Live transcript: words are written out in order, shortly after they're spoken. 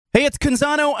Hey, it's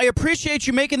Canzano. I appreciate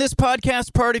you making this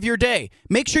podcast part of your day.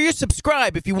 Make sure you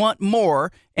subscribe if you want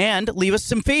more and leave us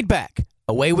some feedback.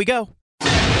 Away we go.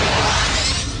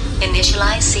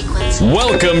 Initialize sequence.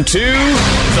 Welcome to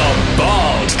The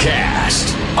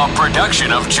Baldcast, a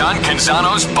production of John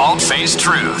Canzano's Bald-Faced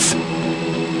Truth.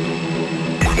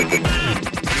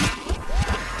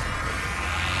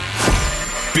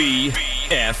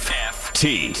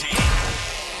 BFT.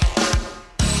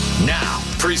 Now,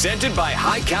 presented by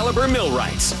High Caliber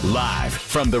Millwrights, live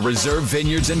from the Reserve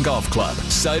Vineyards and Golf Club,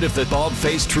 site of the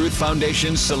Bald-Faced Truth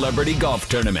Foundation Celebrity Golf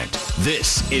Tournament.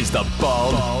 This is the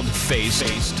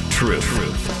Bald-Faced Truth.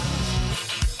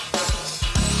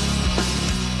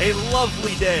 A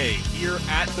lovely day here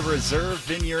at the Reserve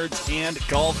Vineyards and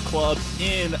Golf Club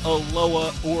in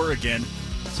Aloha, Oregon,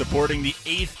 supporting the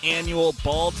 8th annual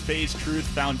Bald-Faced Truth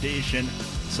Foundation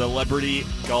Celebrity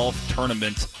Golf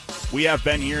Tournament. We have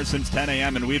been here since 10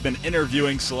 a.m. and we've been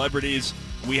interviewing celebrities.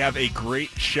 We have a great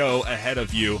show ahead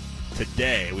of you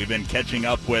today. We've been catching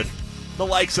up with the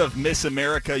likes of Miss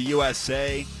America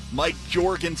USA, Mike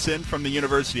Jorgensen from the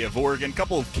University of Oregon, a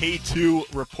couple of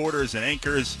K2 reporters and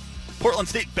anchors, Portland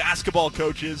State basketball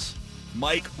coaches,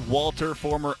 Mike Walter,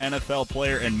 former NFL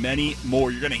player, and many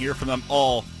more. You're going to hear from them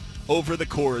all over the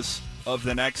course of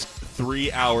the next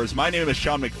 3 hours. My name is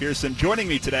Sean McPherson. Joining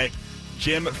me today,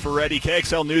 Jim Ferretti,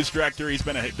 KXL News Director. He's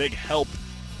been a big help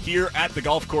here at the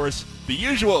golf course. The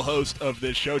usual host of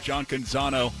this show, John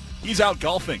Canzano, he's out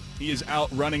golfing. He is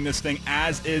out running this thing,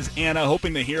 as is Anna.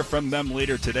 Hoping to hear from them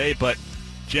later today. But,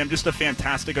 Jim, just a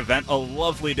fantastic event, a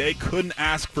lovely day. Couldn't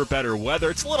ask for better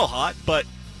weather. It's a little hot, but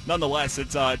nonetheless,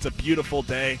 it's a beautiful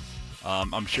day.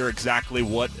 I'm sure exactly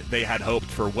what they had hoped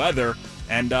for weather.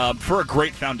 And for a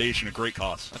great foundation, a great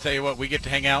cause. I'll tell you what, we get to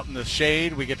hang out in the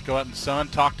shade. We get to go out in the sun,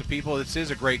 talk to people. This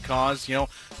is a great cause. You know,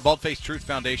 the Bald-Faced Truth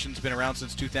Foundation's been around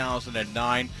since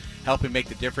 2009, helping make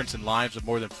the difference in lives of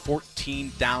more than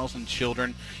 14,000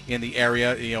 children in the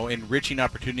area, you know, enriching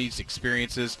opportunities,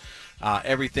 experiences,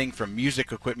 everything from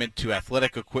music equipment to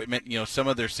athletic equipment. You know, some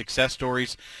of their success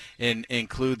stories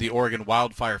include the Oregon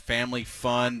Wildfire Family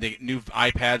Fund, the new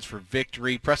iPads for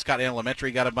Victory. Prescott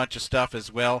Elementary got a bunch of stuff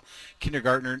as well.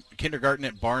 Kindergarten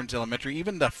at Barnes Elementary.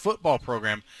 Even the football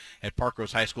program at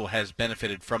Parkrose High School has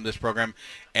benefited from this program.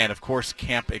 And, of course,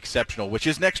 Camp Exceptional, which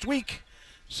is next week.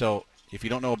 So if you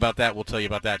don't know about that, we'll tell you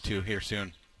about that, too, here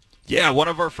soon. Yeah, one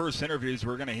of our first interviews,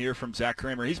 we're going to hear from Zach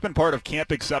Kramer. He's been part of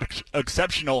Camp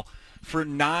Exceptional for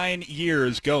 9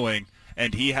 years going,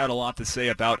 and he had a lot to say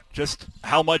about just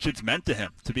how much it's meant to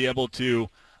him to be able to,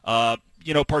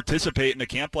 participate in a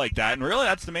camp like that. And really,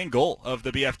 that's the main goal of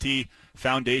the BFT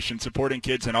Foundation, supporting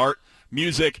kids in art,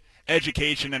 music,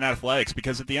 education, and athletics.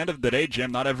 Because at the end of the day,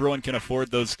 Jim, not everyone can afford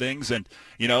those things. And,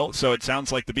 so it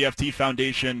sounds like the BFT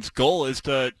Foundation's goal is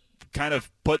to kind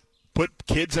of put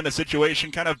kids in a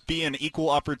situation, kind of be an equal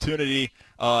opportunity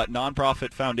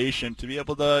nonprofit foundation to be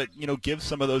able to, give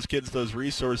some of those kids those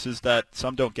resources that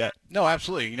some don't get. No,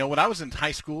 absolutely. When I was in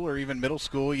high school or even middle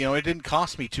school, it didn't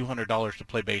cost me $200 to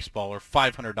play baseball or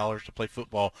 $500 to play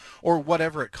football or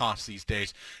whatever it costs these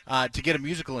days to get a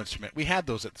musical instrument. We had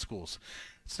those at the schools.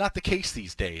 It's not the case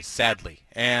these days, sadly,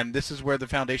 and this is where the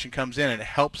foundation comes in, and it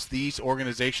helps these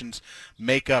organizations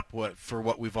make up for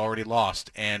what we've already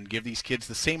lost and give these kids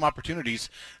the same opportunities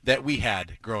that we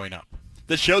had growing up.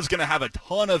 The show's going to have a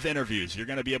ton of interviews. You're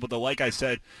going to be able to, like I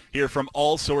said, hear from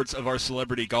all sorts of our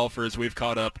celebrity golfers we've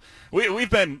caught up. We've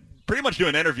been pretty much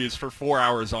doing interviews for 4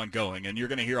 hours ongoing, and you're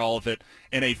going to hear all of it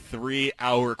in a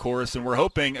 3-hour course, and we're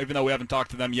hoping, even though we haven't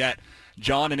talked to them yet,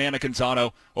 John and Anna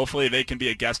Canzano, hopefully they can be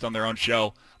a guest on their own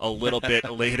show a little bit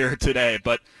later today.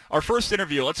 But our first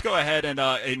interview, let's go ahead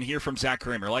and hear from Zach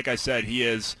Kramer. Like I said,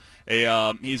 he's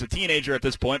a teenager at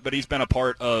this point, but he's been a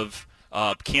part of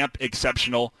Camp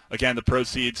Exceptional. Again, the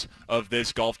proceeds of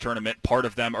this golf tournament, part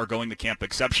of them are going to Camp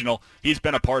Exceptional. He's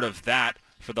been a part of that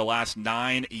for the last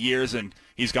 9 years, and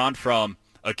he's gone from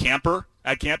a camper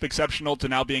at Camp Exceptional to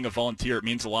now being a volunteer. It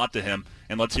means a lot to him,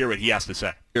 and let's hear what he has to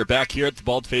say. We're back here at the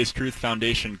Bald-Faced Truth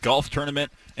Foundation Golf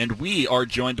Tournament, and we are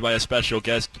joined by a special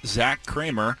guest, Zach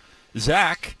Kramer.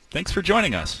 Zach, thanks for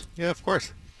joining us. Yeah, of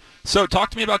course. So talk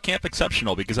to me about Camp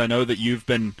Exceptional, because I know that you've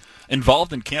been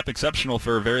involved in Camp Exceptional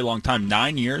for a very long time,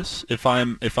 9 years, if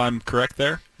I'm correct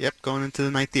there. Yep, going into the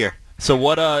 9th year. So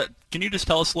can you just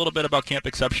tell us a little bit about Camp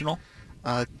Exceptional?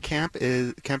 Camp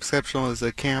Exceptional is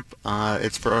a camp.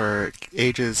 It's for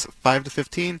ages 5 to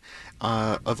 15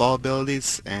 of all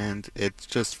abilities, and it's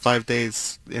just 5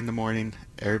 days in the morning.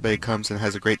 Everybody comes and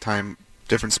has a great time.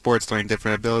 Different sports, learning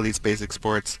different abilities, basic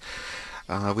sports.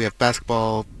 We have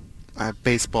basketball,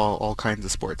 baseball, all kinds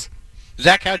of sports.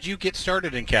 Zach, how'd you get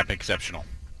started in Camp Exceptional?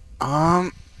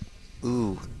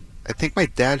 Ooh, I think my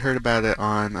dad heard about it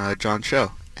on John's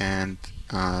show and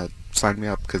signed me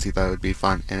up because he thought it would be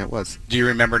fun, and it was. Do you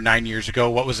remember 9 years ago?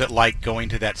 What was it like going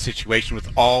to that situation with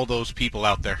all those people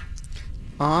out there?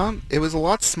 It was a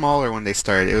lot smaller when they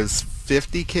started. It was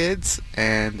 50 kids,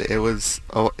 and it was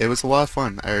a lot of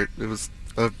fun. It was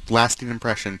a lasting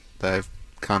impression that I've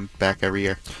come back every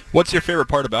year. What's your favorite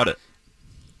part about it?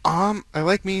 I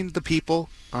like meeting the people.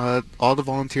 All the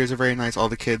volunteers are very nice. All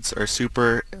the kids are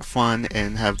super fun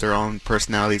and have their own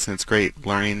personalities, and it's great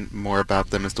learning more about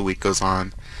them as the week goes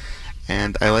on.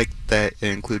 And I like that it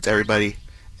includes everybody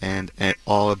and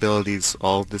all abilities,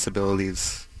 all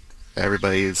disabilities.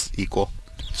 Everybody is equal.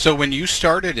 So when you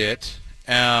started it,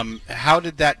 how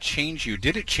did that change you?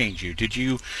 Did it change you?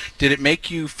 Did it make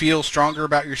you feel stronger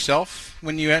about yourself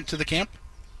when you went to the camp?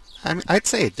 I mean, I'd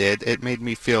say it did. It made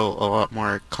me feel a lot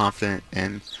more confident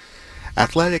in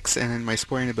athletics and in my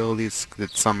sporting abilities.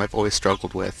 That's something I've always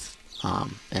struggled with,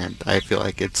 and I feel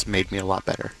like it's made me a lot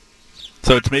better.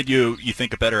 So it's made you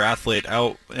think, a better athlete.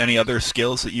 Any other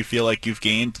skills that you feel like you've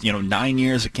gained? 9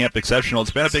 years at Camp Exceptional.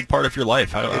 It's been a big part of your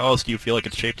life. How else do you feel like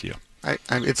it's shaped you?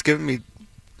 It's given me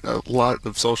a lot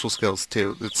of social skills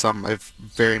too. It's something I've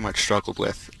very much struggled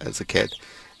with as a kid,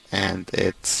 and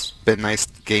it's been nice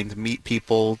getting to meet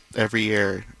people every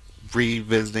year,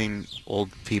 revisiting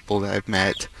old people that I've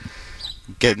met,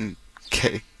 getting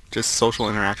just social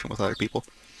interaction with other people.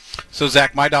 So,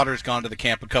 Zach, my daughter's gone to the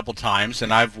camp a couple times,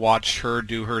 and I've watched her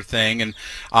do her thing, and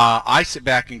I sit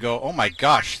back and go, oh, my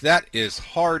gosh, that is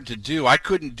hard to do. I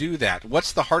couldn't do that.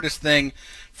 What's the hardest thing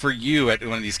for you at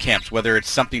one of these camps, whether it's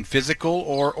something physical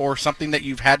or something that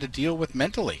you've had to deal with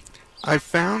mentally? I've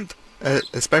found,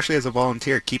 especially as a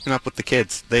volunteer, keeping up with the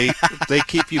kids. They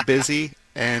keep you busy,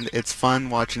 and it's fun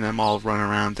watching them all run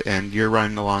around, and you're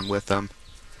running along with them.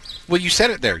 Well, you said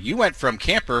it there. You went from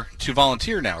camper to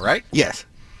volunteer now, right? Yes.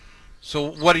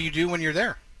 So what do you do when you're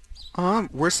there?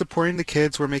 We're supporting the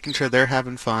kids. We're making sure they're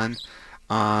having fun,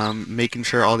 making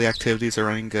sure all the activities are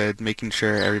running good, making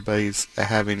sure everybody's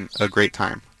having a great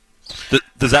time.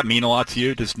 Does that mean a lot to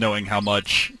you, just knowing how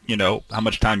much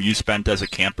time you spent as a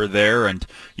camper there, and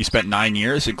you spent 9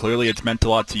 years, and clearly it's meant a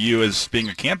lot to you as being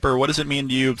a camper. What does it mean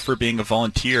to you for being a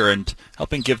volunteer and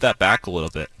helping give that back a little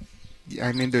bit?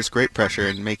 I mean, there's great pressure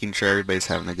in making sure everybody's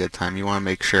having a good time. You want to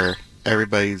make sure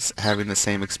everybody's having the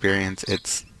same experience.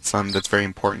 It's something that's very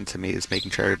important to me, is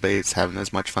making sure everybody's having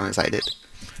as much fun as I did.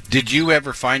 Did you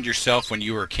ever find yourself when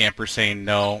you were a camper saying,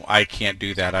 no, I can't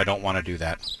do that, I don't want to do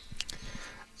that?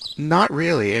 Not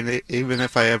really, and even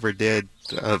if I ever did,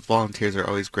 volunteers are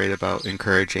always great about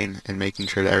encouraging and making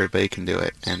sure that everybody can do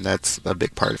it, and that's a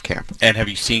big part of camp. And have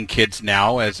you seen kids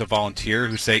now as a volunteer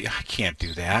who say, I can't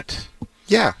do that?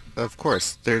 Yeah, of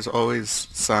course. There's always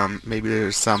some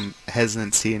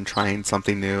hesitancy in trying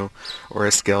something new or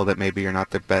a skill that maybe you're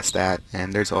not the best at,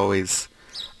 and there's always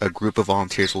a group of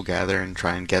volunteers will gather and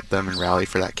try and get them and rally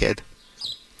for that kid.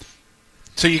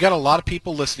 So you got a lot of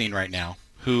people listening right now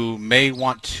who may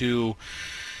want to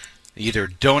either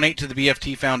donate to the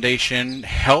BFT Foundation,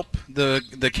 help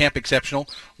the Camp Exceptional.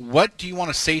 What do you want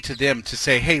to say to them to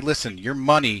say, hey, listen, your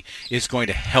money is going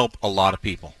to help a lot of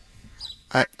people?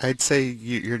 I'd say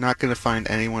you're not going to find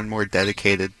anyone more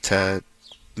dedicated to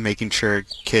making sure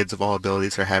kids of all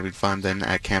abilities are having fun than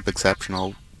at Camp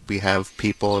Exceptional. We have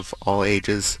people of all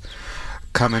ages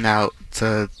coming out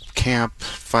to camp,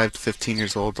 5 to 15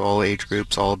 years old, all age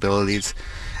groups, all abilities.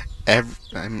 I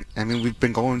mean, we've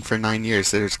been going for 9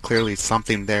 years. There's clearly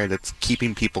something there that's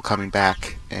keeping people coming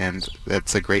back, and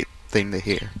that's a great thing to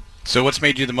hear. So what's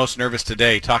made you the most nervous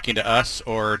today, talking to us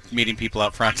or meeting people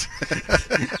out front?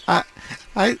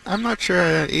 I'm not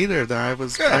sure either.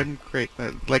 I'm great.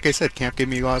 Like I said, camp gave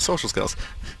me a lot of social skills.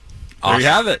 Awesome.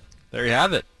 There you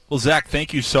have it. Well, Zach,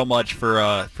 thank you so much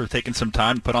for taking some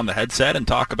time to put on the headset and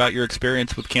talk about your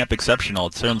experience with Camp Exceptional.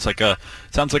 It sounds like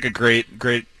a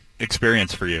great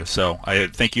experience for you. So I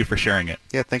thank you for sharing it.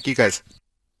 Yeah, thank you guys.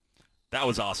 That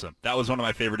was awesome. That was one of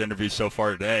my favorite interviews so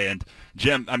far today. And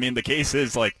Jim, I mean, the case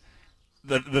is like,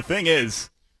 the thing is,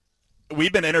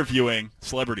 we've been interviewing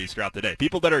celebrities throughout the day,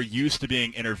 people that are used to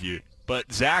being interviewed.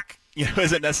 But Zach,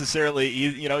 isn't necessarily,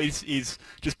 he's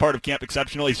just part of Camp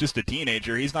Exceptional. He's just a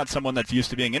teenager. He's not someone that's used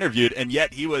to being interviewed, and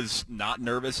yet he was not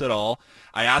nervous at all.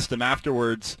 I asked him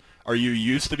afterwards, are you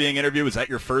used to being interviewed? Was that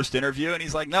your first interview? And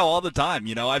he's like, no, all the time.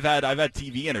 I've had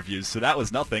TV interviews, so that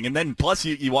was nothing. And then plus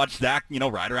you watch Zach,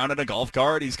 ride around in a golf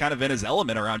cart. He's kind of in his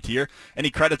element around here, and he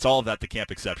credits all of that to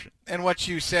Camp Exception. And what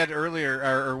you said earlier,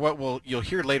 or what you'll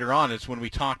hear later on, is when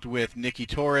we talked with Nikki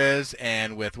Torres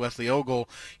and with Wesley Ogle,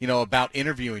 about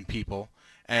interviewing people,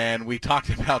 and we talked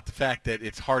about the fact that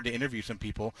it's hard to interview some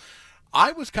people.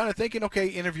 I was kind of thinking, okay,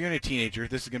 interviewing a teenager,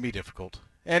 this is going to be difficult.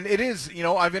 And it is,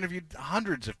 I've interviewed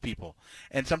hundreds of people,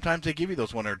 and sometimes they give you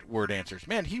those one-word answers.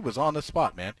 Man, he was on the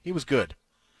spot, man. He was good.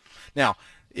 Now,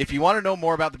 if you want to know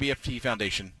more about the BFT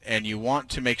Foundation and you want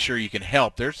to make sure you can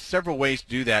help, there's several ways to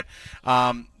do that.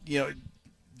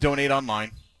 Donate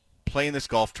online, play in this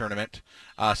golf tournament,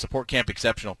 support Camp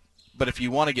Exceptional. But if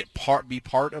you want to be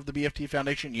part of the BFT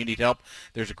Foundation, you need help.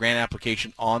 There's a grant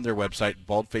application on their website,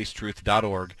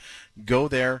 baldfacetruth.org. Go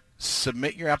there,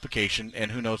 submit your application,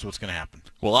 and who knows what's going to happen.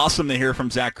 Well, awesome to hear from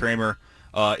Zach Kramer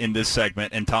in this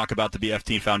segment and talk about the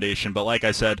BFT Foundation. But like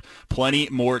I said, plenty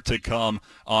more to come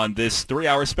on this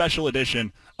 3-hour special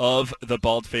edition of the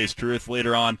Bald Faced Truth.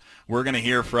 Later on, we're going to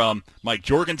hear from Mike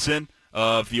Jorgensen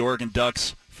of the Oregon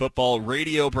Ducks football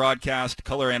radio broadcast,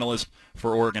 color analyst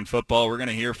for Oregon football. We're going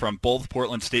to hear from both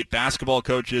Portland State basketball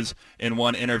coaches in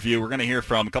one interview. We're going to hear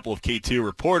from a couple of K2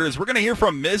 reporters. We're going to hear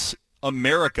from Miss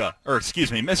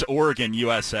Oregon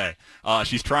USA.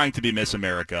 She's trying to be Miss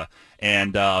America,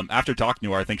 and after talking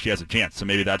to her, I think she has a chance. So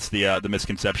maybe that's the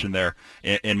misconception there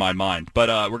in my mind.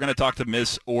 But we're going to talk to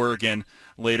Miss Oregon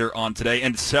later on today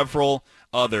and several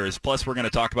others. Plus, we're going to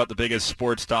talk about the biggest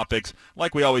sports topics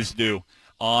like we always do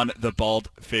on the Bald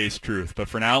Faced Truth. But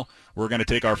for now, we're going to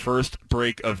take our first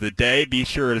break of the day. Be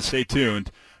sure to stay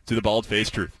tuned to the Bald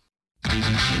Faced Truth.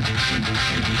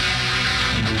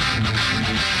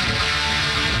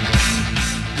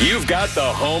 You've got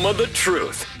the home of the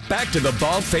truth. Back to the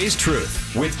Bald Faced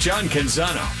Truth with John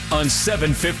Canzano on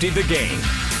 750 The Game.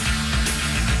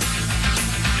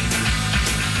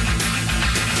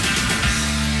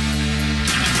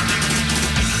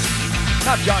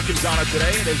 Not John Canzano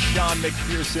today. It is Sean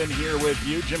McPherson here with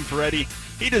you. Jim Ferretti,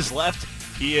 he just left.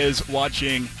 He is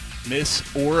watching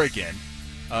Miss Oregon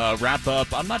wrap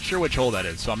up. I'm not sure which hole that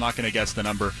is, so I'm not going to guess the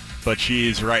number. But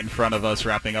she's right in front of us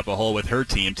wrapping up a hole with her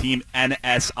team, Team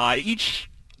NSI. Each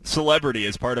celebrity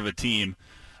is part of a team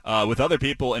with other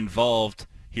people involved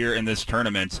here in this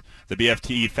tournament, the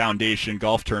BFT Foundation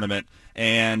Golf Tournament.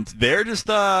 And they're just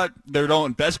their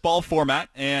own best ball format,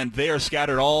 and they are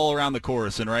scattered all around the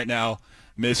course. And right now,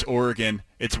 Miss Oregon,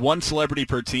 it's one celebrity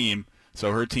per team,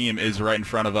 so her team is right in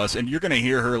front of us. And you're going to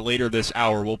hear her later this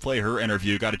hour. We'll play her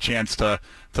interview. Got a chance to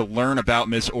learn about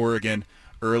Miss Oregon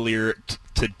earlier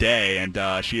today, and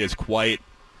she's quite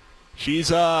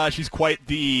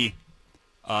the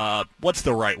what's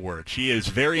the right word? She is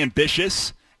very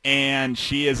ambitious, and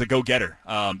she is a go-getter.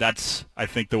 That's, I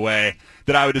think, the way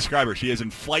that I would describe her. She is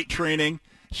in flight training.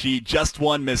 She just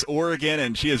won Miss Oregon,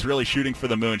 and she is really shooting for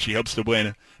the moon. She hopes to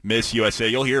win Miss USA.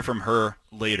 You'll hear from her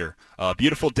later.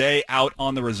 Beautiful day out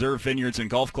on the Reserve Vineyards and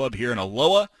Golf Club here in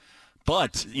Aloha.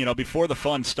 But, before the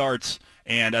fun starts,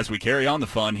 and as we carry on the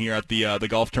fun here at the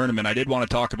golf tournament, I did want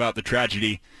to talk about the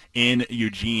tragedy in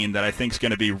Eugene that I think is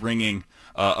going to be ringing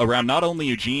around not only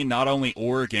Eugene, not only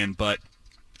Oregon, but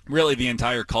really the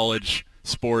entire college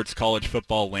sports, college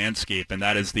football landscape, and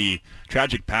that is the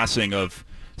tragic passing of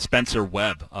Spencer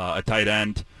Webb, a tight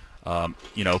end,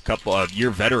 couple year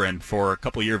veteran for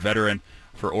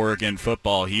Oregon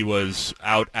football. He was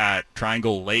out at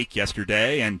Triangle Lake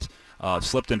yesterday and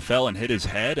slipped and fell and hit his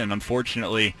head, and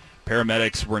unfortunately,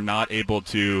 paramedics were not able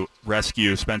to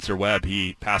rescue Spencer Webb.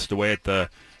 He passed away at the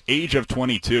age of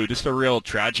 22. Just a real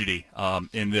tragedy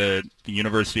in the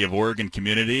University of Oregon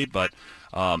community, but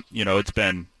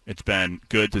it's been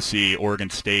good to see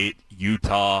Oregon State,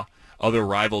 Utah, other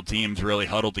rival teams really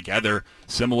huddled together,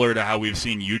 similar to how we've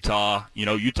seen Utah.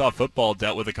 Utah football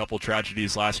dealt with a couple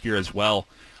tragedies last year as well,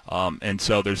 and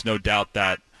so there's no doubt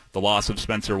that the loss of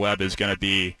Spencer Webb is going to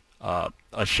be a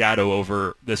shadow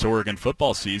over this Oregon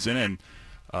football season,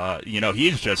 and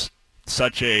he's just so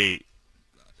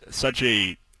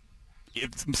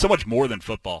much more than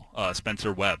football.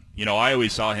 Spencer Webb. I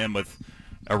always saw him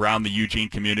around the Eugene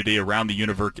community, around the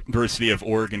University of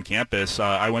Oregon campus.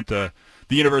 I went to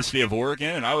the University of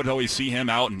Oregon, and I would always see him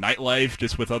out in nightlife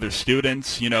just with other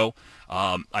students.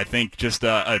 I think just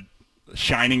a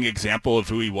shining example of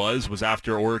who he was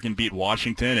after Oregon beat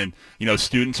Washington, and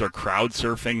students are crowd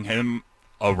surfing him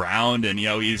around, and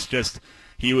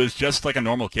he was just like a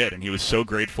normal kid, and he was so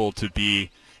grateful to be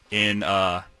in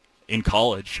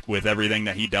college with everything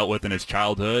that he dealt with in his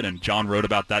childhood. And John wrote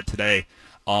about that today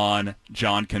on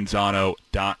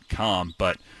johncanzano.com.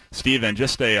 But Steven,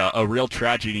 just a real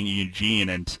tragedy in Eugene,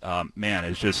 and man,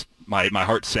 it's just my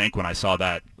heart sank when I saw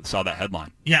that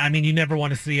headline. Yeah, I mean, you never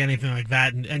want to see anything like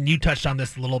that, and you touched on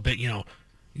this a little bit.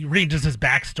 You read just his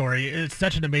backstory. It's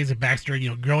such an amazing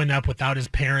backstory. Growing up without his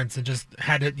parents and just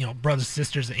had brothers,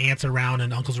 sisters, aunts around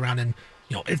and uncles around, and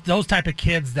it's those type of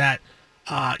kids that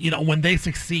when they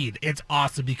succeed, it's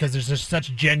awesome because there's just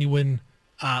such genuine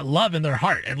love in their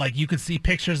heart. And like you could see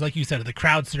pictures, like you said, of the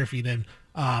crowd surfing, and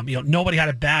nobody had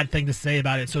a bad thing to say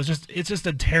about it. So it's just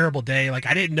a terrible day. Like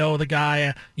I didn't know the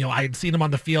guy, I had seen him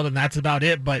on the field and that's about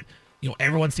it. But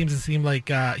everyone seems to seem like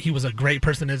he was a great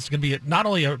person. It's going to be not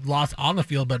only a loss on the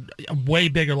field, but a way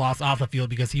bigger loss off the field,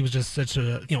 because he was just such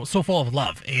a, so full of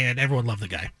love, and everyone loved the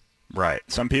guy. Right.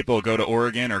 Some people go to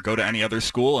Oregon or go to any other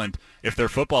school, and if they're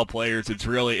football players, it's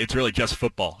really just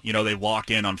football. They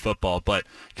walk in on football. But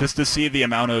just to see the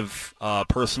amount of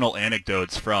personal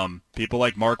anecdotes from people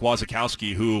like Mark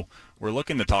Wasikowski, who we're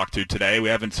looking to talk to today. We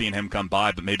haven't seen him come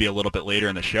by, but maybe a little bit later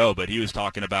in the show. But he was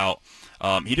talking about,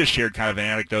 he just shared kind of an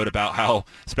anecdote about how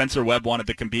Spencer Webb wanted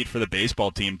to compete for the baseball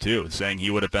team too, saying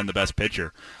he would have been the best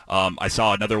pitcher. I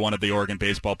saw another one of the Oregon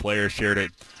baseball players shared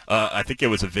it. I think it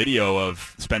was a video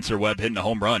of Spencer Webb hitting a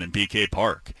home run in BK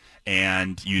Park.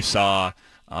 And you saw,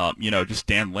 just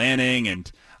Dan Lanning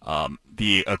and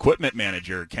the equipment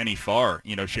manager, Kenny Farr,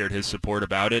 shared his support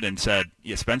about it and said,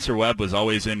 yeah, Spencer Webb was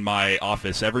always in my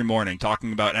office every morning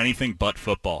talking about anything but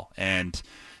football. And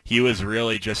he was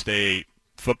really just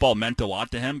football meant a lot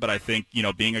to him, but I think,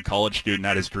 being a college student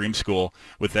at his dream school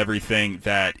with everything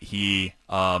that he,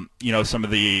 some of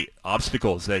the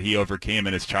obstacles that he overcame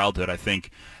in his childhood, I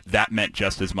think that meant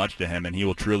just as much to him, and he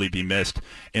will truly be missed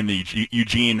in the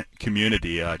Eugene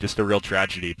community. Just a real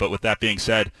tragedy. But with that being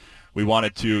said, we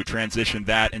wanted to transition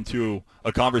that into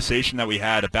a conversation that we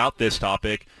had about this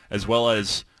topic, as well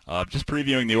as just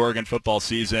previewing the Oregon football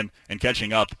season and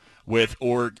catching up with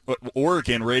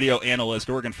Oregon radio analyst,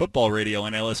 Oregon football radio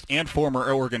analyst, and former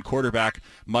Oregon quarterback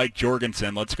Mike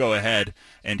Jorgensen. Let's go ahead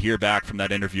and hear back from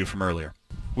that interview from earlier.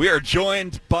 We are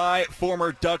joined by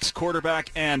former Ducks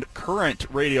quarterback and current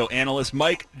radio analyst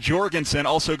Mike Jorgensen,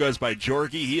 also goes by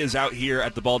Jorgie. He is out here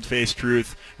at the Bald-Faced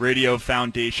Truth Radio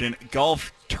Foundation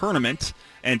Golf Tournament,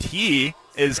 and he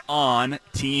is on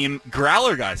Team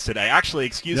Growler Guys today. Actually,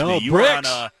 excuse me, you Bricks.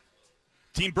 were on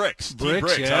Team Bricks. Team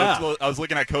Bricks, Bricks. yeah. I was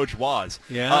looking at Coach Waz.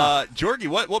 Yeah. Jorgie,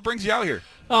 what brings you out here?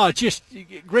 Oh, just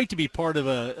great to be part of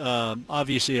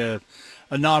obviously a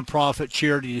nonprofit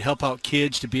charity to help out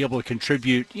kids, to be able to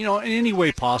contribute, in any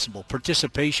way possible.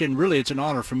 Participation, really, it's an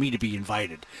honor for me to be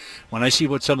invited. When I see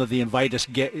what some of the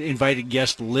invited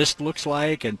guest list looks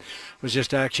like, and was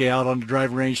just actually out on the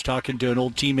driving range talking to an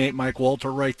old teammate, Mike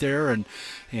Walter, right there, and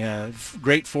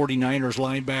great 49ers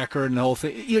linebacker and the whole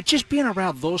thing. Just being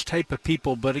around those type of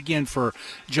people. But again, for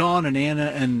John and Anna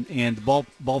and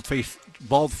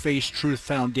Bald-Faced Truth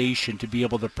Foundation to be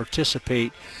able to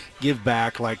participate, give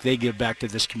back like they give back to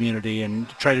this community, and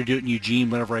try to do it in Eugene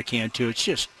whenever I can too. It's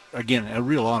just, again, a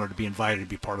real honor to be invited to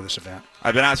be part of this event.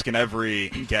 I've been asking every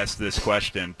guest this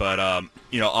question, but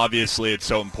obviously it's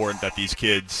so important that these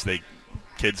kids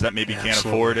that maybe can't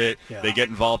afford it, they get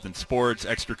involved in sports,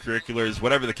 extracurriculars,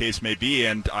 whatever the case may be.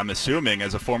 And I'm assuming,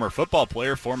 as a former football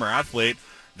player, former athlete,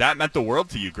 that meant the world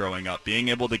to you growing up, being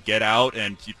able to get out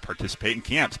and participate in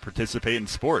camps, participate in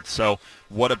sports. So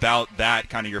what about that,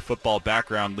 kind of your football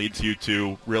background, leads you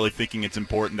to really thinking it's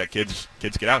important that kids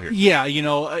get out here?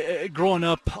 Yeah, growing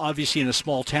up, obviously, in a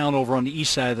small town over on the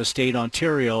east side of the state,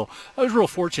 Ontario, I was real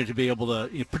fortunate to be able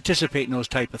to participate in those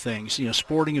type of things,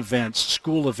 sporting events,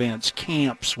 school events,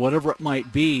 camps, whatever it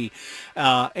might be.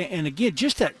 And again,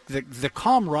 just that the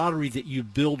camaraderie that you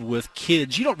build with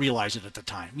kids, you don't realize it at the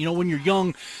time. When you're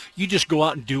young, you just go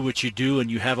out and do what you do,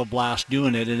 and you have a blast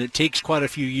doing it. And it takes quite a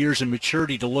few years of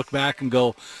maturity to look back and go,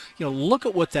 look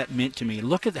at what that meant to me.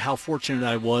 Look at how fortunate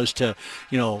I was to,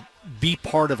 be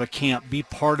part of a camp, be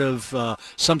part of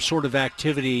some sort of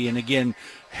activity, and again,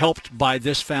 helped by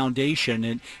this foundation.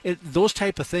 And those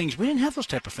type of things, we didn't have those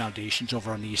type of foundations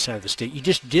over on the east side of the state. You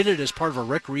just did it as part of a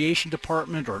recreation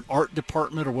department or an art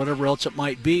department or whatever else it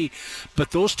might be.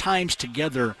 But those times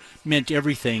together meant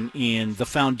everything in the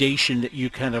foundation that you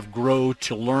kind of grow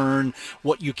to learn,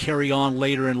 what you carry on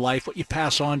later in life, what you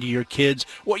pass on to your kids,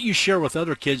 what you share with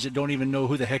other kids that don't even know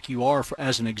who the heck you are,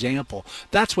 as an example.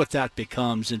 That's what that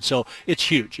becomes. And so it's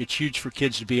huge. It's huge for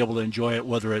kids to be able to enjoy it,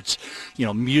 whether it's,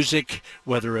 music,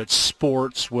 whether it's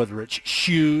sports, whether it's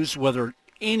shoes, whether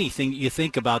anything you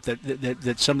think about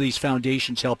that some of these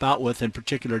foundations help out with, in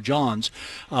particular John's,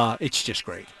 it's just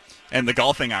great. And the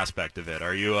golfing aspect of it.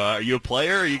 Are you a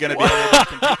player? Are you going to be able to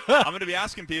compete? I'm going to be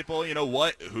asking people,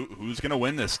 who's going to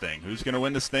win this thing? Who's going to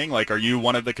win this thing? Like, are you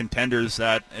one of the contenders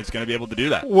that is going to be able to do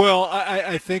that? Well,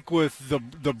 I think with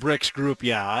the Bricks group,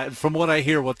 yeah. From what I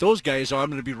hear, what those guys are, I'm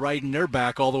going to be riding their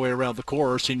back all the way around the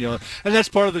course, and that's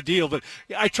part of the deal. But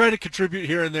I try to contribute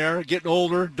here and there. Getting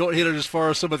older, don't hit it as far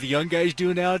as some of the young guys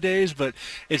do nowadays, but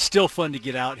it's still fun to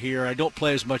get out here. I don't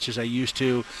play as much as I used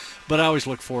to, but I always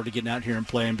look forward to getting out here and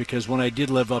playing, because because when I did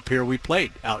live up here, we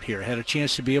played out here. Had a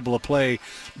chance to be able to play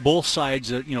both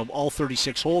sides, all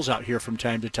 36 holes out here from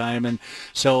time to time. And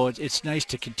so it's nice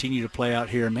to continue to play out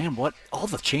here. Man, what all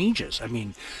the changes. I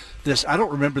mean, I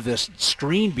don't remember this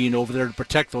screen being over there to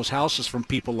protect those houses from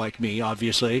people like me,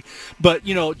 obviously. But,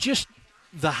 just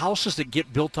the houses that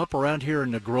get built up around here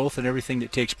and the growth and everything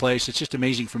that takes place, it's just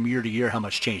amazing from year to year how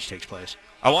much change takes place.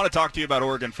 I want to talk to you about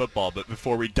Oregon football, but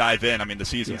before we dive in, I mean, the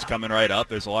season's coming right up.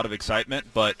 There's a lot of excitement,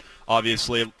 but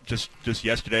obviously just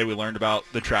yesterday we learned about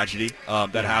the tragedy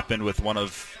that happened with one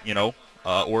of,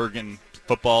 Oregon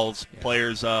football's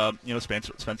players,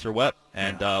 Spencer Webb,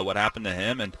 and what happened to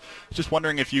him. And just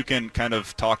wondering if you can kind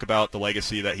of talk about the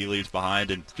legacy that he leaves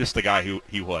behind and just the guy who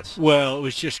he was. Well, it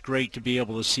was just great to be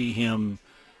able to see him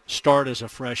start as a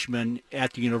freshman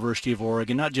at the University of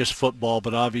Oregon, not just football,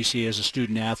 but obviously as a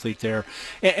student athlete there,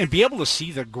 and be able to see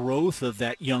the growth of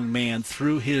that young man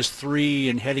through his 3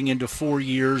 and heading into 4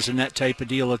 years and that type of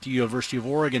deal at the University of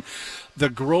Oregon, the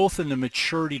growth and the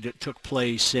maturity that took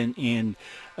place. And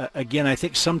again, I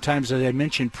think sometimes, as I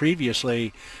mentioned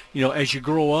previously, as you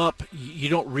grow up, you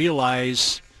don't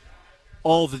realize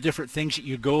all the different things that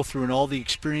you go through and all the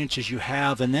experiences you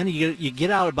have, and then you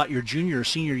get out about your junior or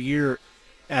senior year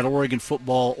at Oregon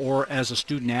football or as a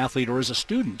student athlete or as a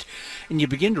student, and you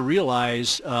begin to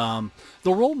realize the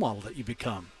role model that you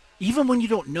become. Even when you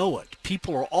don't know it,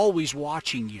 people are always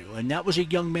watching you, and that was a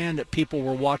young man that people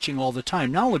were watching all the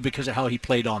time, not only because of how he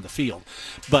played on the field,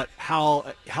 but how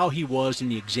he was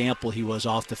and the example he was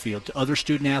off the field to other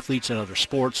student athletes and other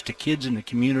sports, to kids in the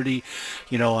community.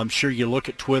 I'm sure you look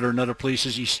at Twitter and other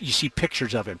places, you see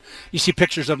pictures of him. You see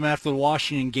pictures of him after the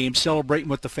Washington game celebrating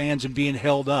with the fans and being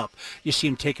held up. You see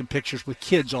him taking pictures with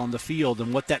kids on the field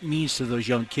and what that means to those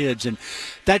young kids, and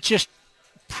that just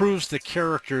proves the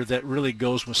character that really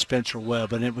goes with Spencer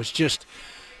Webb. And it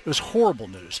was horrible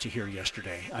news to hear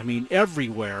yesterday. I mean,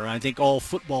 everywhere. I think all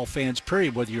football fans,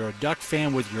 period, whether you're a Duck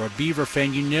fan, whether you're a Beaver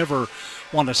fan, you never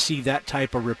want to see that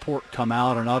type of report come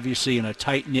out. And obviously in a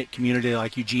tight-knit community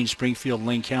like Eugene, Springfield,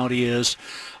 Lane County is,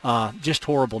 just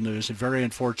horrible news and very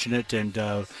unfortunate.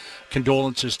 And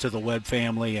condolences to the Webb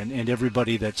family and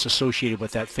everybody that's associated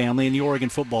with that family and the Oregon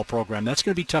football program. That's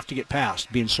going to be tough to get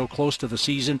past, being so close to the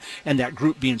season and that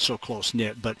group being so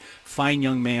close-knit. But fine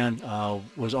young man,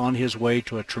 was on his way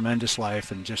to a tremendous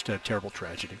life, and just a terrible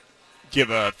tragedy. Do you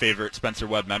have a favorite Spencer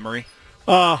Webb memory?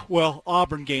 Well,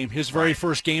 Auburn game, his very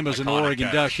first game as an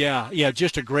Oregon catch. Duck. Yeah,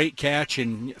 just a great catch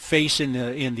and face in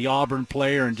the Auburn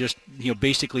player, and just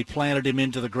basically planted him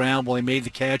into the ground while he made the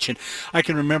catch. And I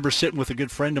can remember sitting with a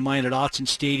good friend of mine at Autzen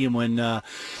Stadium when I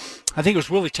think it was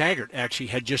Willie Taggart actually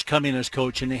had just come in as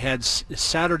coach, and they had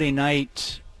Saturday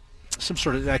night, some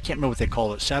sort of, I can't remember what they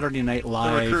call it, Saturday Night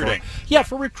Live. For recruiting.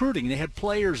 For recruiting. They had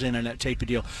players in and that type of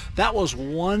deal. That was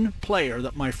one player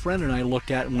that my friend and I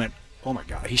looked at and went, oh my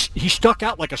God, he stuck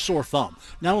out like a sore thumb,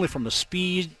 not only from a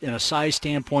speed and a size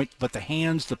standpoint, but the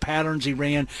hands, the patterns he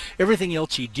ran, everything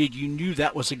else he did. You knew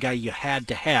that was a guy you had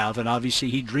to have, and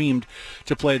obviously he dreamed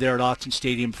to play there at Autzen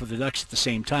Stadium for the Ducks at the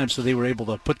same time, so they were able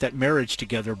to put that marriage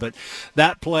together. But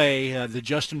that play, the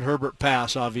Justin Herbert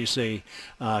pass, obviously,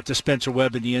 to Spencer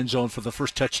Webb in the end zone for the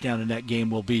first touchdown in that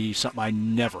game will be something I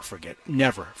never forget.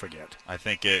 Never forget. I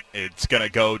think it's going to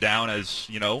go down as,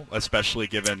 especially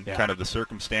given kind of the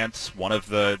circumstance, one of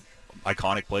the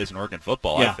iconic plays in Oregon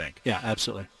football, I think. Yeah,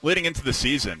 absolutely. Leading into the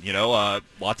season,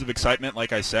 lots of excitement.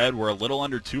 Like I said, we're a little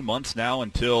under 2 months now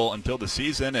until the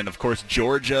season. And, of course,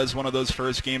 Georgia is one of those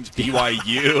first games,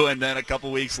 BYU, and then a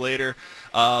couple weeks later.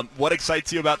 What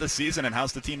excites you about this season, and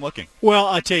how's the team looking? Well,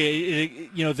 I tell you,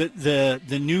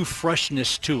 the new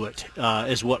freshness to it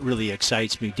is what really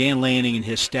excites me. Dan Lanning and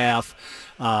his staff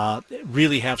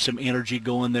really have some energy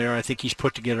going there. I think he's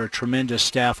put together a tremendous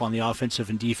staff on the offensive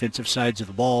and defensive sides of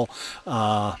the ball.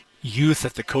 Youth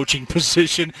at the coaching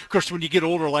position. Of course, when you get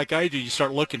older like I do, you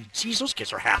start looking, geez, those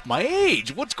kids are half my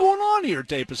age. What's going on here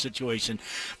type of situation.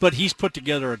 But he's put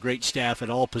together a great staff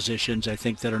at all positions, I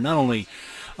think, that are not only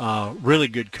really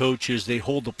good coaches, they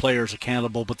hold the players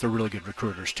accountable, but they're really good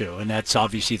recruiters too. And that's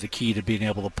obviously the key to being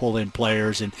able to pull in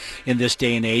players in this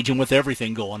day and age, and with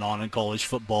everything going on in college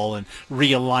football and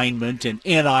realignment and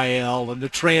NIL and the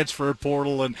transfer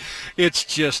portal, and it's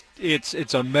just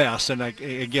it's a mess.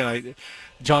 And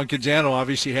John Canzano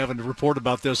obviously having to report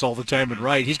about this all the time and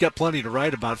write. He's got plenty to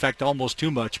write about, in fact, almost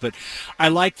too much. But I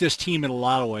like this team in a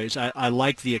lot of ways. I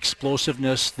like the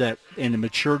explosiveness that and the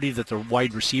maturity that the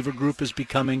wide receiver group is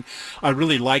becoming. I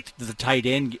really liked the tight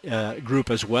end group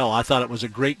as well. I thought it was a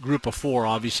great group of four,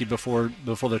 obviously, before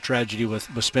the tragedy with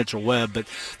Spencer Webb. But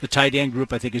the tight end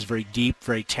group, I think, is very deep,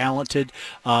 very talented.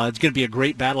 It's going to be a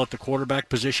great battle at the quarterback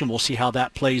position. We'll see how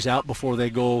that plays out before they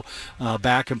go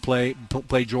back and play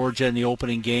Georgia in the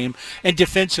opening game. And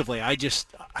defensively, I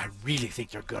really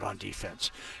think they're good on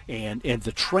defense. And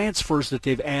the transfers that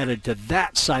they've added to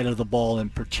that side of the ball in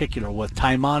particular, with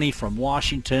Taimani from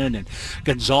Washington and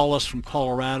Gonzalez from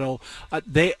Colorado,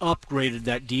 they upgraded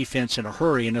that defense in a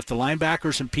hurry. And if the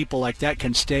linebackers and people like that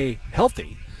can stay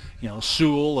healthy,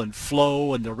 Sewell and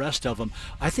Flo and the rest of them,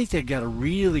 I think they've got a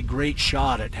really great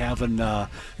shot at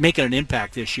making an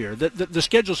impact this year. The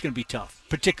schedule's going to be tough,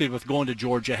 particularly with going to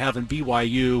Georgia, having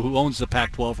BYU, who owns the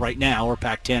Pac-12 right now, or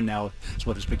Pac-10 now is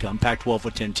what it's become, Pac-12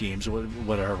 with 10 teams, or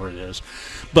whatever it is.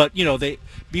 But,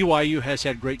 BYU has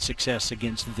had great success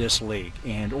against this league,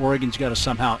 and Oregon's got to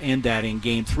somehow end that in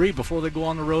Game 3 before they go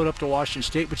on the road up to Washington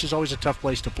State, which is always a tough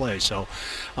place to play. So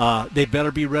they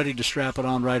better be ready to strap it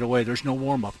on right away. There's no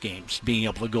warm-up games being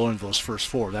able to go into those first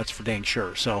four. That's for dang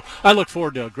sure. So I look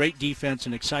forward to a great defense,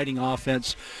 an exciting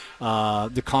offense,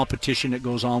 the competition that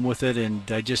goes on with it,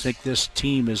 and I just think this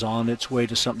team is on its way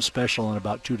to something special in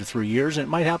about 2 to 3 years, and it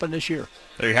might happen this year.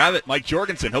 There you have it. Mike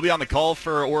Jorgensen. He'll be on the call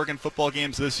for Oregon football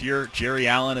games this year. Jerry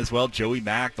Allen as well, Joey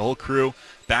Mack, the whole crew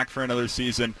back for another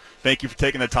season. Thank you for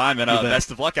taking the time, and best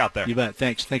of luck out there. You bet.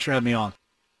 Thanks for having me on.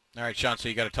 All right, Sean, so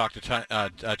you got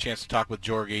a chance to talk with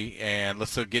Jorgie, and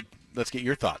let's get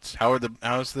your thoughts.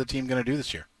 How's the team going to do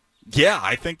this year? Yeah,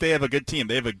 I think they have a good team.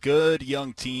 They have a good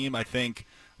young team. I think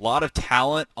a lot of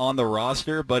talent on the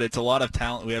roster, but it's a lot of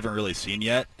talent we haven't really seen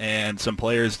yet, and some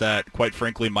players that, quite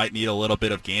frankly, might need a little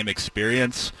bit of game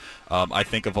experience. I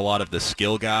think of a lot of the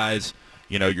skill guys,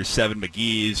 your Seven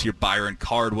McGee's, your Byron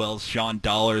Cardwells, Sean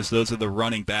Dollars. Those are the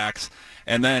running backs.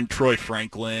 And then Troy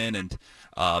Franklin and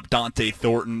Dante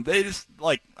Thornton.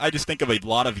 I just think of a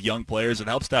lot of young players. It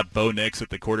helps to have Bo Nix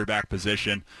at the quarterback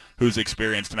position, who's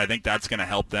experienced, and I think that's going to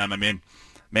help them. I mean,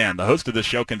 man, the host of the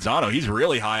show, Canzano, he's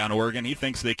really high on Oregon. He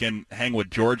thinks they can hang with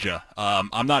Georgia.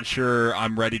 I'm not sure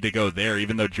I'm ready to go there,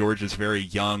 even though Georgia's very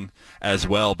young as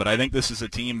well. But I think this is a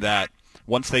team that,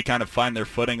 once they kind of find their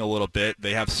footing a little bit,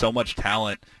 they have so much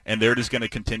talent, and they're just going to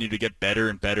continue to get better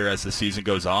and better as the season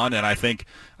goes on. And I think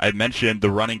I mentioned the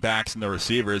running backs and the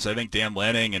receivers. I think Dan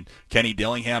Lanning and Kenny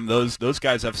Dillingham, those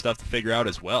guys have stuff to figure out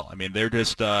as well. I mean, they're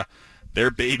just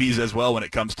they're babies as well when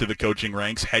it comes to the coaching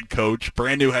ranks. Head coach,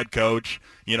 brand new head coach.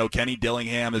 Kenny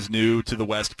Dillingham is new to the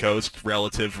West Coast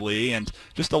relatively, and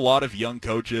just a lot of young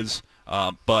coaches.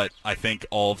 But I think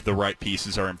all of the right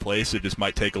pieces are in place. It just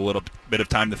might take a little bit of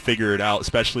time to figure it out,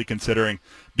 especially considering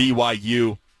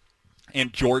BYU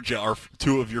and Georgia are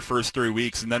two of your first 3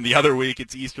 weeks. And then the other week,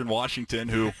 it's Eastern Washington,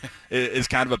 who is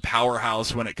kind of a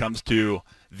powerhouse when it comes to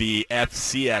the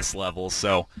FCS level.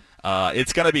 So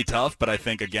it's going to be tough, but I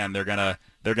think, again, they're going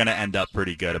to end up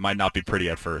pretty good. It might not be pretty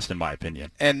at first, in my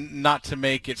opinion. And not to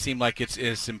make it seem like it's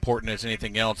as important as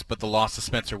anything else, but the loss of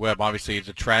Spencer Webb obviously is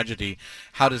a tragedy.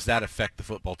 How does that affect the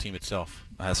football team itself?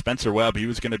 Spencer Webb, he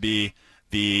was going to be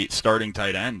the starting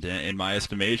tight end in my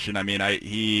estimation. I mean,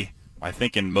 I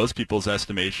think in most people's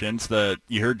estimations,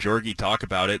 you heard Jorgie talk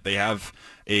about it. They have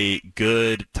a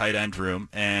good tight end room,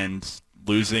 and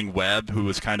losing Webb, who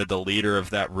was kind of the leader of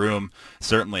that room,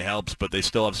 certainly helps, but they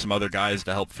still have some other guys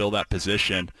to help fill that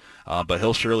position. But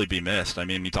he'll surely be missed. I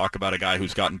mean, you talk about a guy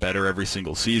who's gotten better every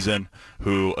single season,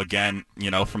 who, again,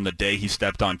 from the day he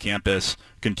stepped on campus,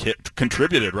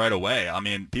 contributed right away. I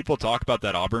mean, people talk about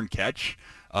that Auburn catch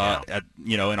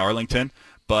in Arlington,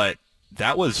 but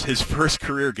that was his first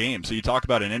career game. So you talk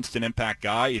about an instant impact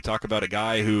guy. You talk about a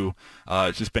guy who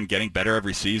has just been getting better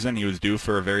every season. He was due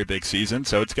for a very big season.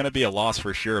 So it's going to be a loss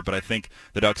for sure, but I think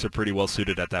the Ducks are pretty well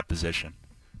suited at that position.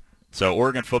 So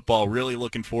Oregon football, really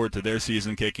looking forward to their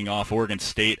season kicking off. Oregon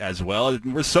State as well.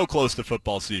 We're so close to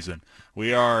football season.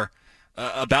 We are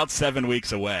about 7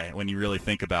 weeks away when you really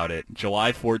think about it.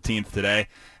 July 14th today.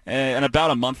 In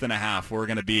about a month and a half, we're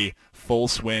going to be full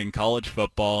swing college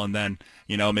football, and then,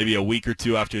 maybe a week or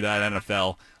two after that,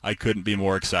 NFL. I couldn't be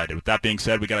more excited. With that being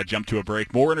said, we got to jump to a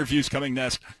break. More interviews coming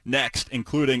next,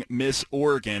 including Miss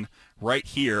Oregon, right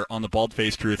here on the Bald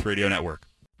Faced Truth Radio Network.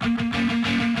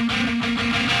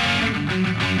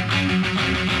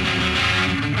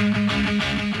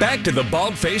 Back to the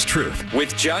Bald Faced Truth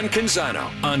with John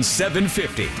Canzano on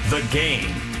 750 The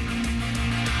Game.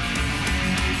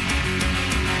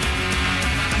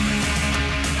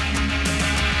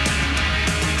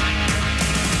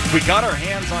 We got our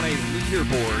hands on a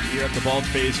leaderboard here at the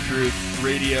Bald-Faced Truth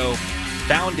Radio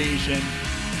Foundation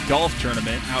Golf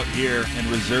Tournament out here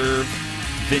in Reserve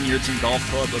Vineyards and Golf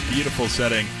Club, a beautiful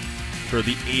setting for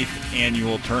the 8th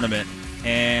annual tournament.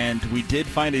 And we did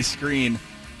find a screen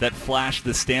that flashed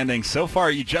the standings. So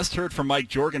far, you just heard from Mike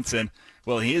Jorgensen.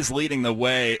 Well, he is leading the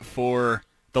way for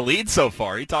the lead so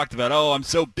far. He talked about, I'm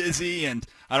so busy and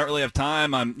I don't really have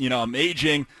time. I'm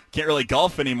aging, can't really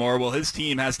golf anymore. Well, his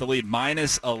team has the lead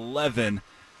 -11.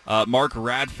 Mark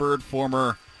Radford,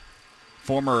 former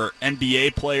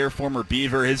NBA player, former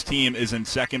Beaver, his team is in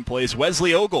second place.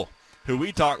 Wesley Ogle, who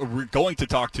you're going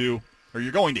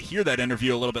to hear that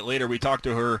interview a little bit later. We talked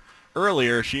to her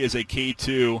earlier. She is a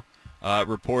K2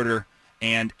 reporter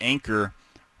and anchor.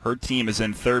 Her team is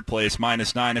in third place,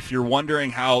 -9. If you're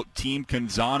wondering how Team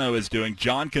Canzano is doing,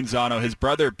 John Canzano, his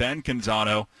brother Ben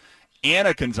Canzano,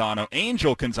 Anna Canzano,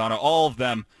 Angel Canzano, all of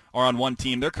them are on one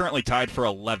team. They're currently tied for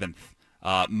 11th.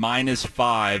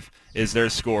 -5 is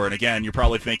their score. And again, you're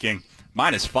probably thinking,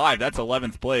 -5, that's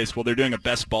 11th place. Well, they're doing a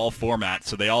best ball format,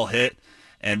 so they all hit,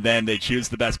 and then they choose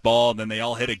the best ball, and then they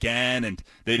all hit again, and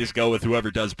they just go with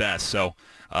whoever does best. So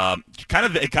kind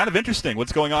of interesting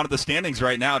what's going on at the standings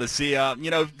right now to see,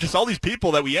 just all these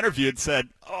people that we interviewed said,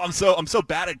 I'm so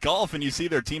bad at golf, and you see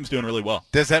their team's doing really well.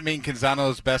 Does that mean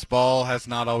Canzano's best ball has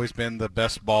not always been the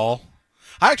best ball?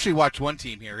 I actually watched one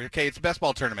team here. Okay, it's a best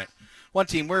ball tournament. One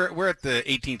team, we're at the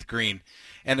 18th green,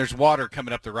 and there's water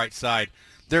coming up the right side.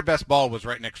 Their best ball was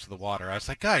right next to the water. I was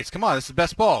like, guys, come on, this is the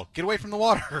best ball. Get away from the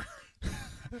water.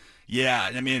 Yeah,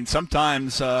 I mean,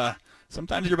 sometimes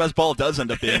your best ball does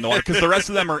end up being in the water because the rest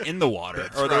of them are in the water,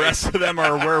 or the rest of them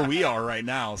are where we are right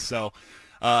now. So,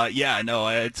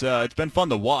 it's been fun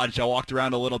to watch. I walked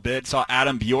around a little bit, saw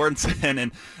Adam Bjornsson,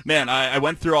 and man, I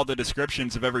went through all the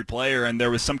descriptions of every player, and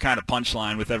there was some kind of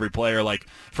punchline with every player. Like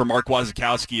for Mark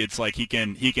Wasikowski, it's like he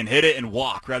can hit it and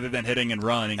walk rather than hitting and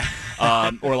running,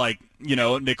 or like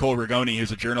Nicole Rigoni,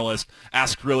 who's a journalist,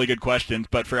 asked really good questions.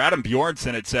 But for Adam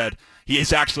Bjornsson, it said he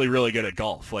is actually really good at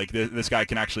golf. Like this guy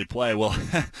can actually play. Well,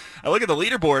 I look at the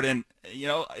leaderboard, and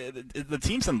the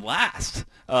team's in last,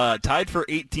 tied for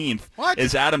 18th. What?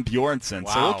 Is Adam Bjornsson.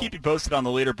 Wow. So we'll keep you posted on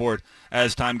the leaderboard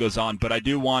as time goes on. But I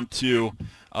do want to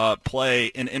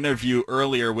play an interview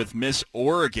earlier with Miss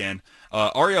Oregon,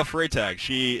 Arielle Freitag.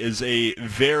 She is a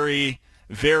very,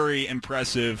 very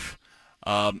impressive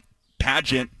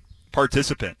pageant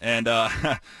participant, and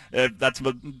that's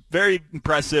very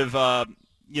impressive.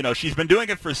 She's been doing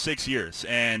it for 6 years,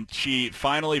 and she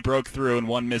finally broke through and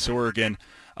won Miss Oregon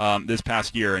this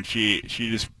past year, and she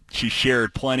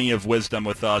shared plenty of wisdom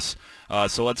with us.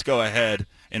 So let's go ahead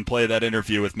and play that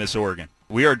interview with Miss Oregon.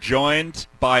 We are joined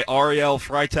by Arielle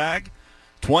Freitag,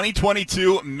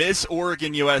 2022 Miss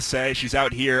Oregon USA. She's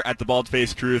out here at the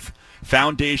Bald-Faced Truth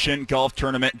Foundation Golf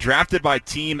Tournament, drafted by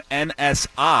Team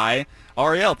NSI.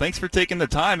 Arielle, thanks for taking the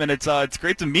time, and it's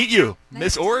great to meet you,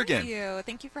 Miss Oregon. Thank you.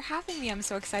 Thank you for having me. I'm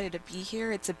so excited to be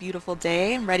here. It's a beautiful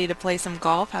day. I'm ready to play some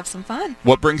golf, have some fun.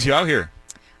 What brings you out here?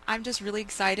 I'm just really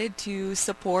excited to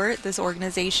support this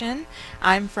organization.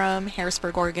 I'm from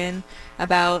Harrisburg, Oregon,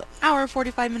 about an hour,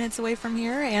 45 minutes away from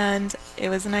here, and it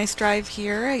was a nice drive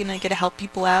here, and I get to help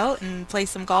people out and play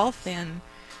some golf, and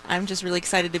I'm just really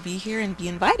excited to be here and be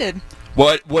invited.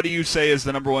 What do you say is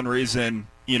the number one reason,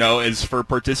 is for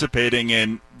participating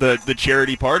in the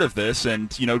charity part of this and,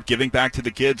 giving back to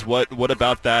the kids? What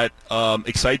about that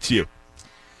excites you?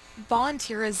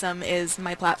 Volunteerism is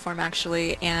my platform,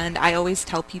 actually, and I always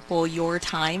tell people your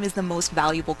time is the most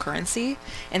valuable currency.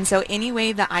 And so any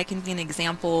way that I can be an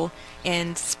example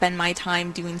and spend my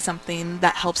time doing something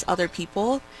that helps other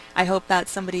people, I hope that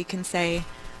somebody can say,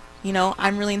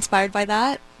 I'm really inspired by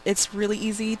that. It's really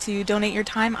easy to donate your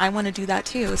time. I want to do that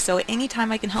too. So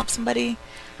anytime I can help somebody,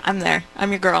 I'm there. I'm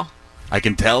your girl. I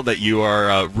can tell that you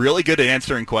are really good at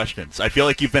answering questions. I feel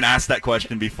like you've been asked that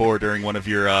question before during one of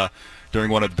your during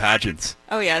one of the pageants.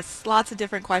 Oh yes, lots of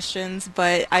different questions,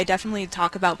 but I definitely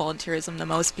talk about volunteerism the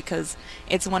most because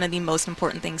it's one of the most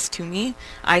important things to me.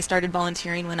 I started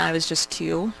volunteering when I was just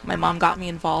 2. My mom got me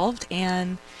involved,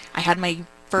 and I had my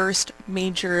first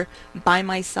major by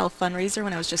myself fundraiser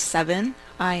when I was just 7.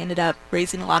 I ended up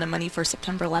raising a lot of money for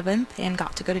September 11th and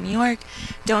got to go to New York,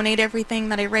 donate everything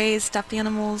that I raised, stuffed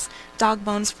animals, dog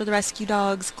bones for the rescue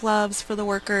dogs, gloves for the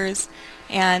workers,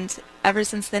 and ever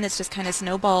since then it's just kind of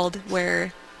snowballed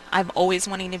where I'm always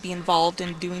wanting to be involved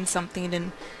in doing something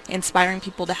and inspiring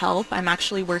people to help. I'm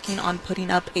actually working on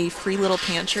putting up a free little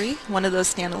pantry, one of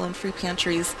those standalone free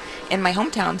pantries in my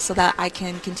hometown, so that I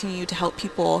can continue to help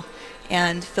people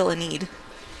and fill a need.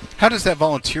 How does that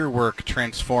volunteer work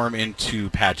transform into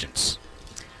pageants?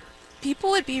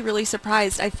 People would be really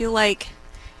surprised. I feel like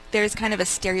there's kind of a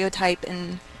stereotype,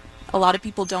 and a lot of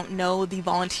people don't know the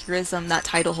volunteerism that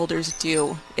title holders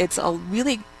do. It's a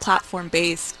really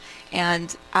platform-based,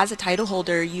 and as a title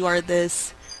holder, you are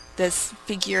this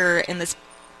figure and this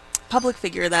public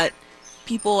figure that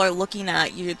people are looking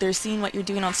at. They're seeing what you're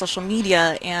doing on social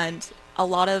media, and a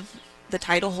lot of the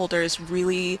title holders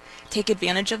really take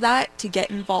advantage of that to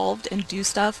get involved and do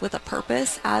stuff with a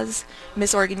purpose, as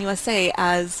Miss Oregon USA,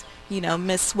 as, you know,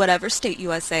 Miss whatever state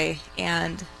USA.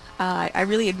 And I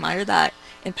really admire that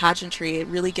in pageantry. It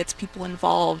really gets people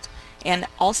involved and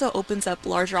also opens up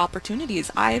larger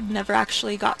opportunities. I've never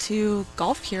actually got to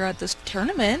golf here at this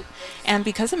tournament, and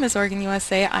because of Miss Oregon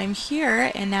USA, I'm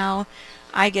here, and now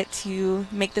I get to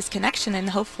make this connection and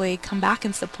hopefully come back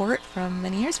and support from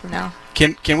many years from now.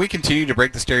 Can we continue to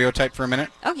break the stereotype for a minute?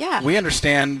 Oh, yeah. We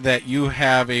understand that you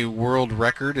have a world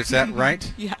record. Is that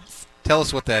right? Yes. Tell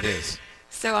us what that is.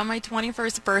 So on my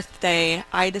 21st birthday,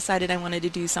 I decided I wanted to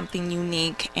do something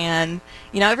unique. And,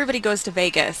 you know, everybody goes to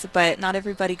Vegas, but not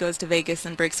everybody goes to Vegas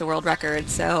and breaks a world record.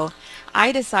 So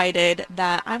I decided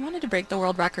that I wanted to break the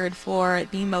world record for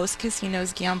the most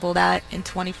casinos gambled at in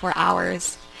 24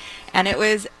 hours. And it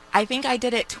was, I think I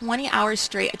did it 20 hours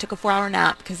straight. I took a 4-hour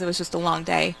nap because it was just a long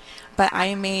day. But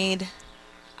I made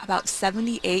about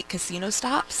 78 casino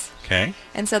stops. Okay.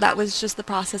 And so that was just the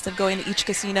process of going to each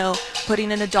casino,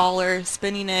 putting in $1,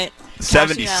 spinning it.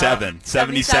 77.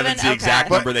 77 is the exact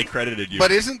Okay. number they credited you.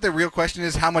 But isn't the real question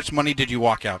is how much money did you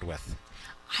walk out with?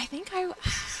 I think how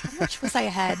much was I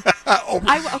ahead?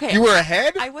 Okay. You were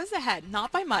ahead? I was ahead,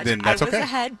 not by much. Then that's I was okay.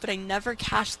 ahead, but I never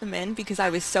cashed them in because I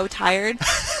was so tired.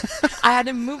 I had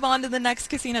to move on to the next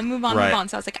casino, move on.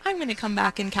 So I was like, I'm going to come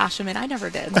back and cash them in. I never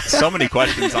did. So many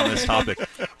questions on this topic.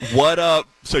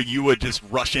 So you would just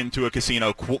rush into a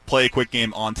casino, play a quick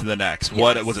game, on to the next. Yes.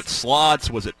 What was it? Slots?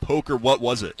 Was it poker? What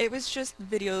was it? It was just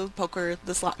video poker,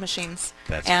 the slot machines.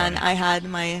 That's and funny. I had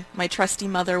my trusty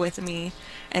mother with me.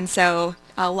 And so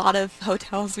a lot of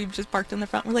hotels, we've just parked in the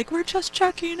front. We're like, we're just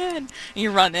checking in. And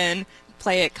you run in,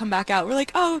 play it, come back out. We're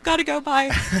like, oh, gotta go,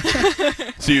 bye.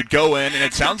 So you'd go in, and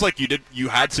it sounds like you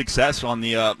had success on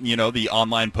the the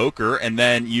online poker, and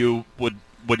then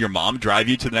would your mom drive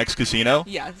you to the next casino?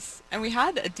 Yes. And we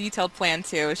had a detailed plan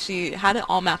too. She had it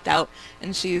all mapped out,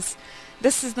 and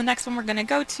this is the next one we're going to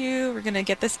go to. We're going to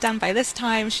get this done by this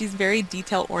time. She's very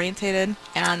detail orientated,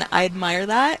 and I admire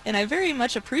that. And I very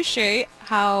much appreciate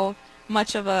how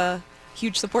much of a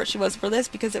huge support she was for this,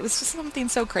 because it was just something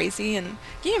so crazy. And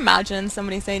can you imagine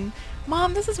somebody saying,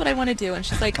 Mom, this is what I want to do? And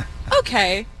she's like,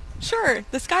 okay, sure,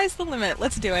 the sky's the limit.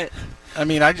 Let's do it. I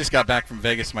mean, I just got back from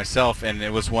Vegas myself, and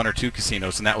it was 1 or 2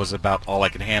 casinos, and that was about all I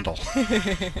could handle.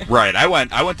 Right. I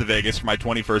went to Vegas for my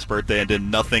 21st birthday and did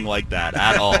nothing like that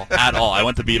at all. At all. I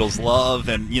went to Beatles Love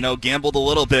and, gambled a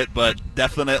little bit, but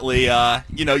definitely,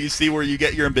 you see where you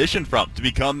get your ambition from to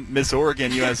become Miss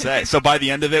Oregon USA. So by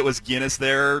the end of it, was Guinness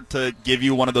there to give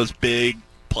you one of those big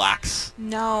plaques?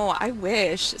 No, I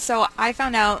wish. So I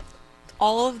found out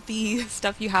all of the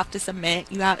stuff you have to submit,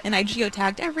 and I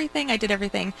geotagged everything, I did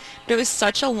everything, but it was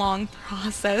such a long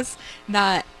process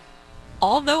that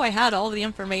although I had all the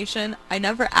information, I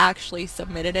never actually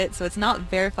submitted it, so it's not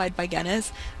verified by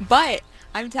Guinness. But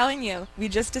I'm telling you, we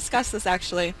just discussed this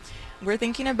actually. We're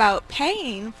thinking about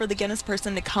paying for the Guinness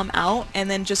person to come out and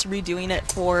then just redoing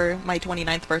it for my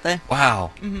 29th birthday.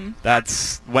 Wow.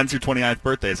 Mm-hmm. When's your 29th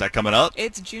birthday? Is that coming up?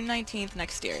 It's June 19th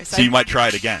next year. So you might try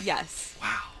it again? Yes.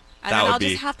 Wow. And then I'll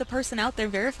just have the person out there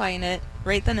verifying it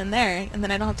right then and there, and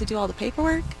then I don't have to do all the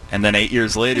paperwork. And then 8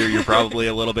 years later, you're probably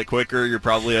a little bit quicker. You're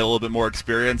probably a little bit more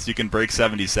experienced. You can break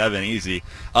 77 easy.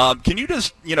 Can you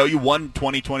just, you won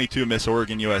 2022 Miss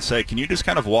Oregon USA. Can you just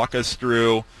kind of walk us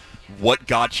through what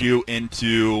got you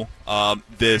into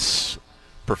this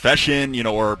profession,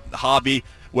 or hobby,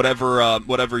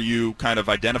 whatever you kind of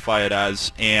identify it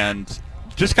as, and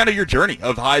just kind of your journey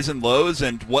of highs and lows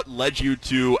and what led you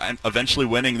to eventually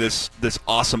winning this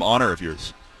awesome honor of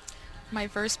yours? My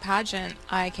first pageant,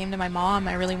 I came to my mom.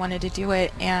 I really wanted to do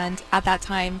it. And at that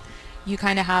time, you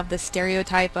kind of have the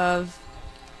stereotype of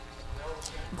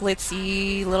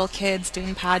glitzy little kids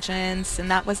doing pageants,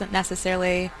 and that wasn't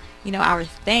necessarily, our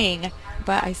thing.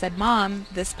 But I said, Mom,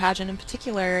 this pageant in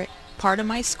particular, part of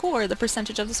my score, the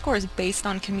percentage of the score is based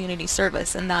on community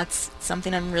service, and that's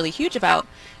something I'm really huge about.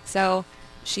 So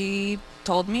she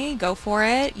told me, go for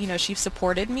it. She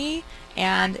supported me,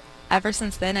 and ever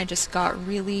since then, I just got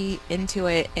really into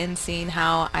it and seeing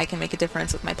how I can make a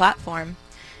difference with my platform.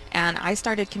 And I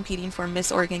started competing for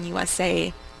Miss Oregon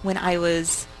USA when I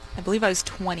believe I was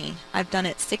 20. I've done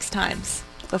it 6 times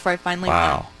before I finally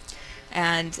won.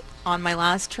 And on my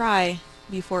last try,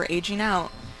 before aging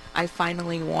out, I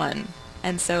finally won.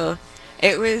 And so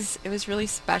It was really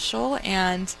special,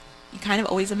 and you kind of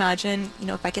always imagine,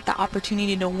 if I get the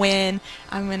opportunity to win,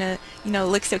 I'm going to,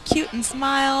 look so cute and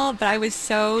smile. But I was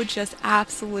so just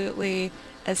absolutely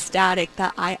ecstatic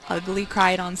that I ugly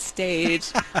cried on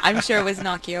stage. I'm sure it was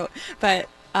not cute. But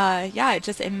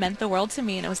it meant the world to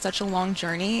me, and it was such a long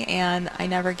journey, and I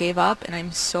never gave up, and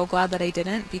I'm so glad that I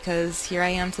didn't, because here I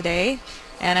am today.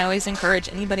 And I always encourage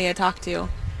anybody I talk to,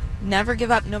 never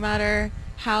give up, no matter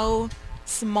how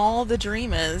small the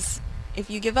dream is. If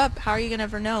you give up, how are you going to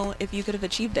ever know if you could have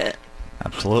achieved it?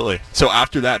 Absolutely. So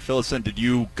after that, Phyllis, did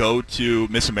you go to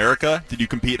Miss America? Did you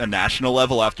compete at a national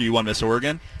level after you won Miss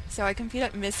Oregon? So I compete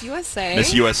at Miss USA.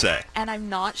 Miss USA. And I'm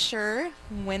not sure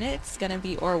when it's going to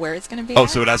be or where it's going to be. Oh,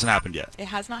 so it hasn't happened yet? It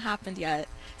has not happened yet.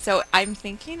 So I'm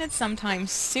thinking it's sometime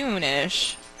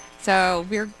soonish. So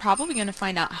we're probably going to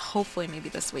find out, hopefully maybe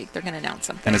this week. They're going to announce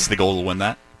something. And it's the goal to win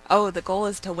that? Oh, the goal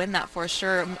is to win that for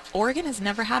sure. Oregon has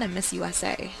never had a Miss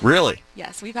USA. Really?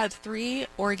 Yes, we've had 3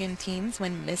 Oregon teams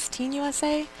win Miss Teen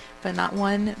USA, but not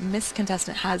one Miss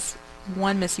contestant has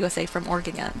won Miss USA from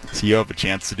Oregon yet. So you have a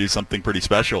chance to do something pretty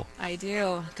special. I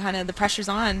do. Kind of the pressure's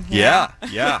on. Yeah,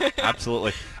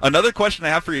 absolutely. Another question I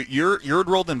have for you, you're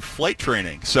enrolled in flight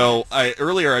training. So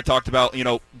earlier I talked about,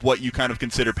 what you kind of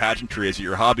consider pageantry. Is it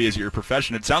your hobby? Is it your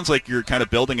profession? It sounds like you're kind of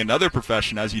building another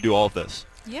profession as you do all of this.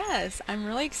 Yes, I'm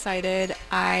really excited.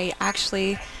 I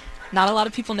actually, not a lot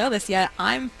of people know this yet,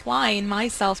 I'm flying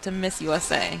myself to Miss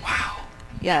USA. Wow.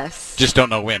 Yes. Just don't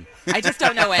know when. I just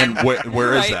don't know when. And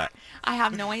where is that? I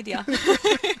have no idea.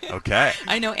 Okay.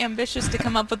 I know, ambitious to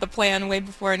come up with a plan way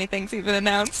before anything's even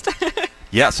announced.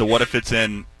 Yeah, so what if it's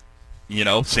in,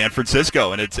 San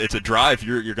Francisco and it's a drive,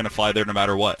 you're going to fly there no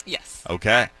matter what? Yes.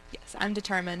 Okay. Yes, I'm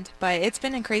determined. But it's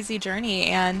been a crazy journey,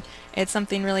 and it's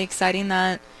something really exciting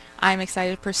that I'm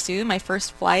excited to pursue. My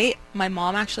first flight, my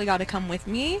mom actually got to come with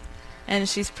me, and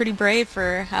she's pretty brave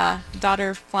for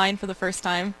daughter flying for the first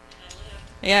time.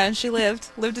 Yeah, and she lived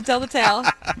to tell the tale.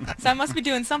 So I must be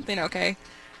doing something okay.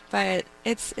 But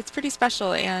it's pretty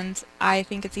special, and I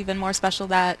think it's even more special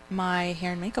that my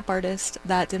hair and makeup artist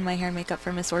that did my hair and makeup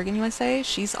for Miss Oregon USA,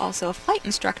 she's also a flight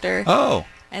instructor. Oh.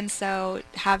 And so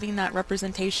having that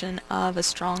representation of a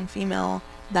strong female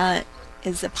that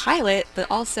is a pilot, but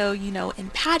also, in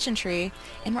pageantry,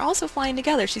 and we're also flying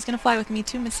together. She's going to fly with me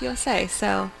to Miss USA,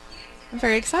 so I'm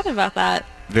very excited about that.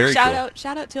 Very cool.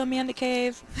 Shout out to Amanda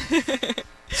Cave.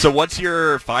 So what's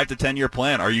your 5 to 10 year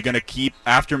plan? Are you going to keep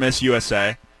after Miss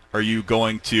USA? Are you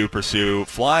going to pursue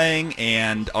flying,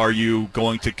 and are you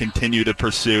going to continue to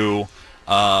pursue,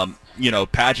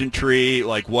 pageantry?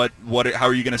 Like how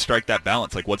are you going to strike that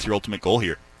balance? Like, what's your ultimate goal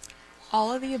here?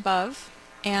 All of the above,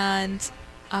 and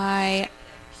I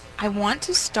want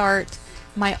to start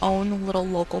my own little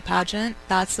local pageant.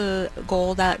 That's a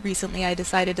goal that recently I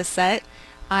decided to set.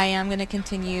 I am going to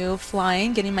continue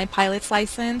flying, getting my pilot's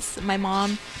license. My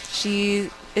mom, she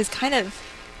is kind of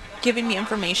giving me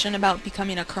information about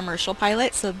becoming a commercial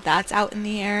pilot, so that's out in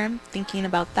the air. I'm thinking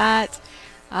about that.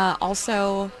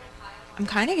 Also, I'm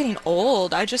kind of getting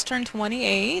old. I just turned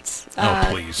 28,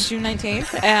 please. June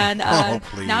 19th, and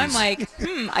now I'm like,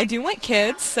 I do want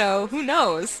kids, so who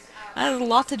knows? I have a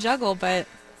lot to juggle, but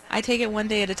I take it one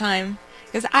day at a time,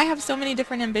 because I have so many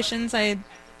different ambitions. I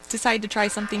decide to try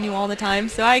something new all the time,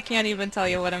 so I can't even tell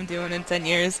you what I'm doing in 10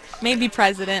 years. Maybe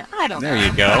president. I don't know. There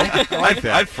you go. I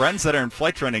have friends that are in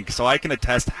flight training, so I can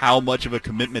attest how much of a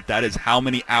commitment that is, how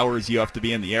many hours you have to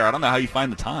be in the air. I don't know how you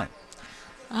find the time.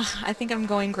 I think I'm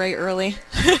going gray early.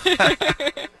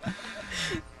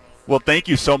 Well, thank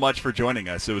you so much for joining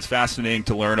us. It was fascinating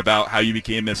to learn about how you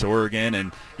became Miss Oregon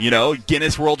and,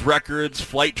 Guinness World Records,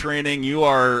 flight training. You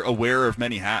are aware of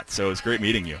many hats, so it was great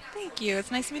meeting you. Thank you.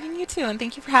 It's nice meeting you too, and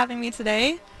thank you for having me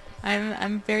today.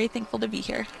 I'm very thankful to be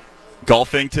here.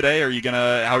 Golfing today? How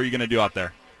are you gonna do out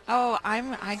there? Oh,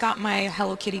 I got my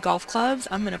Hello Kitty golf clubs.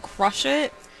 I'm gonna crush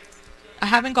it. I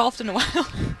haven't golfed in a while,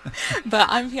 but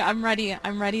I'm ready.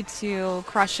 I'm ready to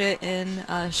crush it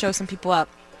and show some people up.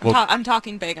 I'm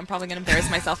talking big. I'm probably gonna embarrass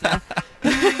myself now.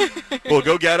 Well,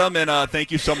 go get them, and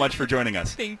thank you so much for joining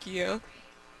us. Thank you.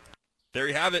 There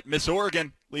you have it, Miss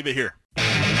Oregon. Leave it here.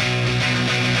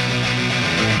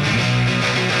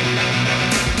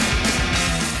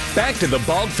 Back to the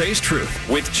Bald-Faced Truth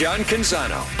with John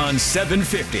Canzano on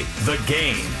 750 The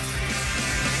Game.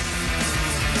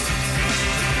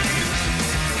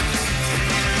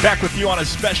 Back with you on a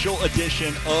special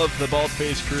edition of the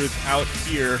Bald-Faced Truth out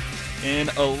here in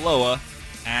Aloha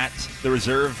at the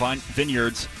Reserve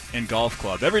Vineyards and Golf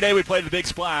Club. Every day we play the Big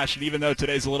Splash, and even though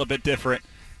today's a little bit different,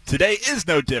 today is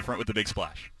no different with the Big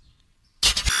Splash.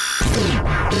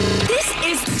 This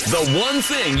is The one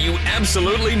thing you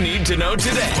absolutely need to know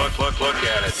today. Look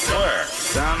at it. Where?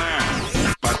 Down there.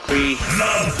 Must be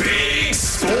The Big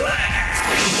Splash.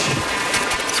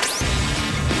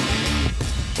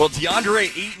 Well,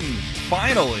 DeAndre Ayton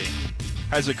finally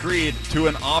has agreed to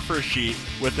an offer sheet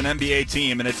with an NBA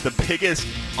team, and it's the biggest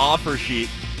offer sheet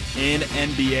in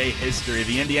NBA history.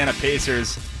 The Indiana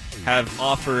Pacers have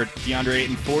offered DeAndre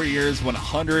Ayton 4 years,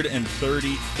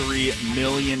 $133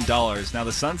 million. Now,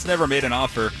 the Suns never made an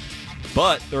offer,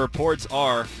 but the reports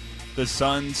are the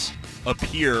Suns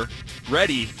appear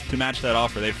ready to match that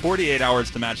offer. They have 48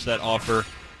 hours to match that offer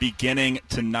beginning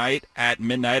tonight at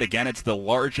midnight. Again, it's the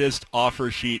largest offer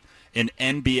sheet in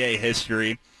NBA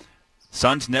history.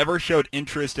 Suns never showed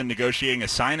interest in negotiating a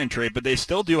sign-and-trade, but they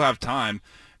still do have time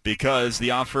because the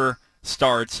offer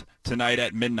starts tonight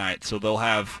at midnight. So they'll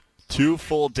have 2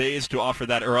 full days to offer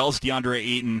that, or else DeAndre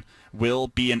Ayton will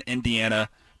be an Indiana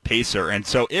Pacer. And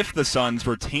so if the Suns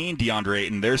retain DeAndre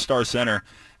Ayton, their star center,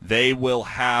 they will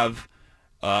have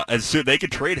they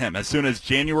could trade him as soon as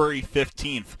January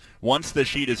 15th once the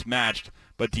sheet is matched.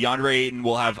 But DeAndre Ayton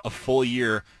will have a full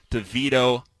year to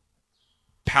veto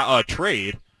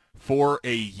trade for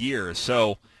a year.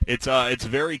 So it's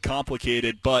very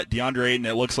complicated, but DeAndre Ayton,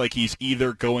 it looks like he's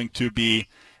either going to be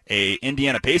a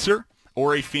Indiana Pacer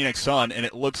or a Phoenix Sun, and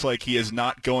it looks like he is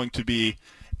not going to be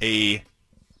a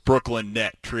Brooklyn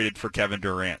Net traded for Kevin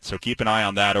Durant. So keep an eye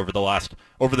on that over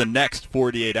the next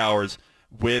 48 hours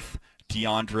with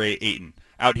DeAndre Ayton.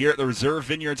 Out here at the Reserve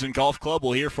Vineyards and Golf Club,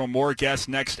 we'll hear from more guests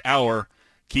next hour.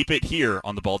 Keep it here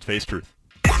on the Bald Faced Truth.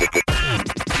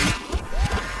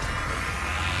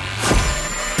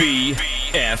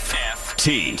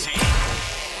 BFT.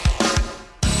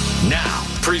 Now,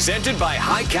 presented by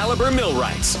High Caliber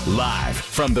Millwrights, live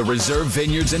from the Reserve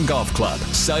Vineyards and Golf Club,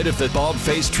 site of the Bald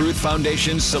Faced Truth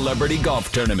Foundation's Celebrity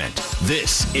Golf Tournament.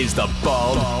 This is the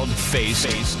Bald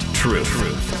Faced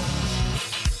Truth.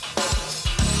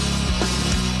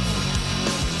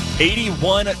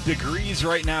 81 degrees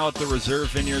right now at the Reserve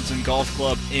Vineyards and Golf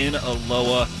Club in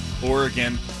Aloha,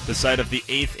 Oregon, the site of the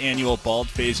 8th annual Bald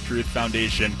Faced Truth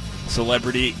Foundation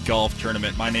Celebrity Golf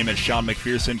Tournament. My name is Sean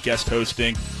McPherson, guest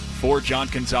hosting for John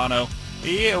Canzano.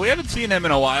 Yeah, we haven't seen him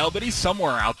in a while, but he's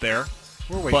somewhere out there.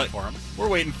 We're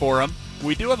waiting for him.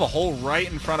 We do have a hole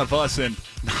right in front of us, and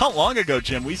not long ago,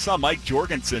 Jim, we saw Mike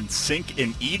Jorgensen sink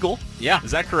an eagle. Yeah.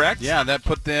 Is that correct? Yeah, that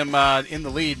put them in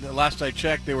the lead. Last I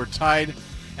checked, they were tied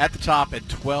at the top at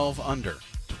 12 under.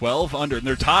 12 under, and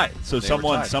they're tied. So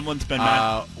someone's been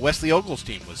mad. Wesley Ogle's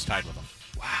team was tied with them.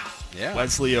 Wow. Yeah.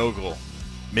 Wesley Ogle.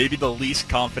 Maybe the least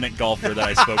confident golfer that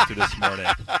I spoke to this morning.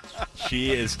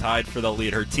 She is tied for the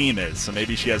lead. Her team is, so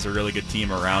maybe she has a really good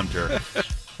team around her.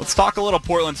 Let's talk a little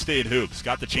Portland State hoops.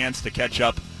 Got the chance to catch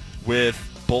up with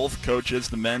both coaches,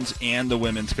 the men's and the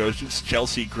women's coaches,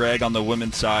 Chelsea Gregg on the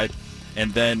women's side,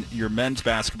 and then your men's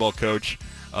basketball coach,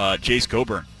 Jace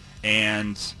Coburn.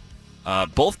 And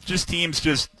both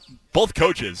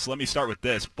coaches, let me start with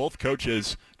this. Both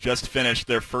coaches just finished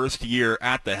their first year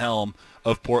at the helm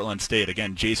of Portland State.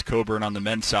 Again, Jace Coburn on the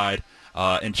men's side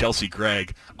and Chelsea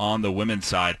Gregg on the women's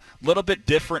side. A little bit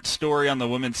different story on the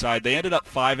women's side. They ended up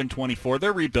 5-24.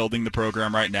 They're rebuilding the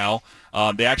program right now.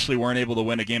 They actually weren't able to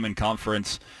win a game in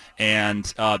conference, and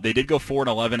they did go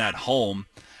 4-11 at home,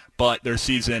 but their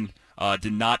season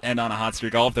did not end on a hot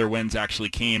streak. All of their wins actually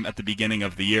came at the beginning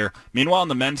of the year. Meanwhile, on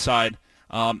the men's side,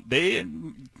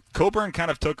 Coburn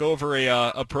kind of took over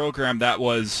a program that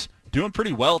was doing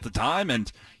pretty well at the time,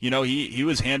 and he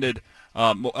was handed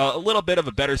a little bit of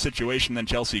a better situation than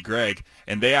Chelsea Gregg,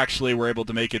 and they actually were able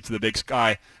to make it to the Big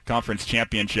Sky Conference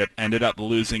Championship, ended up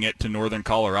losing it to Northern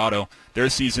Colorado. Their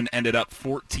season ended up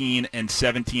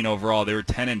 14-17 overall. They were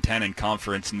 10-10 in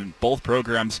conference, and both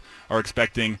programs are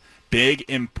expecting big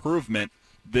improvement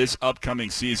this upcoming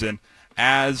season,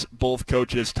 as both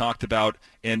coaches talked about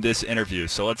in this interview.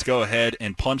 So let's go ahead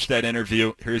and punch that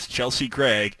interview. Here's Chelsea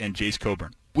Gregg and Jace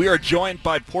Coburn. We are joined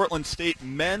by Portland State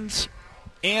men's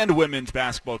and women's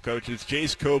basketball coaches,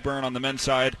 Jace Coburn on the men's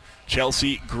side,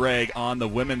 Chelsea Gregg on the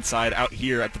women's side, out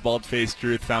here at the Bald Faced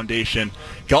Truth Foundation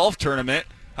Golf Tournament.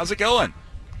 How's it going?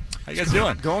 How you guys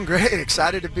doing? Going great.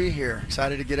 Excited to be here.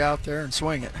 Excited to get out there and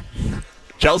swing it.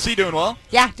 Chelsea, doing well?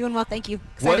 Yeah, doing well. Thank you.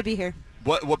 Excited to be here.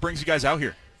 What brings you guys out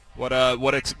here? What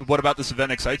about this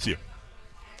event excites you?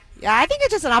 Yeah, I think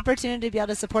it's just an opportunity to be able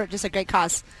to support just a great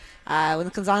cause. When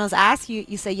the Canzanos ask,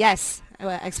 you say yes,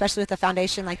 especially with a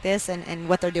foundation like this and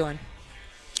what they're doing.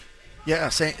 Yeah,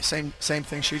 same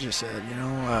thing she just said.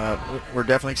 We're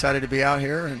definitely excited to be out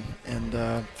here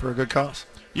and for a good cause.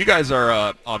 You guys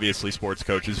are obviously sports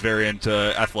coaches, very into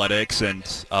athletics and,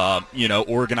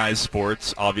 organized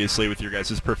sports, obviously, with your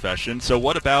guys' profession. So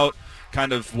what about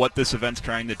kind of what this event's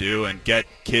trying to do and get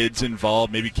kids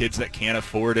involved, maybe kids that can't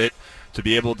afford it, to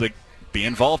be able to be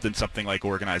involved in something like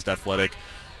organized athletics?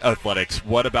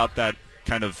 What about that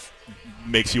kind of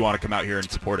makes you want to come out here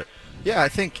and support it? Yeah, I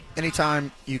think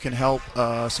anytime you can help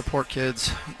support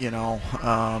kids,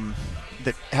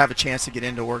 that have a chance to get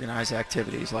into organized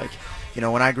activities. Like,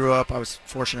 when I grew up, I was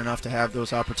fortunate enough to have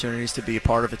those opportunities to be a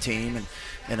part of a team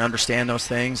and understand those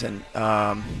things. And,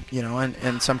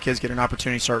 and some kids get an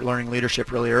opportunity to start learning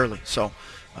leadership really early. So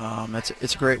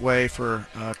it's a great way for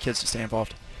kids to stay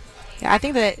involved. Yeah, I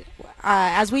think that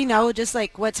as we know, just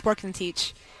like what sport can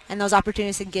teach and those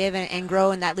opportunities to give and grow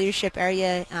in that leadership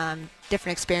area,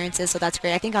 different experiences, so that's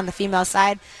great. I think on the female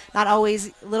side, not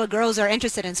always little girls are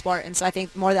interested in sport, and so I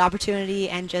think more the opportunity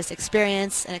and just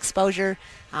experience and exposure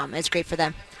is great for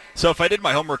them. So if I did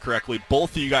my homework correctly,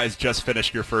 both of you guys just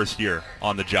finished your first year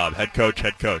on the job, head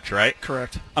coach, right?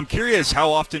 Correct. I'm curious how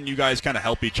often you guys kind of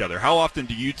help each other. How often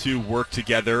do you two work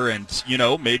together? And,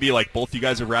 maybe like both you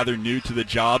guys are rather new to the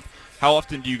job. How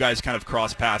often do you guys kind of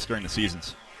cross paths during the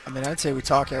seasons? I mean, I'd say we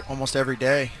talk almost every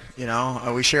day.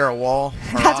 We share a wall.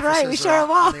 Our That's right. We share a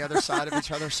wall on the other side of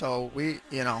each other. So we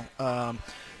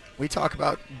talk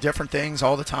about different things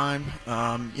all the time.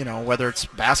 Whether it's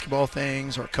basketball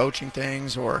things or coaching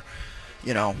things or,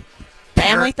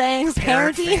 family things,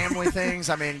 parenting, family things.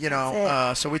 I mean,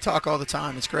 so we talk all the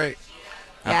time. It's great.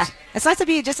 Yeah, it's nice to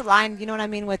be just aligned, you know what I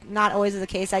mean, with not always the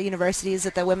case at universities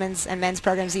that the women's and men's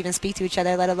programs even speak to each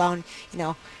other, let alone,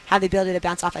 have the ability to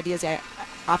bounce off ideas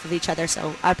off of each other.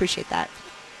 So I appreciate that.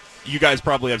 You guys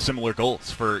probably have similar goals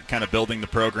for kind of building the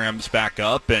programs back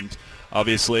up, and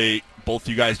obviously both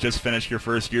you guys just finished your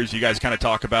first years. You guys kind of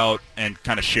talk about and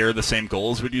kind of share the same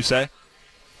goals, would you say?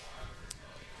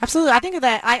 Absolutely. I think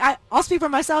that I'll speak for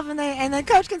myself, and then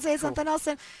Coach can say something else.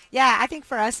 And yeah, I think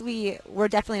for us, we're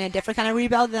definitely in a different kind of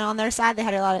rebuild than on their side. They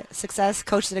had a lot of success.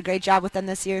 Coach did a great job with them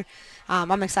this year.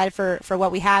 I'm excited for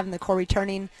what we have and the core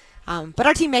returning. But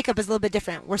our team makeup is a little bit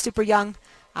different. We're super young,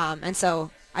 and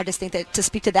so I just think that to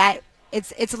speak to that,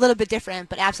 it's a little bit different.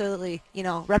 But absolutely,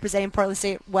 representing Portland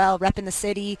State well, repping the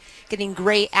city, getting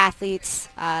great athletes,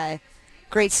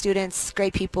 great students,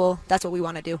 great people. That's what we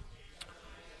want to do.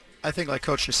 I think, like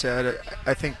Coach just said,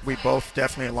 I think we both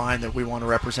definitely align that we want to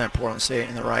represent Portland State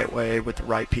in the right way with the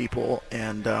right people,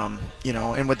 and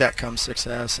and with that comes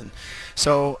success. And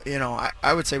so,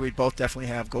 I would say we both definitely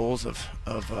have goals of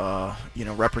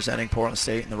representing Portland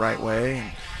State in the right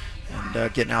way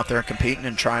and getting out there and competing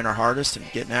and trying our hardest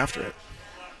and getting after it.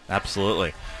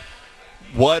 Absolutely.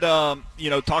 What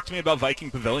talk to me about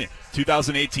Viking Pavilion.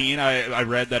 2018, I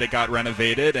read that it got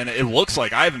renovated, and it looks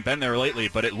like, I haven't been there lately,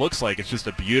 but it looks like it's just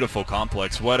a beautiful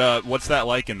complex. What's that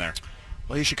like in there?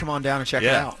 Well, you should come on down and check it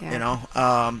out.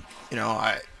 Yeah.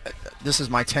 This is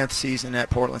my 10th season at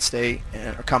Portland State,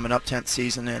 and coming up 10th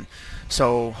season, and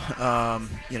so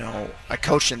I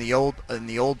coached in the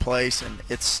old place, and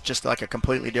it's just like a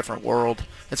completely different world.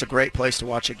 It's a great place to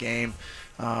watch a game.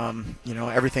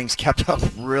 Everything's kept up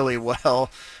really well.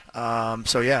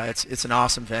 So yeah, it's an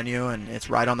awesome venue, and it's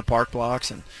right on the park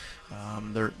blocks, and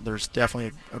there's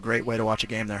definitely a great way to watch a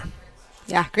game there.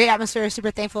 Yeah, great atmosphere.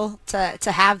 Super thankful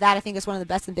to have that. I think it's one of the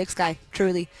best in Big Sky,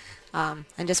 truly, and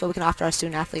just what we can offer our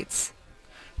student athletes.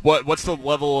 What's the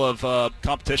level of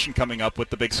competition coming up with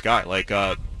the Big Sky? Like,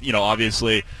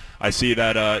 obviously, I see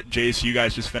that Jace, you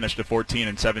guys just finished a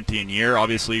 14-17 year.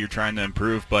 Obviously, you're trying to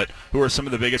improve, but who are some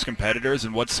of the biggest competitors,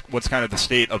 and what's kind of the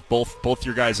state of both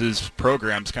your guys'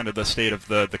 programs, kind of the state of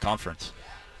the conference?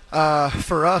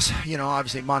 For us,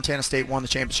 obviously Montana State won the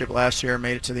championship last year,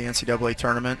 made it to the NCAA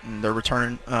tournament, and they're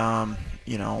returning,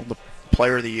 the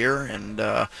player of the year, and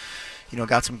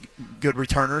got some good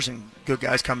returners and good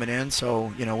guys coming in,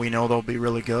 so we know they'll be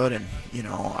really good. And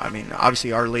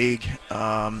obviously our league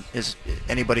is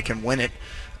anybody can win it.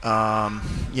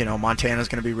 Montana's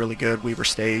going to be really good. Weber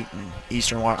State and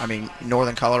Eastern,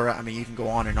 Northern Colorado. You can go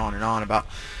on and on and on about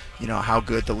how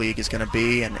good the league is going to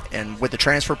be, and with the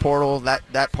transfer portal,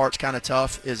 that part's kind of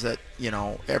tough. Is that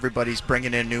everybody's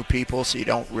bringing in new people, so you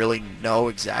don't really know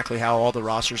exactly how all the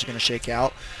rosters are going to shake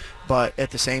out. But at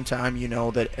the same time,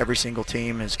 that every single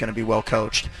team is going to be well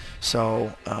coached.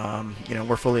 So,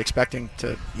 we're fully expecting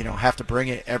to, have to bring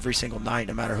it every single night,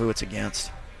 no matter who it's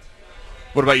against.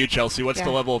 What about you, Chelsea? What's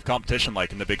the level of competition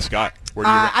like in the Big Sky?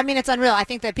 It's unreal. I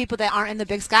think that people that aren't in the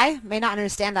Big Sky may not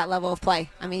understand that level of play.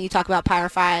 You talk about Power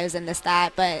Fives and this,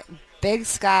 that, but Big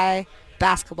Sky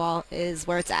basketball is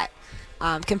where it's at.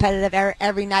 Competitive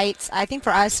every night. I think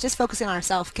for us, just focusing on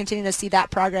ourselves, continuing to see that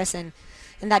progress and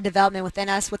that development within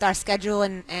us with our schedule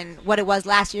and what it was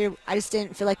last year. I just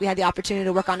didn't feel like we had the opportunity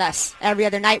to work on us. Every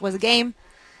other night was a game.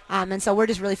 And so we're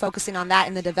just really focusing on that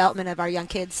and the development of our young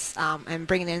kids and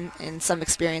bringing in some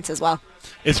experience as well.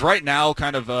 Is right now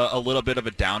kind of a little bit of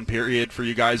a down period for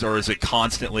you guys, or is it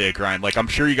constantly a grind? Like, I'm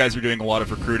sure you guys are doing a lot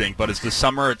of recruiting, but is the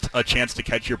summer a chance to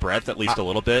catch your breath at least a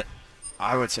little bit?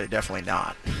 I would say definitely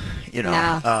not.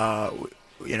 No.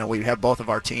 We have both of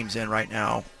our teams in right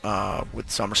now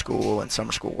with summer school and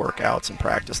summer school workouts and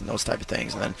practice and those type of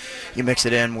things. And then you mix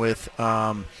it in with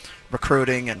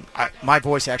recruiting, and my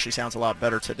voice actually sounds a lot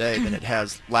better today than it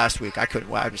has last week. I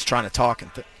was trying to talk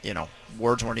and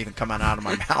words weren't even coming out of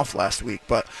my mouth last week.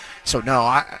 But so no,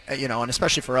 and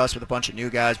especially for us with a bunch of new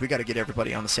guys, we got to get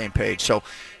everybody on the same page. So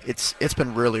it's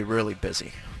been really, really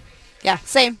busy. Yeah,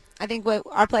 same. I think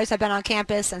our players have been on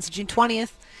campus since June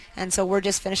 20th, and so we're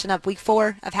just finishing up week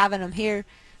 4 of having them here.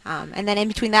 And then in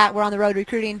between that, we're on the road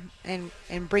recruiting and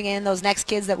bringing in those next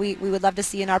kids that we would love to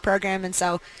see in our program. And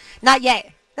so not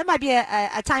yet. There might be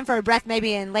a time for a breath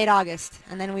maybe in late August,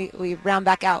 and then we round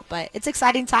back out. But it's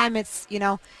exciting time. It's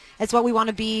it's what we want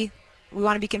to be. We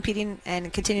want to be competing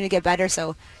and continue to get better.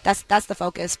 So that's the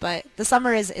focus. But the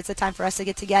summer it's a time for us to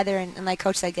get together and like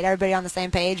Coach said, get everybody on the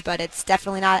same page. But it's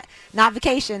definitely not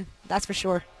vacation. That's for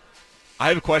sure. I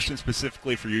have a question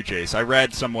specifically for you, Jace. I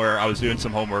read somewhere, I was doing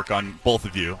some homework on both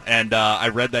of you, and I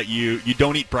read that you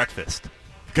don't eat breakfast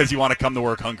because you want to come to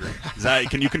work hungry.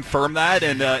 Can you confirm that?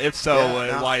 And if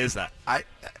so, why is that?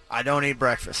 I don't eat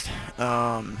breakfast.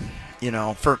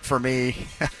 For me,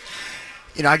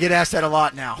 I get asked that a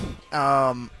lot now.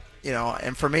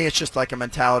 And for me, it's just like a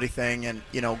mentality thing. And,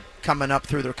 coming up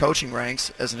through the coaching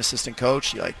ranks as an assistant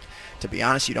coach, to be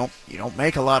honest, you don't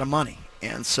make a lot of money.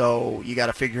 And so you got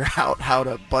to figure out how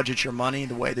to budget your money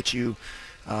the way that you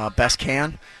best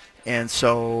can. And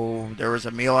so there was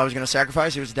a meal I was going to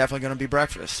sacrifice. It was definitely going to be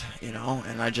breakfast, and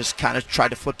I just kind of tried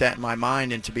to flip that in my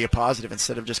mind and to be a positive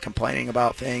instead of just complaining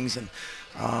about things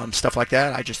and stuff like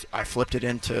that. I flipped it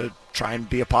into try and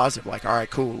be a positive. Like, all right,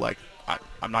 cool. Like,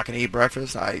 I'm not going to eat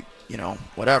breakfast.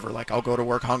 Whatever. Like, I'll go to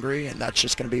work hungry, and that's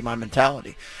just going to be my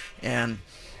mentality. And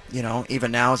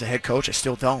even now as a head coach, I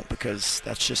still don't, because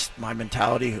that's just my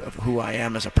mentality of who I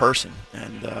am as a person.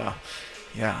 And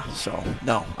so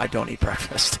no, I don't eat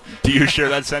breakfast. Do you share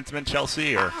that sentiment,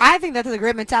 Chelsea? Or I think that's a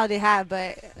great mentality to have,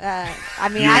 but I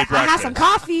have some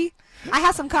coffee. I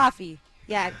have some coffee.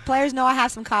 Yeah, players know I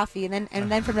have some coffee, and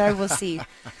then from there we'll see.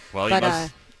 Well,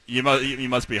 you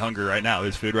must be hungry right now.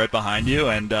 There's food right behind you,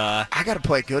 and I got to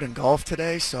play good in golf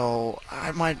today, so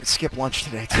I might skip lunch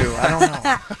today too. I don't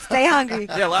know. Stay hungry.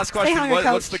 Yeah, last question. What's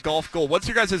Coach. the golf goal? What's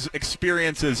your guys'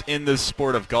 experiences in this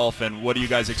sport of golf, and what do you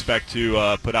guys expect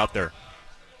to put out there?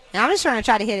 I'm just trying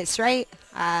to hit it straight.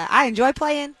 I enjoy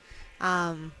playing.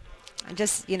 I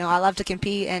love to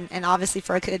compete, and obviously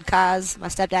for a good cause. My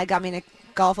stepdad got me into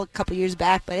golf a couple years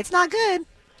back, but it's not good.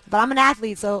 But I'm an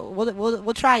athlete, so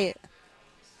we'll try it.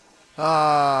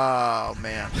 Oh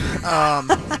man.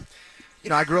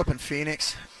 I grew up in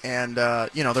Phoenix, and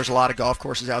there's a lot of golf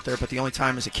courses out there, but the only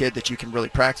time as a kid that you can really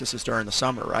practice is during the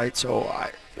summer, right? So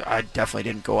I definitely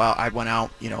didn't go out. I went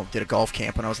out, did a golf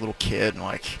camp when I was a little kid, and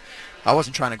I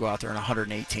wasn't trying to go out there in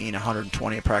 118,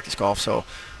 120 and practice golf. So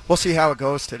we'll see how it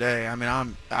goes today. I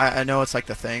mean, I know it's like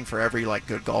the thing for every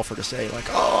good golfer to say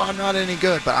I'm not any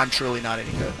good, but I'm truly not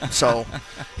any good. So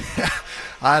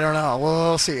I don't know.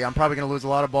 We'll see. I'm probably going to lose a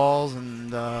lot of balls, and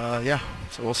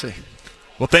so we'll see.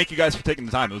 Well, thank you guys for taking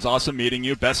the time. It was awesome meeting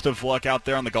you. Best of luck out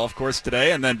there on the golf course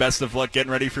today, and then best of luck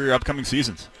getting ready for your upcoming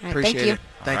seasons. Right, Appreciate it.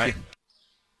 Thank you.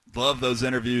 Love those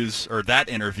interviews, or that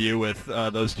interview with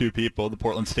those two people, the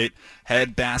Portland State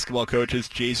head basketball coaches,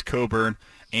 Jace Coburn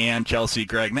and Chelsea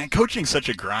Gregg. Man, coaching's such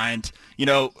a grind.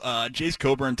 Jace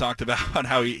Coburn talked about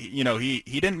how he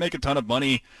didn't make a ton of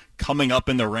money coming up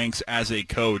in the ranks as a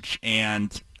coach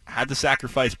and had to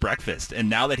sacrifice breakfast. And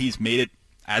now that he's made it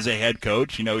as a head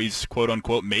coach, he's quote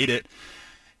unquote made it,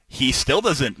 he still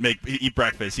doesn't eat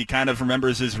breakfast. He kind of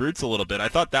remembers his roots a little bit. I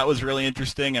thought that was really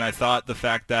interesting, and I thought the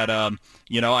fact that,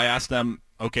 I asked them,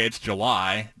 okay, it's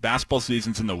July, basketball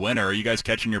season's in the winter. Are you guys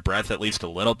catching your breath at least a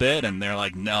little bit? And they're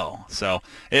like, no. So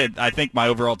I think my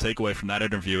overall takeaway from that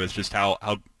interview is just how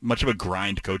much of a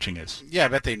grind coaching is. Yeah, I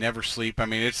bet they never sleep. I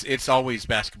mean, it's always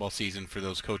basketball season for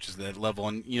those coaches at that level.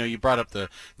 And, you brought up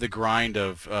the grind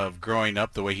of growing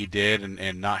up the way he did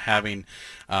and not having,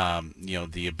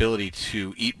 the ability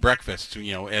to eat breakfast,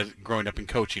 as growing up in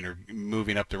coaching or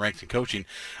moving up the ranks in coaching.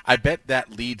 I bet that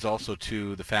leads also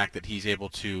to the fact that he's able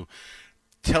to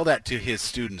tell that to his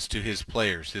students, to his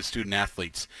players, his student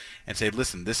athletes, and say,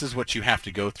 listen, this is what you have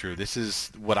to go through. This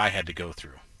is what I had to go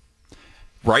through.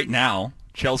 Right now,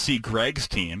 Chelsea Gregg's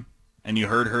team, and you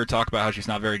heard her talk about how she's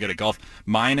not very good at golf,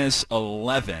 minus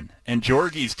 11. And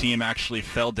Georgie's team actually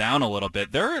fell down a little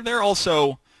bit. They're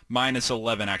also minus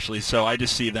 11, actually, so I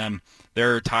just see them.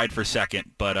 They're tied for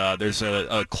second, but there's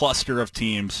a cluster of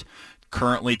teams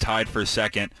currently tied for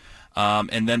second.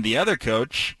 And then the other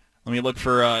coach, let me look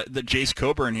for the Jace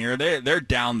Coburn here. They're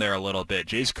down there a little bit.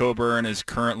 Jace Coburn is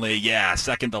currently,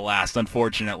 second to last,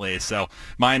 unfortunately. So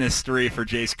minus 3 for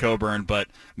Jace Coburn, but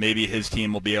maybe his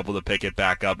team will be able to pick it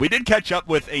back up. We did catch up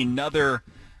with another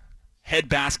head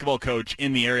basketball coach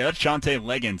in the area. That's Shante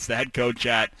Leggins, the head coach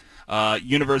at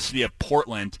University of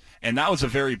Portland, and that was a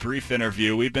very brief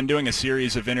interview. We've been doing a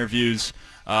series of interviews.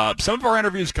 Some of our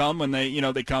interviews come when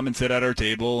they come and sit at our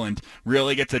table and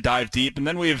really get to dive deep, and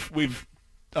then we've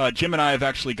Jim and I have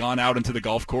actually gone out into the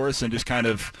golf course and just kind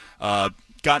of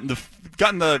gotten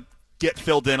the get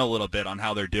filled in a little bit on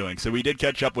how they're doing. So we did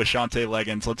catch up with Shante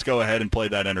Leggins. Let's go ahead and play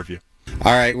that interview.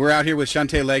 All right, we're out here with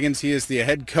Shante Leggins. He is the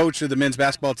head coach of the men's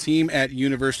basketball team at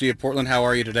University of Portland. How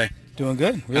are you today? Doing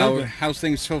good. Really good. How's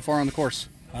things so far on the course?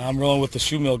 I'm rolling with the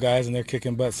Shoe Mill guys, and they're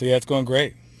kicking butt. So, yeah, it's going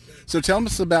great. So tell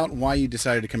us about why you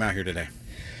decided to come out here today.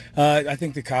 I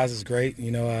think the cause is great.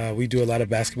 We do a lot of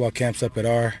basketball camps up at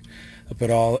our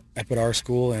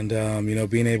school, and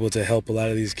being able to help a lot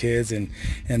of these kids and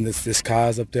this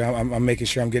cause up there. I'm making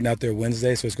sure I'm getting out there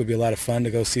Wednesday, so it's going to be a lot of fun to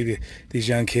go see these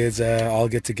young kids all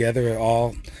get together at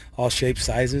all shapes,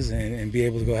 sizes, and be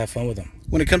able to go have fun with them.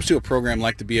 When it comes to a program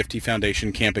like the BFT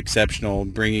Foundation Camp Exceptional,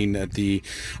 bringing the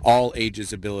all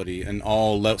ages ability and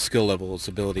all skill levels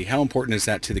ability, how important is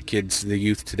that to the kids, the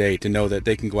youth today, to know that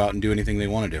they can go out and do anything they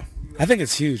want to do? I think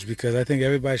it's huge because I think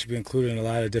everybody should be included in a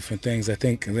lot of different things. I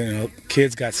think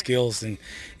kids got skills in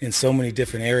so many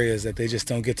different areas that they just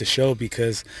don't get to show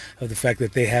because of the fact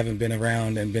that they haven't been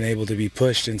around and been able to be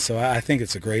pushed. And so I think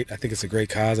it's a great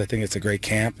cause. I think it's a great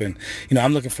camp, and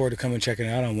I'm looking forward to coming and checking it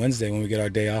out on Wednesday when we get our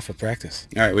day off of practice.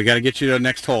 All right, we got to get you to the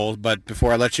next hole, but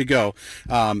before I let you go,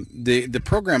 the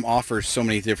program offers so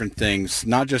many different things,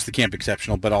 not just the Camp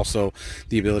Exceptional, but also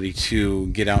the ability to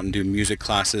get out and do music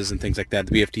classes and things like that.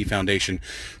 The BFT Foundation.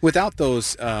 Without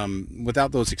those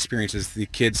experiences, the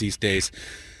kids these days,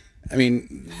 I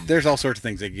mean, there's all sorts of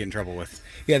things they can get in trouble with.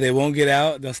 Yeah, they won't get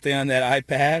out. They'll stay on that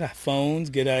iPad,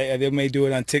 phones. They may do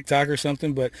it on TikTok or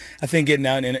something. But I think getting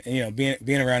out and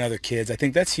being around other kids, I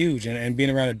think that's huge. And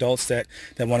being around adults that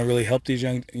want to really help these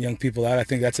young people out, I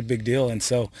think that's a big deal. And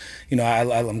so,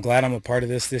 I'm glad I'm a part of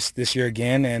this year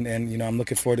again. And I'm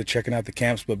looking forward to checking out the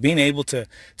camps. But being able to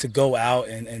go out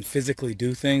and physically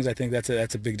do things, I think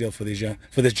that's a big deal for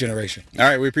this generation. All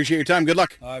right, we appreciate your time. Good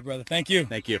luck. All right, brother. Thank you.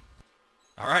 Thank you.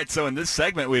 All right, so in this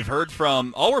segment, we've heard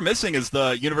from, all we're missing is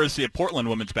the University of Portland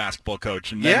women's basketball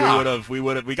coach. And then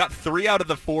we got 3 out of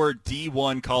the 4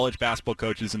 D1 college basketball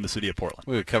coaches in the city of Portland.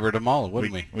 We covered them all,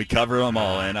 wouldn't we? We covered them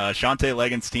all. And Shante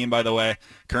Leggins' team, by the way,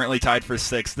 currently tied for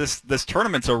 6th. This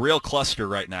tournament's a real cluster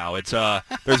right now. It's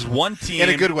there's one team. In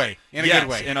a good way. In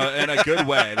a good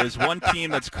way. There's one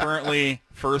team that's currently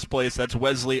first place. That's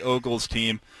Wesley Ogle's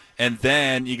team. And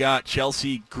then you got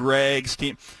Chelsea Gregg's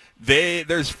team.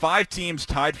 There's 5 teams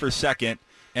tied for second,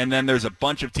 and then there's a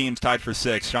bunch of teams tied for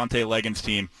 6th. Shante Leggins'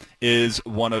 team is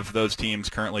one of those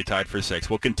teams currently tied for 6th.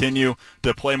 We'll continue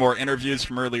to play more interviews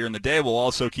from earlier in the day. We'll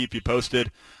also keep you posted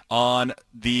on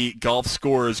the golf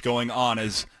scores going on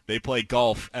as they play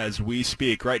golf as we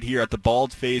speak right here at the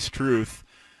Bald Face Truth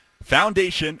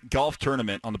Foundation Golf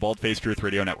Tournament on the Bald Face Truth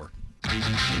Radio Network.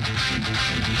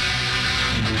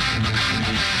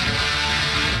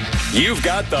 You've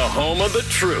got the home of the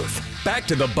truth. Back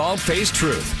to the Bald-Faced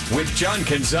Truth with John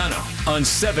Canzano on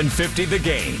 750 The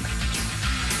Game.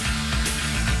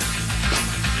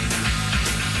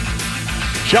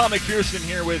 Sean McPherson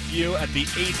here with you at the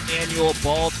 8th Annual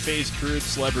Bald-Faced Truth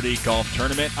Celebrity Golf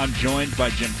Tournament. I'm joined by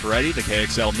Jim Ferretti, the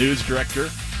KXL News Director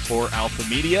for Alpha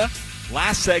Media.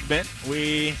 Last segment,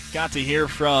 we got to hear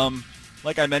from,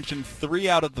 like I mentioned, 3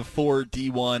 out of the 4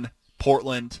 D1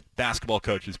 Portland basketball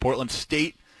coaches. Portland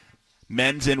State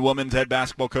men's and women's head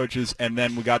basketball coaches, and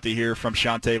then we got to hear from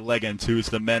Shante Leggins, who is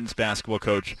the men's basketball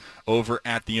coach over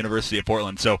at the University of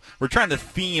Portland. So we're trying to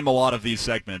theme a lot of these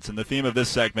segments, and the theme of this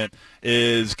segment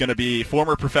is going to be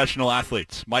former professional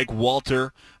athletes. Mike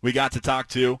Walter, we got to talk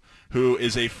to, who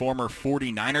is a former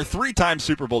 49er, 3-time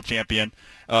Super Bowl champion.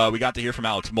 We got to hear from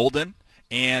Alex Molden,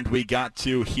 and we got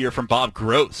to hear from Bob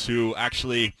Gross, who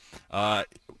actually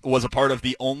was a part of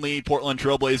the only Portland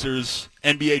Trailblazers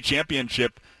NBA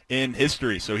championship in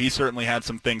history, so he certainly had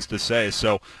some things to say.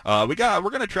 So we're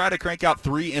going to try to crank out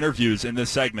 3 interviews in this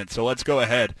segment. So let's go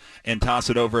ahead and toss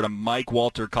it over to Mike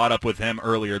Walter. Caught up with him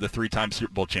earlier, the 3-time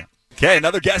Super Bowl champ. Okay,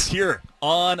 another guest here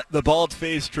on the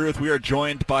Bald-Faced Truth. We are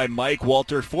joined by Mike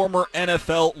Walter, former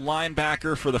NFL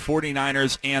linebacker for the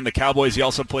 49ers and the Cowboys. He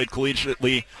also played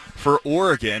collegiately for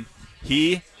Oregon.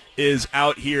 He is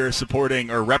out here supporting,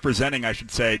 or representing, I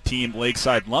should say, Team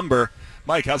Lakeside Lumber.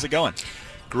 Mike, how's it going?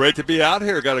 Great to be out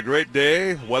here. Got a great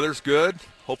day. Weather's good.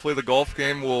 Hopefully the golf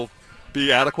game will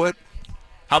be adequate.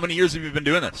 How many years have you been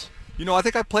doing this? You know, I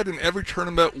think I played in every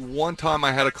tournament. One time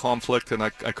I had a conflict and I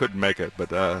couldn't make it.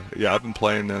 But, yeah, I've been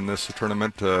playing in this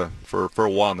tournament for a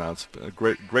while now. It's a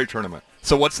great tournament.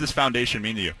 So what's this foundation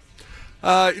mean to you?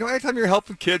 You know, anytime you're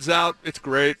helping kids out, it's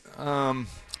great.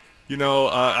 You know,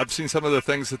 I've seen some of the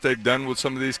things that they've done with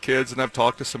some of these kids, and I've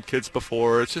talked to some kids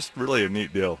before. It's just really a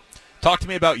neat deal. Talk to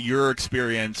me about your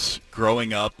experience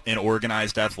growing up in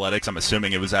organized athletics. I'm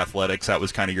assuming it was athletics. That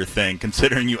was kind of your thing,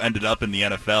 considering you ended up in the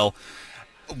NFL.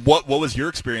 What was your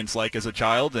experience like as a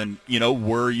child, and you know,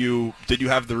 did you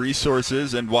have the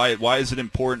resources, and why is it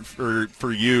important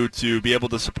for you to be able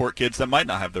to support kids that might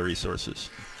not have the resources?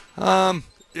 Yeah,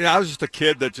 I was just a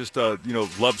kid that just you know,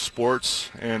 loved sports,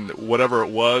 and whatever it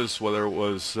was, whether it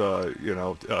was you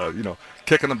know,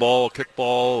 kicking the ball,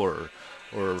 kickball,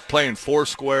 or playing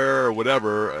foursquare or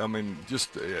whatever. I mean, just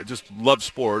loved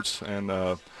sports, and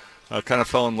I kind of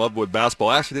fell in love with basketball.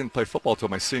 I actually didn't play football until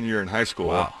my senior year in high school.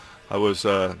 Wow. I was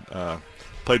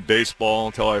played baseball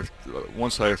until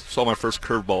once I saw my first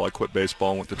curveball, I quit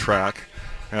baseball and went to track.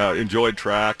 Enjoyed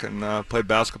track and played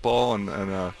basketball and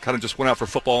kind of just went out for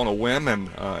football on a whim and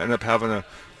ended up having a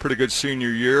pretty good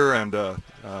senior year, and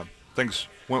things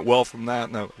went well from that.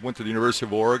 And I went to the University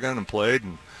of Oregon and played,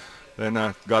 and then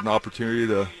got an opportunity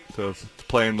to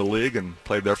play in the league and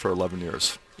played there for 11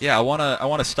 years. Yeah, I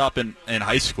want to stop in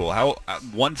high school. How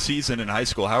one season in high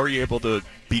school? How are you able to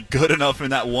be good enough in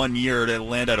that 1 year to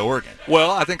land at Oregon?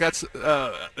 Well, I think that's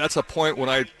a point when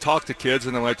I talk to kids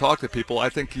and then when I talk to people. I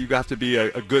think you have to be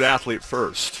a good athlete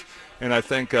first, and I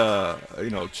think you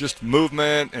know, just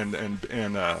movement and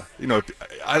you know,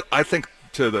 I think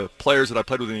to the players that I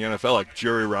played with in the NFL, like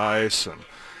Jerry Rice and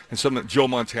some Joe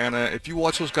Montana. If you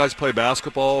watch those guys play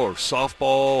basketball or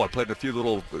softball, I played in a few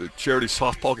little charity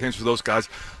softball games with those guys.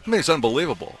 I mean, it's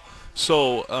unbelievable.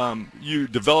 So you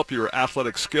develop your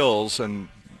athletic skills, and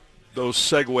those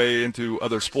segue into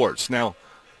other sports. Now,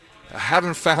 I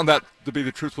haven't found that to be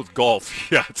the truth with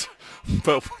golf yet,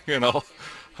 but you know,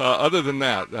 other than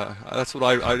that, that's what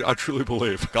I truly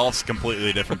believe. Golf's a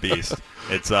completely different beast.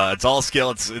 It's all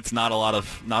skill. It's not a lot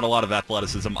of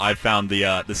athleticism. I've found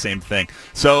the same thing.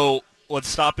 So let's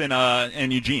stop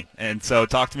in Eugene. And so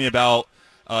talk to me about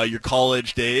your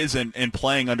college days and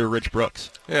playing under Rich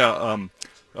Brooks. Yeah,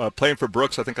 playing for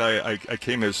Brooks, I think I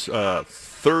came his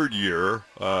third year,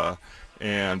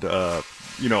 and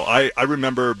you know, I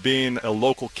remember being a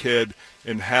local kid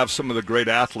and have some of the great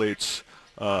athletes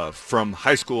from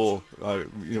high school,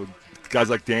 you know, guys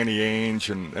like Danny Ainge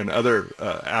and other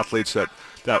athletes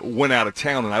that went out of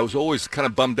town, and I was always kind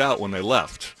of bummed out when they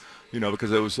left, you know,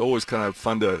 because it was always kind of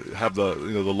fun to have the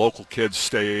local kids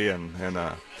stay, and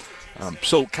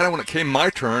so kind of when it came my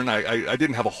turn, I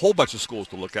didn't have a whole bunch of schools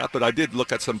to look at, but I did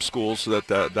look at some schools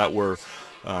that were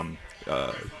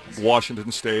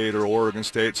Washington State or Oregon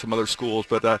State, some other schools.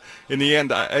 But in the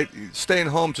end, staying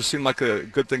home just seemed like a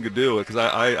good thing to do, because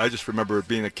I just remember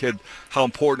being a kid how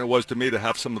important it was to me to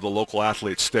have some of the local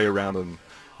athletes stay around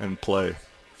and play.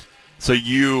 So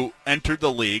you entered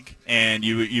the league, and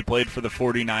you played for the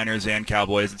 49ers and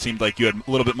Cowboys. It seemed like you had a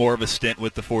little bit more of a stint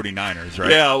with the 49ers, right?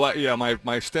 Yeah, well, yeah.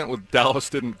 My stint with Dallas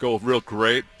didn't go real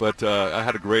great, but I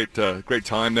had a great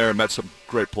time there. I met some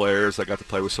great players. I got to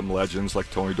play with some legends like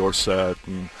Tony Dorsett,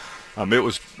 and it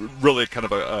was really kind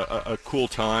of a cool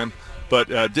time.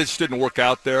 But it just didn't work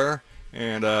out there.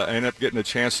 And I ended up getting a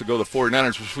chance to go to the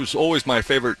 49ers, which was always my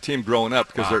favorite team growing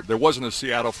up, because there wasn't a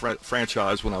Seattle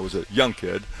franchise when I was a young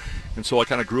kid. And so I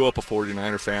kind of grew up a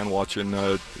 49er fan, watching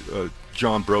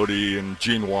John Brody and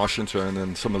Gene Washington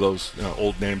and some of those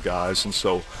old name guys. And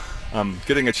so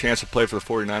getting a chance to play for the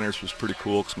 49ers was pretty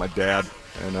cool, because my dad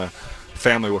and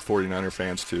family were 49er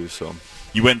fans too. So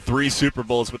you win 3 Super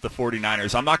Bowls with the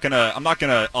 49ers. I'm not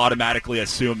gonna automatically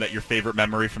assume that your favorite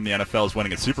memory from the NFL is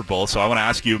winning a Super Bowl. So I want to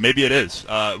ask you, maybe it is.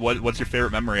 What's your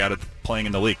favorite memory out of playing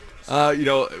in the league?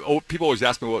 People always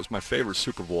ask me what was my favorite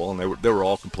Super Bowl, and they were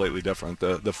all completely different.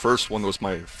 The first one was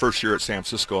my first year at San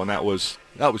Francisco, and that was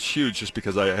huge, just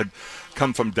because I had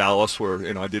come from Dallas, where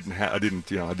I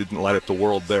didn't light up the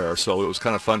world there. So it was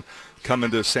kind of fun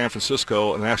coming to San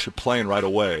Francisco and actually playing right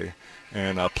away,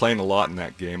 and playing a lot in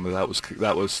that game. That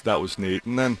was neat.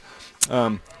 And then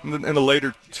in the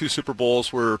later 2 Super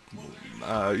Bowls were,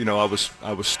 I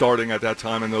was starting at that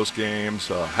time in those games.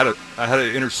 I had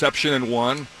an interception in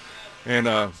one. And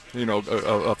a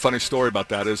funny story about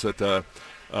that is that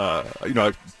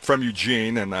from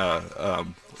Eugene, and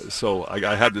so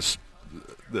I had this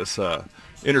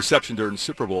interception during the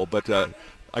Super Bowl, but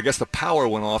I guess the power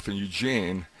went off in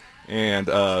Eugene, and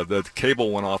the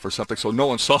cable went off or something, so no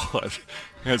one saw it.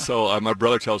 And so my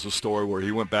brother tells a story where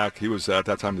he went back. He was at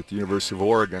that time at the University of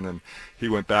Oregon, and he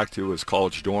went back to his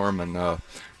college dorm, and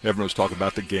everyone was talking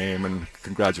about the game and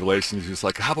congratulations. He's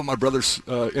like, "How about my brother's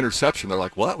interception?" They're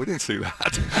like, "What? We didn't see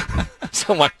that."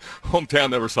 So my hometown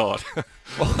never saw it.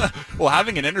 Well,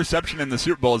 having an interception in the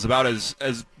Super Bowl is about as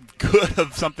good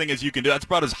of something as you can do. That's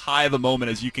about as high of a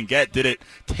moment as you can get. Did it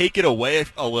take it away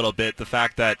a little bit, the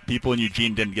fact that people in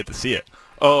Eugene didn't get to see it?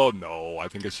 Oh, no. I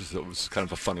think it was kind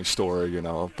of a funny story,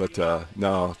 But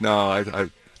no, I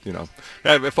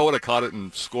if I would have caught it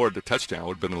and scored the touchdown, it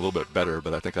would have been a little bit better.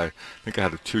 But I think I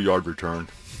had a 2-yard return.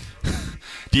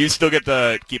 Do you still get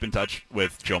to keep in touch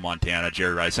with Joe Montana,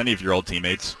 Jerry Rice, any of your old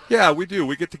teammates? Yeah, we do.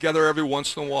 We get together every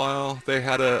once in a while. They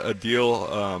had a deal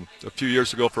a few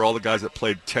years ago for all the guys that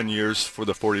played 10 years for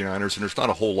the 49ers, and there's not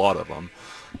a whole lot of them.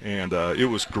 And it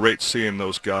was great seeing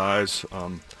those guys.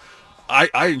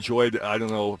 I enjoyed, I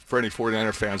don't know, for any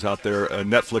 49er fans out there,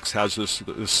 Netflix has this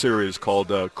series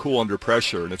called Cool Under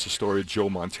Pressure, and it's a story of Joe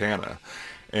Montana.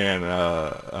 And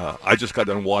I just got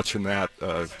done watching that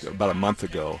about a month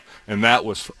ago, and that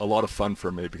was a lot of fun for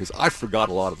me because I forgot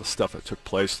a lot of the stuff that took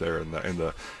place there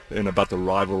and about the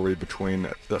rivalry between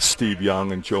Steve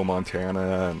Young and Joe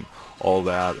Montana and all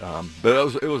that. But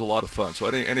it was a lot of fun. So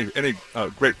any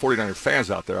great 49er fans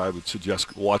out there, I would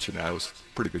suggest watching that. It was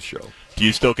a pretty good show. Do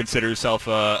you still consider yourself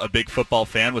a big football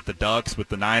fan with the Ducks, with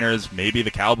the Niners, maybe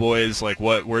the Cowboys? Like,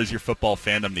 where's your football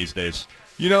fandom these days?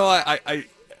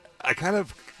 I kind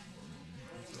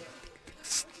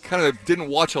of didn't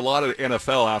watch a lot of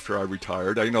NFL after I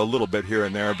retired. A little bit here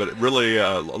and there, but really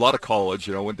a lot of college.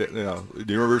 Went to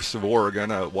the University of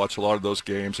Oregon. I watched a lot of those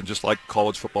games, and just like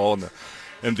college football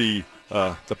and the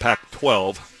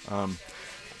Pac-12.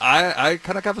 I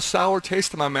kind of have a sour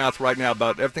taste in my mouth right now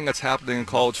about everything that's happening in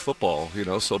college football.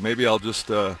 So maybe I'll just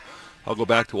I'll go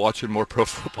back to watching more pro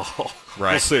football.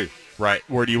 Right. We'll see. Right.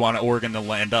 Where do you want Oregon to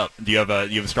land up? Do you have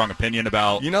a strong opinion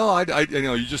about? You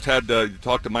just had you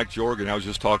talked to Mike Jorgen. I was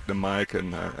just talking to Mike,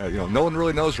 and no one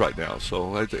really knows right now.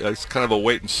 So it's kind of a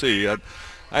wait and see.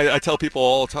 I tell people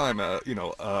all the time. A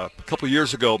couple of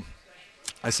years ago,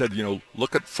 I said,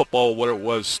 look at football what it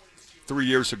was 3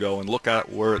 years ago, and look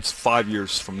at where it's 5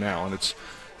 years from now, and it's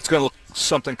going to look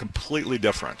something completely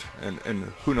different. And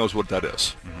who knows what that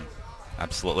is. Mm-hmm.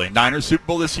 Absolutely. Niners Super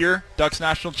Bowl this year, Ducks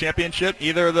National Championship.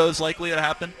 Either of those likely to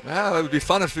happen? Yeah, it would be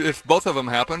fun if both of them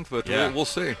happened, but we'll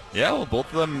see. Yeah, well,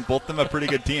 both of them have pretty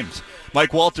good teams.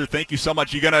 Mike Walter, thank you so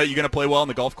much. You gonna play well on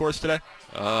the golf course today?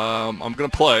 I'm gonna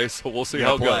play, so we'll see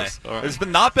how it goes. All right. There's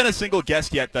not been a single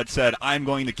guest yet that said I'm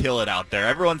going to kill it out there.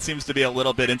 Everyone seems to be a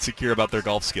little bit insecure about their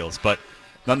golf skills, but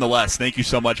nonetheless, thank you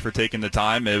so much for taking the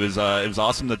time. It was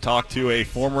awesome to talk to a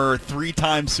former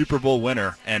 3-time Super Bowl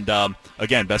winner. And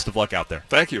again, best of luck out there.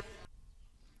 Thank you.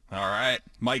 All right,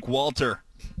 Mike Walter,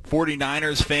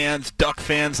 49ers fans, Duck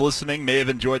fans listening may have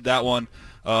enjoyed that one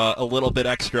a little bit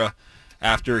extra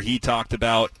after he talked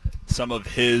about some of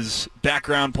his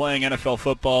background playing NFL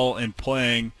football and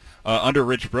playing under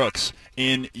Rich Brooks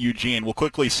in Eugene. We'll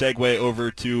quickly segue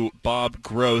over to Bob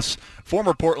Gross,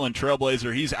 former Portland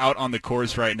Trailblazer. He's out on the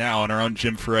course right now, and our own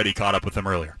Jim Ferretti caught up with him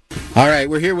earlier. All right,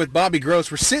 we're here with Bobby Gross.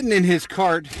 We're sitting in his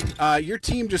cart. Your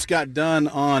team just got done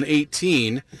on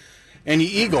 18, and you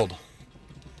eagled.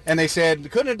 And they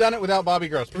said, couldn't have done it without Bobby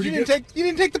Gross. But you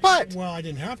didn't take the putt. Well, I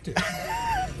didn't have to.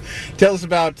 Tell us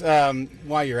about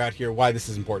why you're out here, why this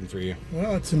is important for you.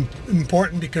 Well, it's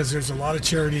important because there's a lot of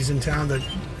charities in town that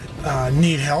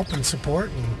need help and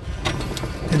support.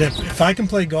 And if I can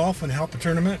play golf and help a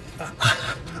tournament,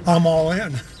 I'm all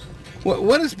in.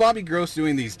 What is Bobby Gross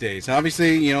doing these days?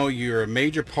 Obviously, you're a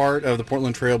major part of the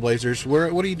Portland Trailblazers.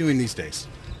 What are you doing these days?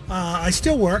 I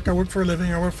still work. I work for a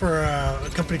living. I work for a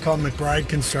company called McBride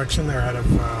Construction. They're out of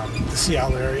the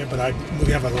Seattle area, but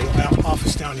we have a little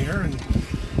office down here, and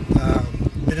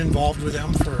been involved with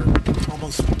them for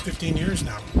almost 15 years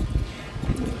now.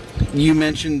 You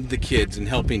mentioned the kids and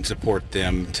helping support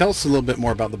them. Tell us a little bit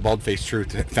more about the Bald-Faced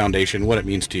Truth Foundation, what it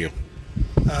means to you.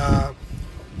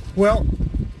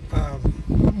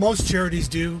 Most charities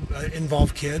do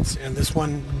involve kids, and this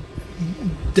one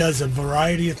does a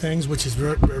variety of things, which is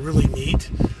really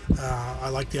neat. I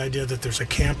like the idea that there's a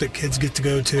camp that kids get to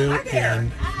go to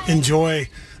and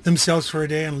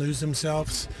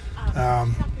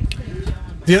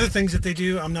The other things that they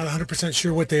do, I'm not 100%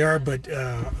 sure what they are, but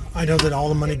I know that all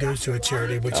the money goes to a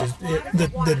charity, which is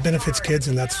that benefits kids,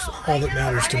 and that's all that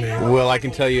matters to me. Well, I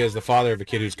can tell you as the father of a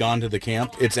kid who's gone to the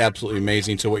camp, it's absolutely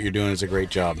amazing. So what you're doing is a great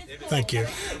job. Thank you.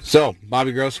 So,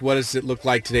 Bobby Gross, what does it look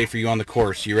like today for you on the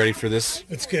course? You ready for this?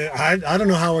 It's good. I don't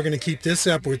know how we're going to keep this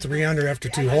up. We're 3 under after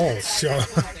 2 holes. So,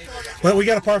 well, we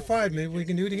got a par 5. Maybe we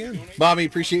can do it again. Bobby,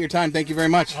 appreciate your time. Thank you very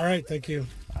much. All right. Thank you.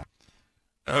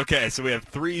 Okay, so we have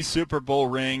 3 Super Bowl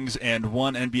rings and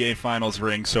 1 NBA Finals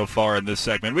ring so far in this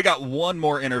segment. We got one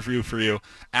more interview for you.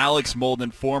 Alex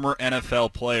Molden, former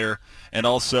NFL player and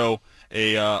also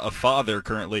a father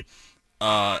currently.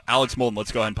 Alex Molden,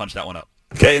 let's go ahead and punch that one up.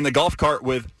 Okay, in the golf cart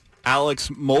with Alex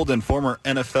Molden, former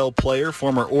NFL player,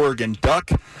 former Oregon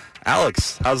Duck.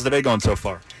 Alex, how's the day going so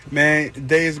far? Man, the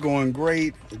day is going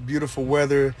great. Beautiful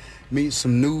weather. Meet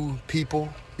some new people.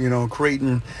 You know,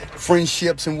 creating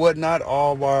friendships and whatnot,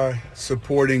 all while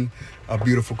supporting a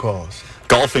beautiful cause.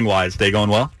 Golfing-wise, day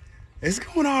going well? It's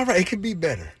going all right. It could be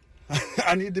better.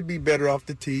 I need to be better off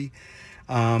the tee.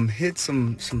 Hit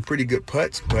some pretty good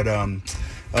putts, but yeah,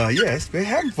 it's been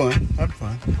having fun.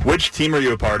 Which team are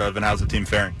you a part of, and how's the team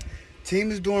faring? Team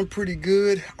is doing pretty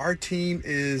good. Our team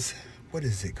is, what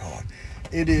is it called?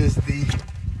 It is the,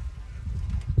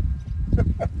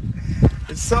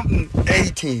 it's something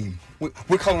A-team.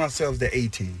 We're calling ourselves the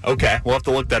A-team. Okay, we'll have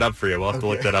to look that up for you.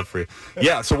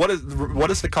 Yeah. So what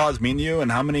does the cause mean to you,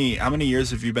 and how many years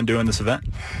have you been doing this event?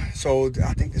 So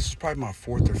I think this is probably my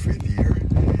 4th or 5th year,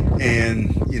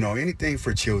 and you know, anything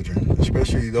for children,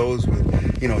 especially those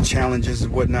with challenges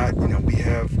and whatnot. You know, we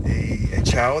have a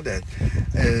child that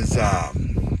is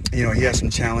he has some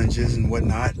challenges and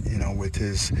whatnot. You know, with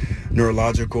his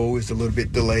neurological is a little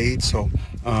bit delayed, so.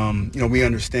 We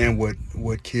understand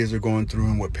what kids are going through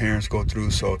and what parents go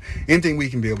through. So anything we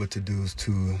can be able to do is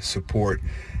to support,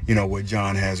 what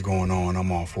John has going on.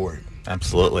 I'm all for it.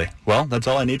 Absolutely. Well, that's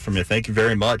all I need from you. Thank you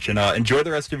very much, and enjoy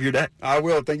the rest of your day. I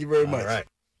will. Thank you very much. All right.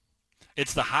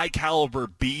 It's the High Caliber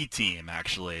B team,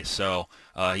 actually. So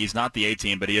he's not the A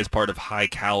team, but he is part of High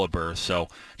Caliber. So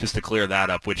just to clear that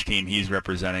up, which team he's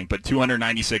representing. But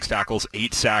 296 tackles,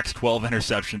 8 sacks, 12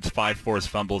 interceptions, 5 forced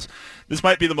fumbles. This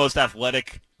might be the most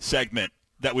athletic segment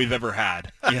that we've ever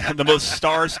had. Yeah, the most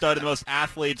star-studded, the most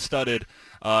athlete-studded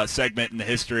segment in the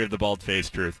history of the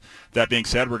Bald-Faced Truth. That being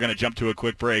said, we're going to jump to a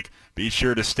quick break. Be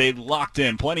sure to stay locked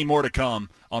in. Plenty more to come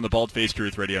on the Bald-Faced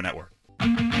Truth Radio Network.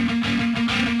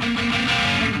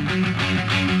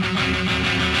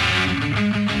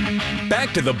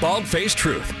 Back to the Bald-Faced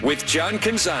Truth with John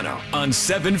Canzano on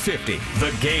 750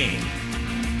 The Game.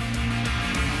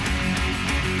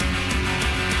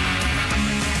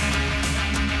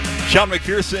 Sean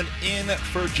McPherson in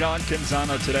for John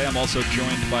Canzano today. I'm also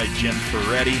joined by Jim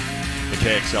Ferretti, the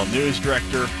KXL News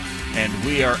Director, and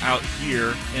we are out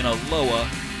here in Aloha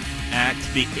at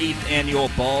the 8th Annual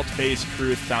Bald-Faced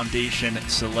Truth Foundation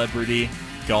Celebrity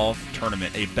Golf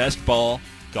Tournament, a best ball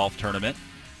golf tournament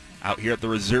out here at the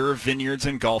Reserve Vineyards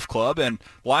and Golf Club. And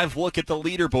live look at the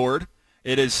leaderboard.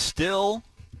 It is still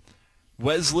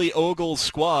Wesley Ogle's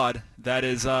squad that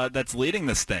is that's leading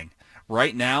this thing.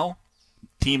 Right now,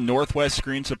 Team Northwest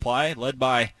Screen Supply, led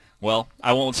by, well,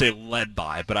 I won't say led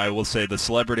by, but I will say the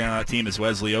celebrity on that team is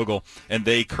Wesley Ogle, and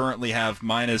they currently have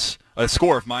a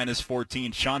score of minus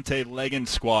 14. Shante Leggins'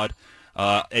 squad,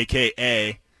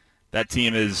 a.k.a. that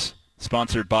team is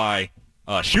sponsored by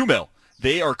Shoe Mill.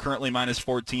 They are currently minus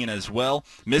 14 as well.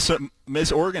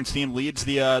 Miss Oregon's team leads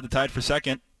the tied for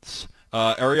second.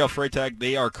 Ariel Freytag,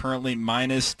 they are currently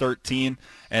minus 13.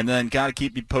 And then got to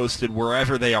keep you posted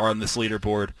wherever they are on this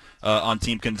leaderboard on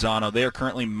Team Canzano. They are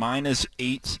currently minus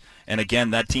 8. And again,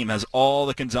 that team has all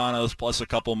the Canzanos plus a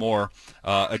couple more.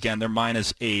 Again, they're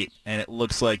minus 8. And it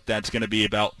looks like that's going to be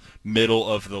about middle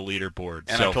of the leaderboard.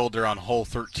 And I'm told they're on hole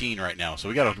 13 right now. So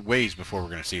we got a ways before we're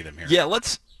going to see them here. Yeah,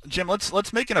 Jim,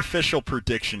 let's make an official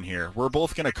prediction here. We're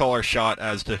both going to call our shot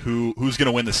as to who's going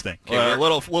to win this thing. Okay, a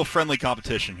little friendly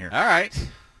competition here. All right.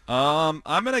 I'm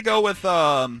going to go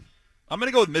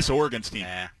with Miss Oregon's team.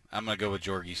 Nah, I'm going to go with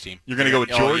Jorgie's team. You're going to go with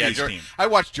Jorgie's team. I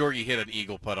watched Jorgie hit an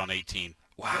eagle putt on 18.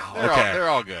 Wow. They're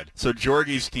all good. So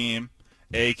Jorgie's team,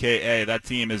 a.k.a. that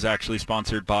team is actually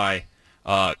sponsored by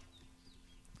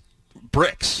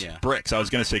Bricks. Yeah. Bricks. I was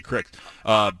going to say Cricks.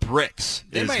 Bricks.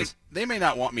 They may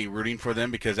not want me rooting for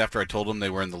them because after I told them they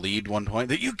were in the lead one point,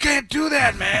 that you can't do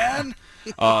that, man.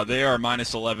 They are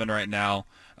minus 11 right now,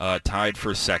 tied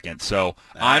for second. So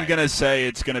I'm going to say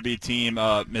it's going to be Team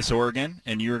Miss Oregon,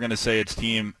 and you're going to say it's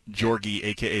Team Jorgie,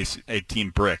 a.k.a.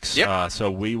 Team Bricks. Yep.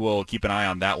 So we will keep an eye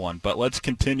on that one. But let's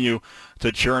continue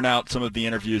to churn out some of the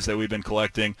interviews that we've been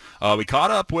collecting. We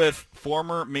caught up with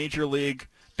former Major League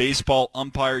Baseball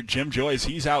umpire Jim Joyce.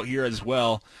 He's out here as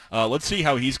well. Let's see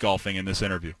how he's golfing in this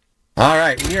interview. All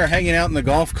right, we are hanging out in the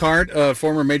golf cart of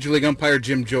former Major League umpire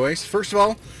Jim Joyce. First of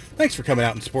all, thanks for coming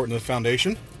out and supporting the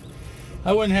foundation.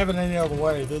 I wouldn't have it any other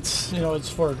way. It's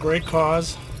for a great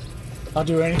cause. I'll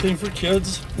do anything for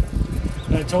kids.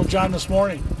 And I told John this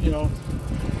morning,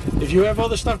 if you have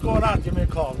other stuff going on, give me a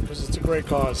call because it's a great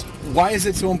cause. Why is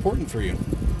it so important for you?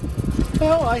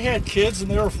 Well, I had kids and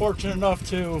they were fortunate enough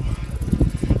to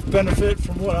benefit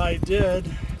from what I did.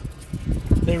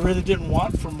 They really didn't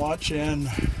want for much, and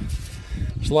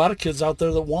there's a lot of kids out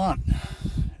there that want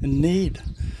and need.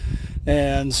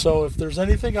 And so if there's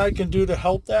anything I can do to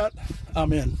help that,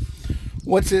 I'm in.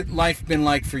 What's life been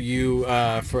like for you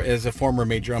as a former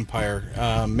major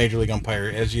league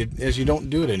umpire, as you don't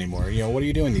do it anymore? What are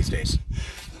you doing these days?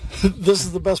 This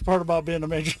is the best part about being a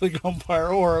major league umpire,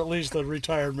 or at least a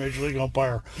retired major league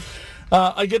umpire.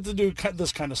 I get to do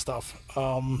this kind of stuff.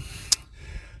 I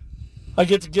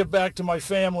get to give back to my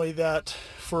family that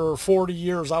for 40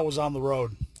 years I was on the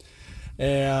road.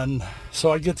 And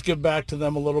so I get to give back to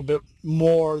them a little bit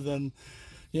more than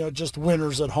just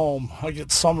winters at home. I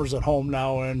get summers at home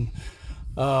now, and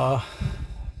I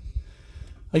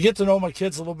get to know my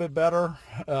kids a little bit better.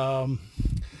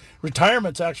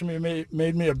 Retirement's actually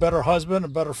made me a better husband, a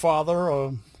better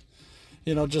father,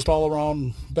 just all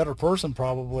around better person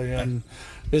probably. And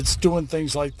it's doing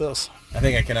things like this. I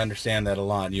think I can understand that a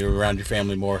lot. You're around your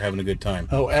family more, having a good time.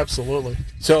 Oh, absolutely.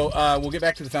 So we'll get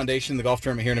back to the foundation, the golf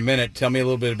tournament here in a minute. Tell me a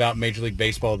little bit about Major League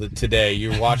Baseball today.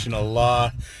 You're watching a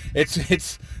lot.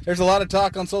 There's a lot of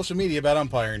talk on social media about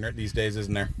umpiring these days,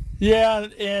 isn't there? Yeah,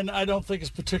 and I don't think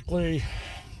it's particularly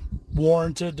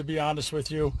warranted, to be honest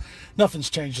with you. Nothing's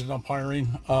changed in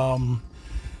umpiring.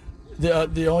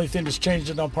 The only thing that's changed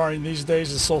in umpiring these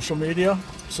days is social media.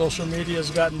 Social media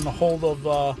has gotten a hold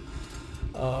of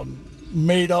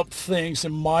made up things.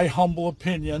 In my humble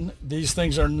opinion, these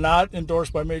things are not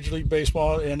endorsed by Major League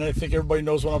Baseball, and I think everybody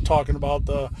knows what I'm talking about.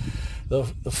 The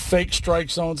fake strike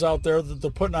zones out there that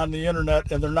they're putting on the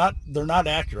internet, and they're not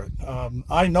accurate.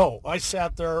 I know. I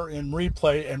sat there in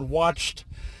replay and watched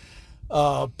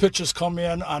pitches come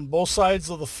in on both sides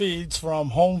of the feeds, from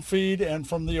home feed and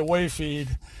from the away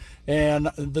feed, and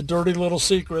the dirty little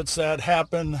secrets that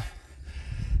happen,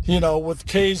 with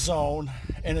K-Zone,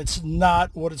 and it's not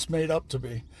what it's made up to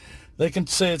be. They can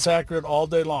say it's accurate all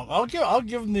day long. I'll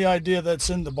give them the idea that's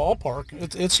in the ballpark.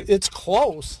 It's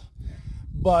close,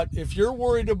 but if you're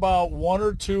worried about 1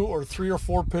 or 2 or 3 or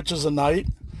 4 pitches a night,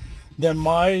 then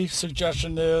my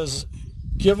suggestion is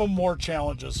give them more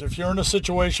challenges. If you're in a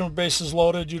situation with bases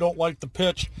loaded, you don't like the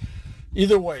pitch,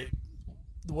 either way,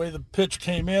 the way the pitch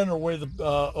came in or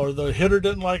the hitter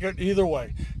didn't like it, either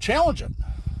way, challenge it,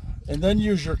 and then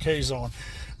use your K-Zone,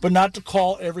 but not to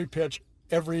call every pitch,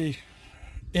 every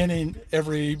inning,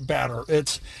 every batter.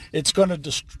 It's going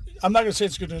to I'm not going to say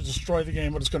it's going to destroy the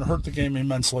game, but it's going to hurt the game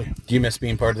immensely. Do you miss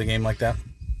being part of the game like that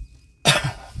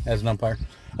as an umpire?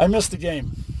 I miss the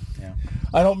game. Yeah.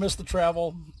 I don't miss the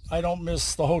travel. I don't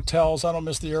miss the hotels. I don't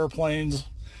miss the airplanes.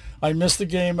 I miss the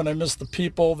game, and I miss the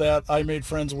people that I made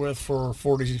friends with for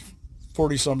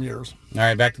 40-some years. All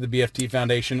right, back to the BFT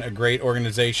Foundation, a great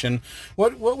organization.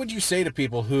 What would you say to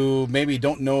people who maybe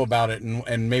don't know about it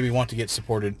and maybe want to get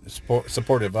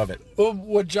supportive of it? Well,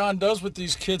 what John does with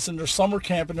these kids in their summer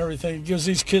camp and everything, it gives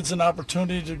these kids an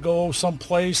opportunity to go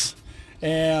someplace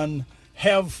and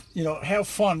have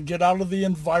fun, get out of the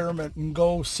environment and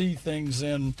go see things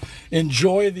and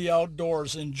enjoy the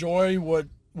outdoors, enjoy what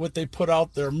they put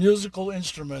out there, musical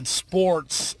instruments,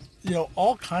 sports,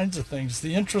 all kinds of things.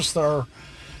 The interests are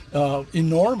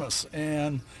enormous,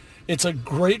 and it's a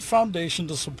great foundation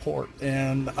to support.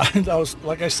 And I was,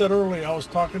 like I said earlier, I was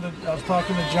talking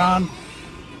to John.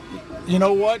 You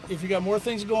know what? If you got more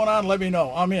things going on, let me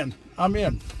know. I'm in.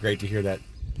 Great to hear that.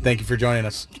 Thank you for joining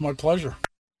us. It's my pleasure.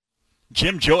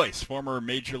 Jim Joyce, former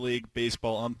Major League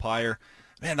Baseball umpire.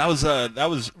 Man, it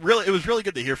was really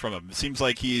good to hear from him. It seems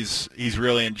like he's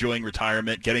really enjoying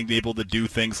retirement, getting able to do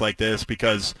things like this,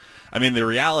 because the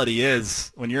reality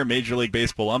is, when you're a Major League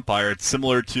Baseball umpire, it's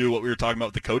similar to what we were talking about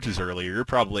with the coaches earlier. You're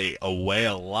probably away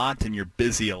a lot and you're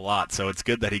busy a lot, so it's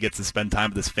good that he gets to spend time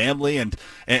with his family and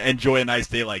enjoy a nice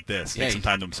day like this. Take some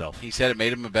time to himself. He said it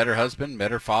made him a better husband,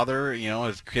 better father.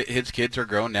 His kids are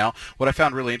grown now. What I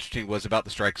found really interesting was about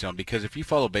the strike zone, because if you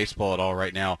follow baseball at all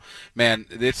right now, man,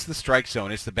 it's the strike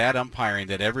zone. It's the bad umpiring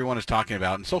that everyone is talking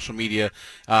about, and social media,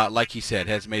 like he said,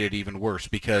 has made it even worse,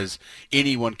 because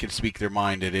anyone can speak their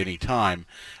mind at any time.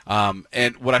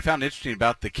 And what I found interesting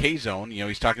about the K-Zone,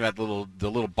 he's talking about the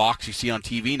little box you see on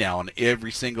TV now in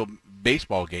every single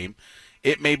baseball game.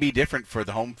 It may be different for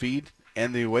the home feed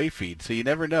and the away feed, so you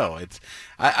never know.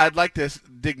 I'd like to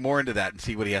dig more into that and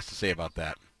see what he has to say about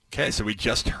that. Okay, so we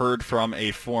just heard from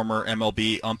a former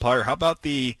MLB umpire. How about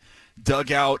the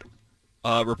dugout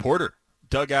reporter?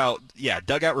 Dugout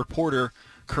reporter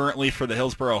currently for the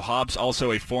Hillsboro Hops,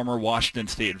 also a former Washington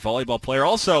State volleyball player,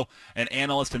 also an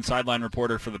analyst and sideline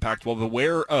reporter for the Pac-12,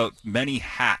 aware of many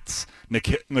hats.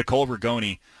 Nicole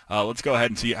Rigoni, let's go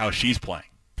ahead and see how she's playing.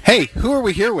 Hey, who are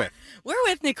we here with? We're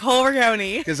with Nicole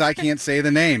Rigoni. Because I can't say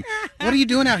the name. What are you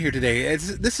doing out here today?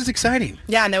 This is exciting.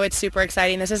 Yeah, no, it's super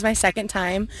exciting. This is my second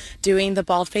time doing the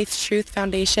Bald Face Truth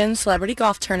Foundation Celebrity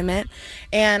Golf Tournament,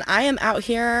 and I am out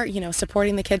here,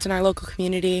 supporting the kids in our local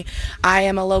community. I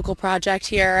am a local project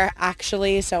here,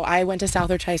 actually, so I went to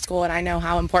Southridge High School, and I know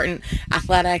how important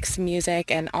athletics, music,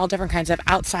 and all different kinds of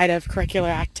outside of curricular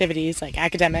activities like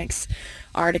academics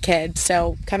are to kids.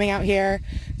 So coming out here,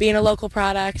 being a local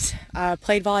product,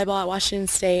 played volleyball at Washington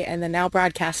State, and then now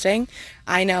broadcasting,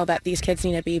 I know that these kids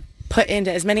need to be put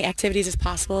into as many activities as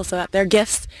possible so that their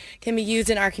gifts can be used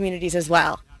in our communities as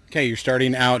well. Okay, you're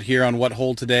starting out here on what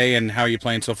hole today, and how are you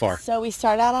playing so far? So we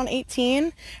started out on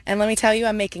 18, and let me tell you,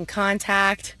 I'm making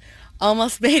contact.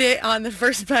 Almost made it on the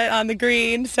first putt on the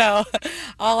green, so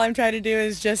all I'm trying to do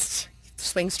is just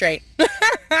swing straight.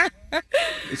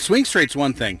 Swing straight's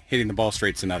one thing. Hitting the ball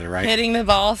straight's another, right? Hitting the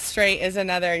ball straight is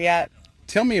another, yep.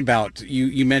 Tell me about,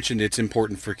 you mentioned it's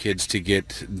important for kids to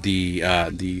get the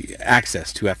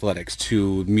access to athletics,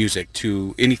 to music,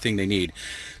 to anything they need.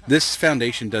 This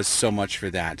foundation does so much for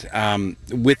that.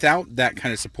 Without that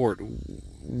kind of support,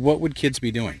 what would kids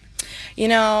be doing?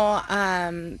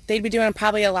 They'd be doing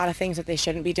probably a lot of things that they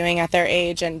shouldn't be doing at their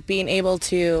age, and being able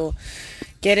to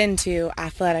get into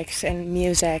athletics and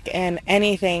music and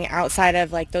anything outside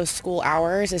of like those school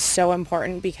hours is so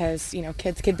important, because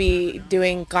kids could be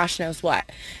doing gosh knows what,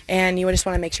 and you just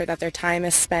want to make sure that their time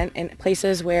is spent in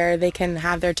places where they can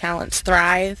have their talents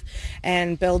thrive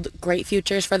and build great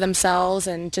futures for themselves,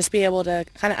 and just be able to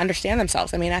kind of understand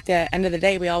themselves. I mean, at the end of the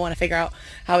day, we all want to figure out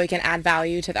how we can add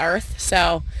value to the earth,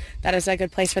 so that is a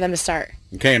good place for them to start.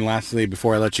 Okay, and lastly,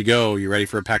 before I let you go, you ready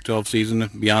for a Pac-12 season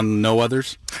beyond no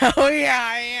others? Oh, yeah,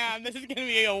 I am. This is going to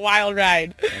be a wild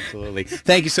ride. Absolutely.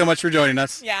 Thank you so much for joining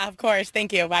us. Yeah, of course.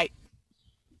 Thank you. Bye.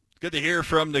 Good to hear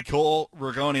from Nicole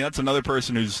Rigoni. That's another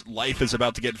person whose life is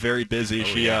about to get very busy.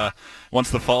 Once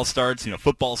the fall starts,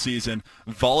 football season,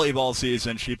 volleyball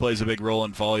season, she plays a big role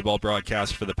in volleyball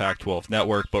broadcast for the Pac-12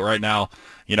 network. But right now,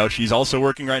 she's also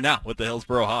working right now with the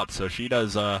Hillsboro Hops. So she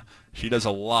does a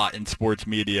lot in sports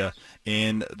media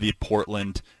in the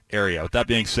Portland area. With that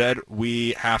being said,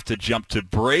 we have to jump to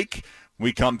break.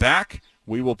 We come back.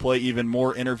 We will play even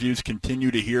more interviews, continue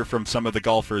to hear from some of the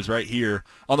golfers right here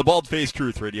on the Bald Face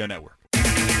Truth Radio Network.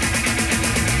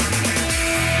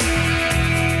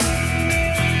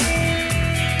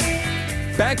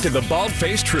 Back to the Bald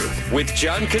Face Truth with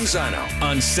John Canzano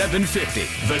on 750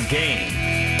 The Game.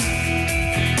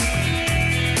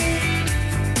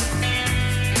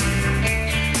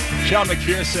 Sean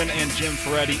McPherson and Jim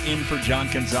Ferretti in for John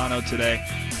Canzano today.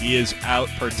 He is out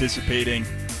participating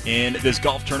in this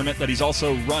golf tournament that he's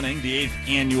also running, the 8th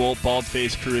annual Bald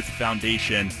Face Truth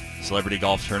Foundation Celebrity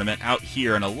Golf Tournament out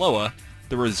here in Aloha,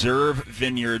 the Reserve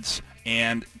Vineyards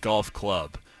and Golf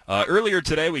Club. Earlier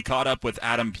today, we caught up with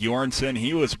Adam Bjornson.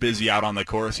 He was busy out on the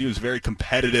course. He was very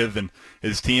competitive, and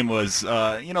his team was,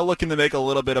 looking to make a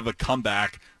little bit of a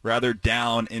comeback, rather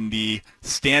down in the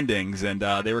standings, and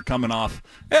they were coming off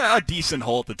a decent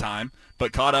hole at the time.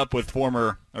 But caught up with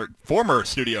former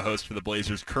studio host for the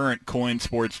Blazers, current Coin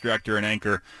Sports director and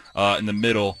anchor in the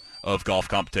middle of golf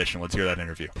competition. Let's hear that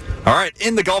interview. All right,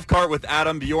 in the golf cart with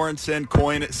Adam Bjornson,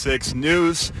 Coin 6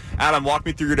 News. Adam, walk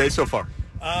me through your day so far.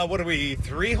 What are we,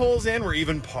 3 holes in? We're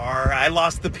even par. I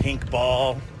lost the pink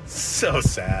ball. So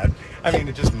sad. I mean,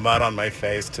 it's just mud on my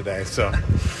face today, so.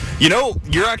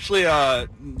 You're actually,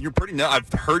 you're pretty,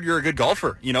 I've heard you're a good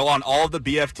golfer. On all of the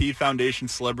BFT Foundation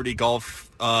celebrity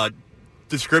golf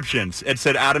descriptions, it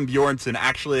said Adam Bjornson,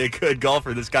 actually a good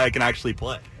golfer. This guy can actually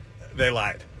play. They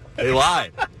lied. They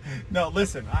lied. No,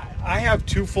 listen, I have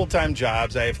 2 full-time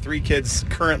jobs. I have 3 kids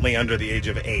currently under the age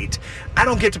of 8. I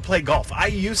don't get to play golf. I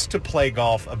used to play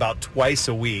golf about twice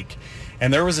a week,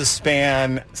 and there was a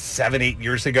span 7-8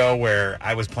 years ago where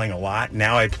I was playing a lot.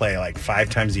 Now I play like 5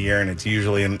 times a year, and it's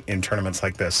usually in tournaments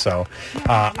like this. So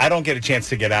I don't get a chance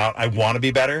to get out. I want to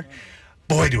be better.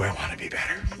 boy, do I want to be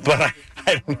better. But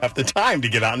I don't have the time to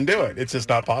get out and do it. It's just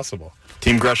not possible.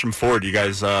 Team Gresham Ford, you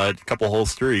guys a couple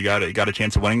holes through. You got a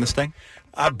chance of winning this thing?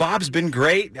 Bob's been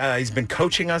great. He's been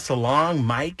coaching us along.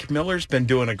 Mike Miller's been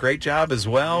doing a great job as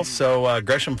well. So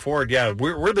Gresham Ford, yeah,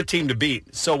 we're the team to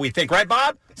beat. So we think, right,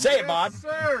 Bob? Say it, Bob.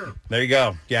 Sir. There you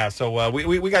go. Yeah. So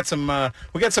we got some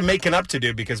making up to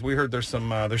do because we heard there's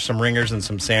some ringers and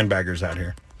some sandbaggers out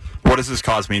here. What does this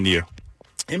cause mean to you?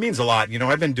 It means a lot.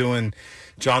 I've been doing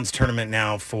John's tournament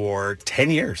now for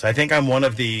 10 years. I think I'm one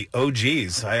of the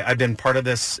OGs. I've been part of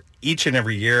this each and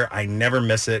every year. I never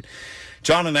miss it.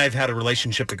 John and I have had a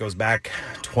relationship that goes back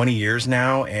 20 years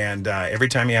now, and every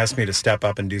time he asks me to step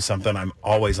up and do something, I'm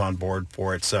always on board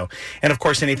for it. So, and of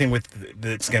course, anything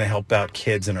that's going to help out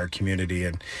kids in our community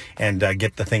and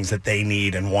get the things that they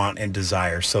need and want and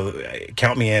desire. So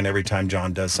count me in every time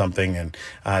John does something, and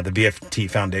the BFT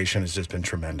Foundation has just been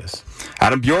tremendous.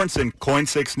 Adam Bjornson, Coin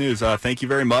 6 News, thank you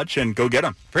very much, and go get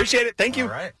him. Appreciate it. Thank you. All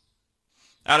right.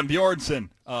 Adam Bjornson,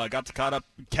 got to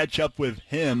catch up with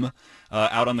him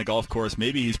out on the golf course.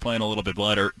 Maybe he's playing a little bit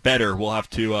better. We'll have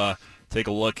to take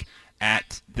a look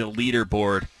at the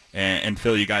leaderboard and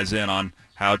fill you guys in on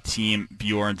how Team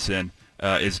Bjornson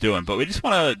is doing. But we just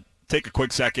want to take a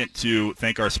quick second to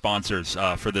thank our sponsors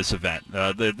for this event,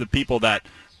 the people that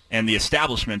and the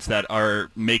establishments that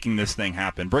are making this thing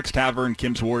happen. Brooks Tavern,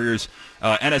 Kim's Warriors,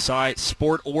 NSI,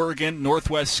 Sport Oregon,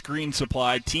 Northwest Screen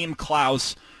Supply, Team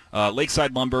Klaus,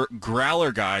 Lakeside Lumber,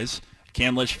 Growler Guys,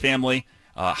 Camlish Family,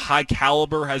 High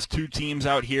Caliber has 2 teams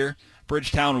out here,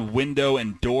 Bridgetown Window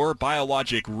and Door,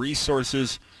 Biologic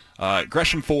Resources,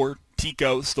 Gresham Ford,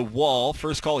 Tico's, The Wall,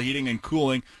 First Call Heating and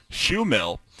Cooling, Shoe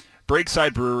Mill,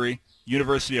 Breakside Brewery,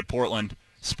 University of Portland,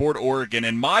 Sport Oregon,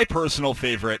 and my personal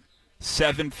favorite,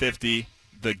 750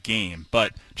 The Game.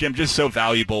 But, Jim, just so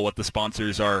valuable what the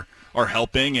sponsors are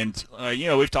helping, and,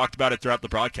 we've talked about it throughout the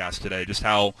broadcast today, just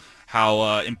how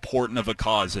important of a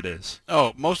cause it is.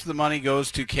 Oh, most of the money goes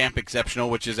to Camp Exceptional,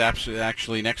 which is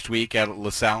actually next week at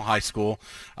LaSalle High School.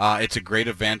 It's a great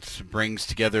event, brings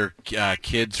together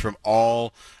kids from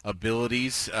all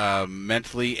abilities,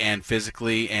 mentally and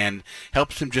physically, and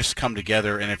helps them just come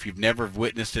together. And if you've never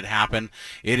witnessed it happen,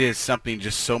 it is something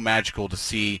just so magical to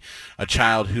see a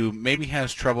child who maybe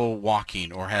has trouble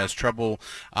walking or has trouble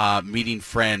meeting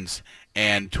friends,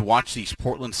 and to watch these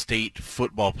Portland State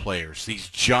football players, these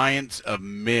giants of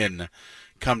men,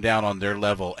 come down on their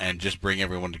level and just bring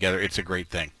everyone together. It's a great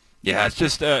thing. Yeah, it's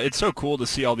just it's so cool to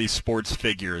see all these sports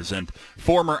figures and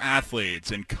former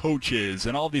athletes and coaches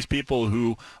and all these people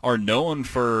who are known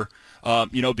for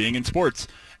being in sports,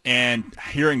 and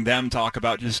hearing them talk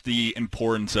about just the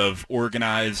importance of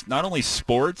organized, not only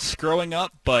sports growing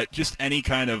up, but just any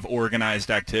kind of organized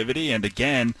activity. And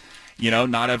again,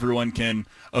 not everyone can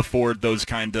afford those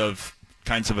kinds of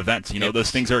events.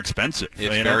 Those things are expensive.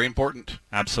 It's very important.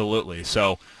 Absolutely.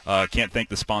 So can't thank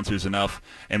the sponsors enough.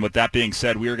 And with that being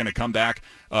said, we are going to come back.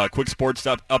 Quick sports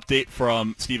update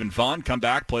from Stephen Vaughn. Come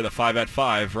back, play the 5 at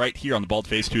 5 right here on the Bald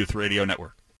Faced Truth Radio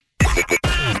Network.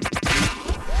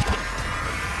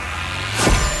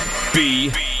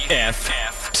 BFT.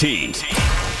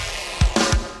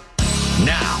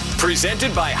 Now,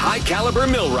 presented by High Caliber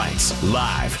Millwrights,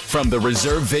 live from the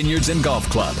Reserve Vineyards and Golf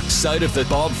Club, site of the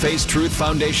Bald Faced Truth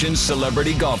Foundation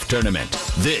Celebrity Golf Tournament.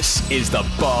 This is the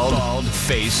Bald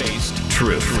Faced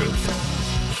Truth.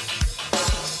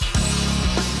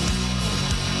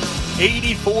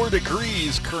 84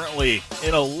 degrees currently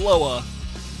in Aloha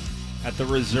at the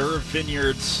Reserve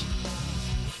Vineyards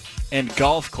and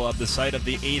Golf Club, the site of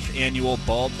the 8th annual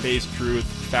Bald Faced Truth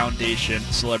Foundation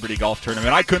Celebrity Golf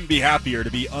Tournament. I couldn't be happier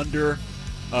to be under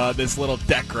this little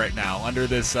deck right now, under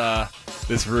this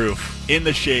roof, in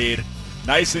the shade,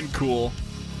 nice and cool.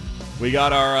 We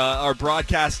got our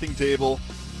broadcasting table,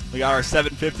 we got our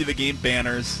 750 The Game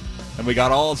banners, and we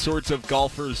got all sorts of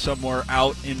golfers somewhere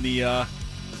out in the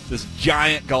this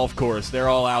giant golf course. They're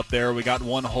all out there. We got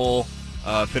one hole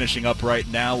finishing up right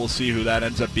now. We'll see who that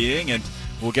ends up being, and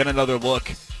we'll get another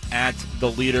look at the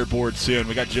leaderboard soon.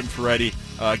 We got Jim Ferretti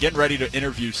getting ready to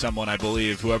interview someone, I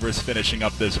believe, whoever's finishing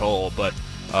up this hole. But,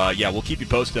 we'll keep you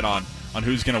posted on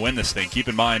who's going to win this thing. Keep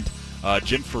in mind,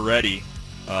 Jim Ferretti,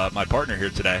 my partner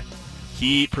here today,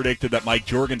 he predicted that Mike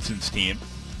Jorgensen's team,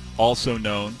 also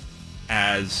known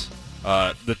as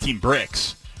the Team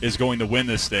Bricks, is going to win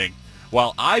this thing,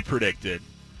 while I predicted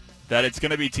that it's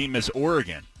going to be Team Miss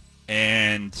Oregon,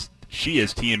 and she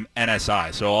is Team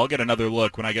NSI. So I'll get another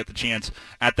look when I get the chance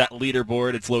at that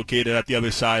leaderboard. It's located at the other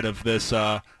side of this,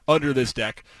 under this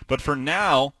deck. But for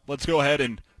now, let's go ahead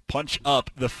and punch up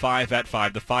the 5 at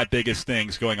 5, the 5 biggest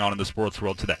things going on in the sports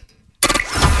world today.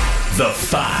 The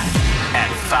 5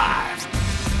 at 5.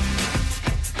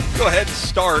 go ahead and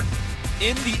start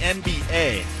in the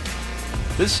NBA.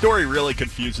 This story really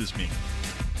confuses me.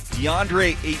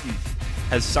 DeAndre Ayton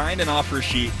has signed an offer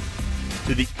sheet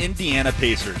to the Indiana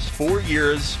Pacers. 4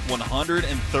 years,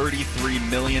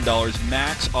 $133 million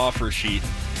max offer sheet.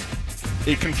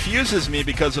 It confuses me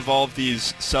because of all of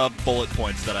these sub-bullet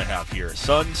points that I have here.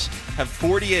 Suns have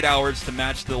 48 hours to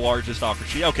match the largest offer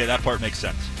sheet. Okay, that part makes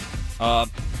sense.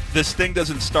 This thing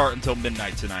doesn't start until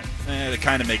midnight tonight. It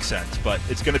kind of makes sense, but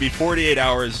it's going to be 48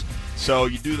 hours, so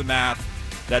you do the math.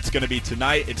 That's going to be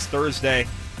tonight. It's Thursday.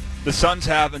 The Suns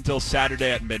have until Saturday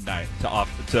at midnight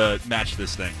to match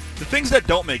this thing. The things that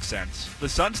don't make sense, the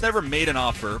Suns never made an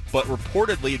offer, but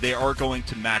reportedly they are going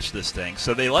to match this thing.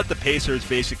 So they let the Pacers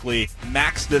basically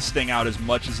max this thing out as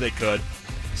much as they could,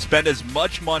 spend as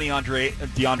much money on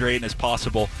DeAndre Ayton as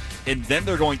possible, and then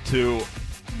they're going to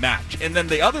match. And then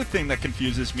the other thing that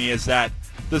confuses me is that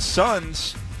the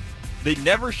Suns, they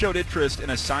never showed interest in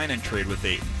a sign-and trade with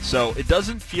Ayton. So it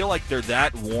doesn't feel like they're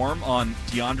that warm on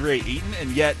DeAndre Ayton,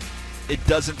 and yet it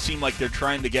doesn't seem like they're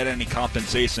trying to get any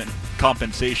compensation.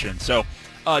 So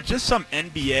just some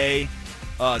NBA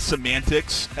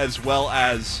semantics as well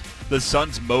as the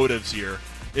Suns' motives here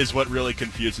is what really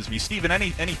confuses me. Steven, any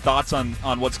thoughts on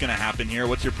what's going to happen here?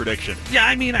 What's your prediction? Yeah,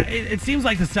 I mean, it seems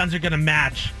like the Suns are going to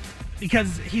match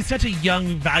because he's such a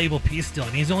young, valuable piece still. I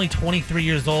mean, he's only 23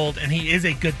 years old, and he is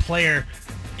a good player.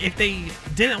 If they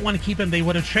didn't want to keep him, they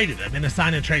would have traded him in a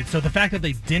sign and trade. So the fact that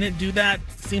they didn't do that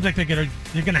seems like they're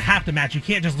gonna have to match. You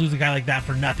can't just lose a guy like that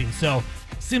for nothing. So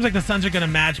seems like the Suns are gonna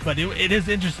match, but it is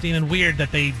interesting and weird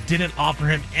that they didn't offer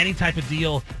him any type of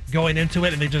deal going into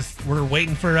it, and they just were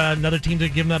waiting for another team to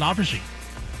give him that offer sheet.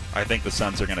 I think the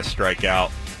Suns are going to strike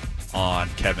out on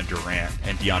Kevin Durant,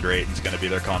 and DeAndre Ayton's going to be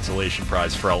their consolation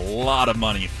prize for a lot of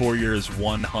money. 4 years,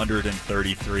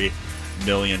 $133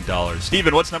 million.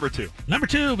 Steven, what's number two? Number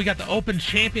two, we got the Open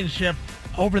Championship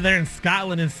over there in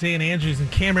Scotland in St. Andrews, and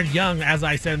Cameron Young, as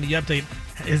I said in the update,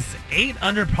 is 8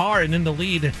 under par and in the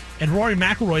lead. And Rory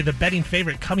McIlroy, the betting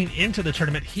favorite coming into the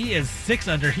tournament, he is 6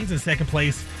 under. He's in second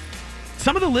place.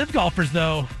 Some of the live golfers,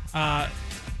 though,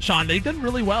 Sean, they did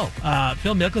really well.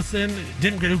 Phil Mickelson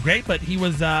didn't do great, but he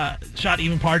was shot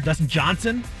even par. Dustin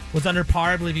Johnson was under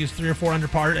par. I believe he was 3 or 4 under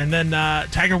par. And then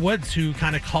Tiger Woods, who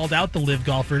kind of called out the live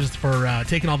golfers for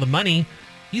taking all the money,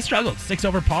 he struggled, 6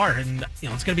 over par. And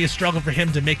it's going to be a struggle for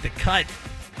him to make the cut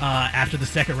after the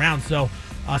second round. So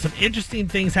some interesting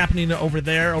things happening over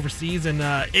there, overseas. And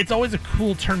it's always a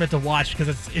cool tournament to watch because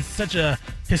it's such a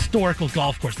historical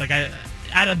golf course. Like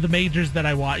out of the majors that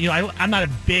I watch, I'm not a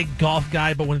big golf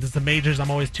guy, but when it's the majors,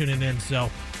 I'm always tuning in. So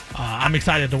I'm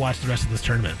excited to watch the rest of this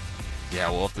tournament. Yeah,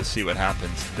 we'll have to see what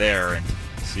happens there and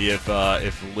see if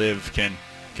Liv can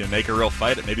make a real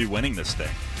fight at maybe winning this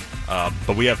thing.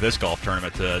 But we have this golf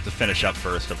tournament to finish up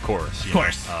first, of course. Of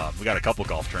course. We got a couple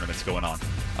golf tournaments going on.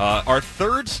 Our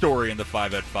third story in the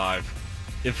 5 at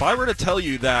 5, if I were to tell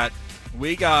you that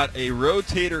we got a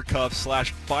rotator cuff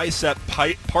 / bicep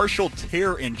partial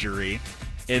tear injury,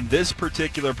 and this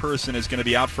particular person is going to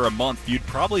be out for a month, you'd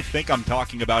probably think I'm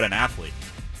talking about an athlete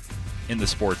in the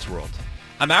sports world.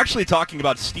 I'm actually talking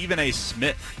about Stephen A.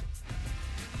 Smith.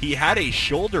 He had a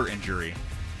shoulder injury,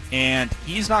 and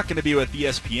he's not going to be with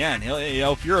ESPN.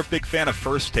 If you're a big fan of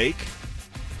First Take,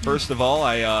 first of all,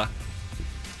 I'm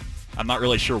not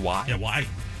really sure why. Yeah, why?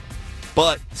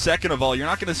 But second of all, you're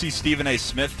not going to see Stephen A.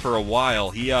 Smith for a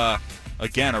while. He,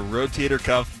 again, a rotator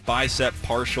cuff bicep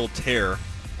partial tear.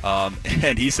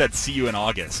 And he said, see you in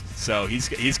August. So he's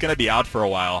going to be out for a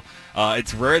while.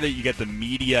 It's rare that you get the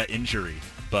media injury,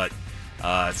 but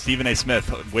Stephen A.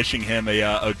 Smith, wishing him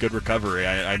a good recovery.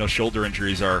 I know shoulder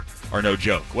injuries are no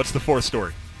joke. What's the fourth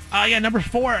story? Number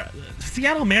 4,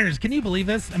 Seattle Mariners. Can you believe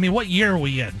this? I mean, what year are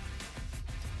we in?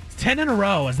 10 in a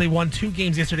row as they won 2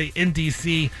 games yesterday in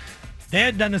D.C. They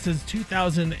had done this since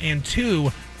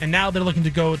 2002, and now they're looking to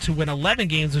go to win 11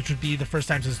 games, which would be the first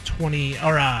time since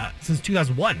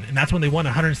 2001, and that's when they won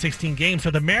 116 games.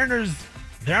 So the Mariners,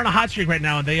 they're on a hot streak right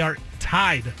now, and they are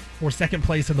tied for second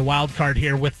place in the wild card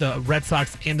here with the Red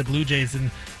Sox and the Blue Jays. And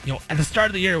at the start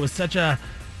of the year, it was such a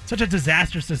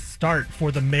disastrous start for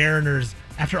the Mariners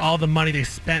after all the money they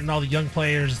spent and all the young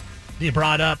players they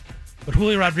brought up. But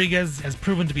Julio Rodriguez has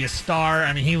proven to be a star.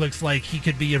 I mean, he looks like he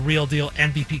could be a real deal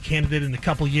MVP candidate in a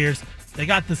couple years. They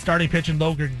got the starting pitcher,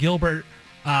 Logan Gilbert.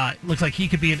 Looks like he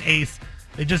could be an ace.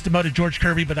 They just demoted George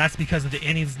Kirby, but that's because of the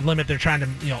innings limit. They're trying to,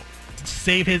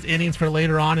 save his innings for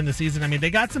later on in the season. I mean,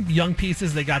 they got some young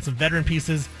pieces. They got some veteran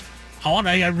pieces.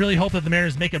 I really hope that the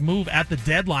Mariners make a move at the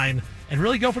deadline and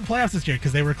really go for the playoffs this year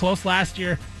because they were close last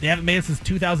year. They haven't made it since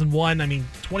 2001. I mean,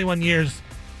 21 years.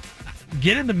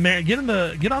 Get on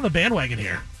the bandwagon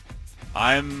here.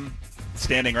 I'm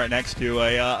standing right next to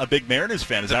a big Mariners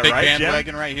fan. Is that big right, Jim?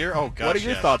 bandwagon right here? Oh, gosh, What are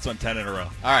your yes. thoughts on 10 in a row?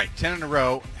 All right, 10 in a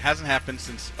row. Hasn't happened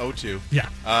since 02. Yeah.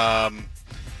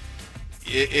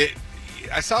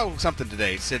 I saw something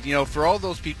today. It said, for all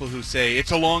those people who say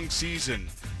it's a long season,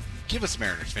 give us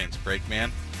Mariners fans a break,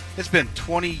 man. It's been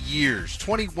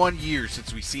 21 years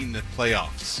since we've seen the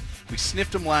playoffs. We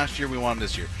sniffed them last year. We want them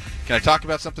this year. Can I talk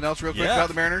about something else real quick about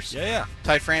the Mariners? Yeah.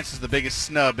 Ty France is the biggest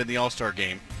snub in the All-Star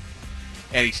game,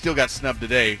 and he still got snubbed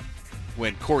today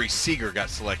when Corey Seager got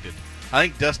selected. I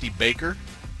think Dusty Baker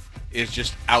is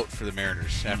just out for the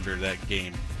Mariners after that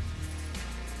game.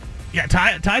 Yeah,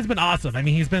 Ty's been awesome. I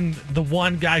mean, he's been the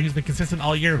one guy who's been consistent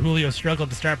all year. Julio struggled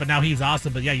to start, but now he's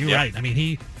awesome. But yeah, you're right. I mean,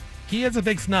 he is a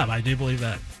big snub. I do believe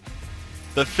that.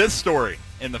 The fifth story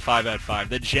in the 5 at 5.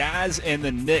 The Jazz and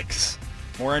the Knicks,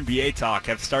 more NBA talk,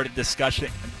 have started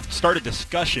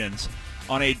discussions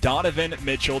on a Donovan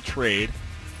Mitchell trade.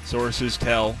 Sources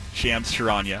tell Shams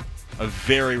Charania, a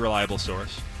very reliable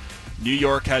source. New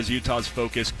York has Utah's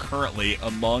focus currently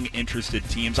among interested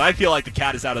teams. I feel like the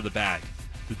cat is out of the bag.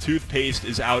 The toothpaste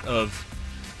is out of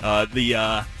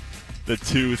the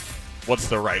tooth. What's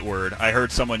the right word? I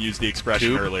heard someone use the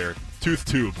expression earlier. Tooth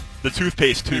tube. The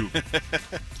toothpaste tube.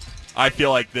 I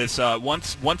feel like this,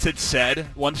 once it's said,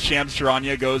 once Shams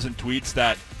Charania goes and tweets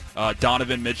that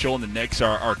Donovan Mitchell and the Knicks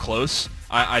are close,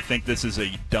 I think this is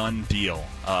a done deal.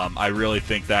 I really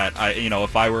think that,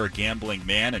 if I were a gambling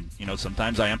man, and,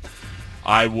 sometimes I am,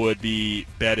 I would be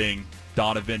betting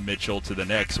Donovan Mitchell to the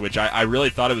Knicks, which I really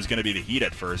thought it was going to be the Heat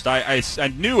at first. I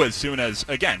knew as soon as,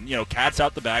 again, cat's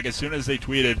out the bag, as soon as they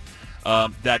tweeted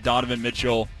that Donovan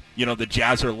Mitchell, the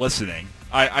Jazz are listening,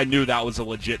 I knew that was a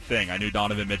legit thing. I knew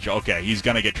Donovan Mitchell, okay, he's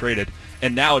going to get traded.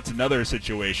 And now it's another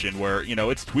situation where,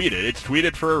 it's tweeted. It's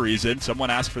tweeted for a reason. Someone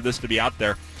asked for this to be out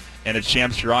there, and it's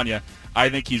Shams Charania. I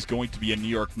think he's going to be a New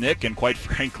York Knick, and quite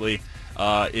frankly,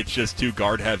 it's just too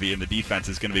guard-heavy, and the defense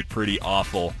is going to be pretty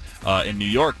awful in New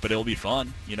York, but it'll be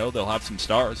fun. They'll have some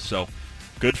stars, so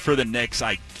good for the Knicks,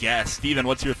 I guess. Steven,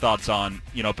 what's your thoughts on,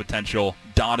 potential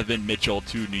Donovan Mitchell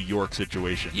to New York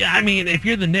situation? Yeah, I mean, if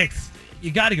you're the Knicks, you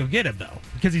got to go get him, though,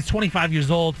 because he's 25 years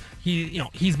old.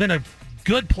 He's been a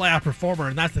good playoff performer,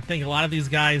 and that's the thing. A lot of these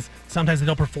guys, sometimes they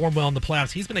don't perform well in the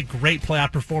playoffs. He's been a great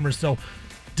playoff performer, so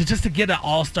just to get an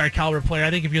all-star caliber player, I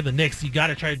think if you're the Knicks, you got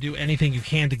to try to do anything you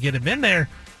can to get him in there.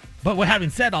 But with having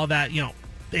said all that,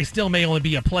 they still may only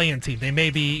be a play-in team. They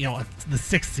may be, the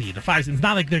 6th seed, the 5th seed. It's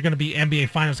not like they're going to be NBA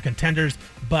Finals contenders,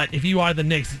 but if you are the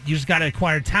Knicks, you just got to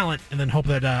acquire talent and then hope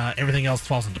that everything else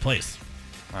falls into place.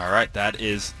 All right, that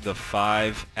is the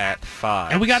 5 at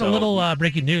 5. And we got a little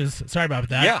breaking news. Sorry about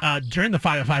that. Yeah. During the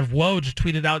 5 at 5, Woj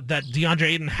tweeted out that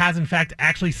DeAndre Ayton has, in fact,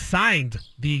 actually signed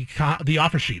the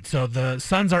offer sheet. So the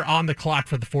Suns are on the clock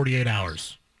for the 48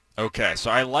 hours. Okay,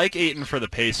 so I like Ayton for the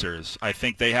Pacers. I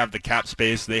think they have the cap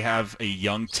space. They have a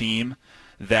young team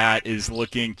that is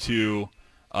looking to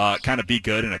kind of be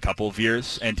good in a couple of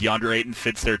years, and DeAndre Ayton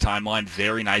fits their timeline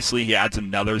very nicely. He adds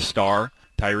another star,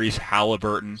 Tyrese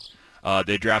Halliburton.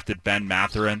 They drafted Ben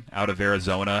Mathurin out of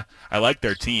Arizona. I like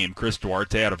their team, Chris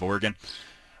Duarte out of Oregon.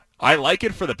 I like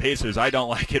it for the Pacers. I don't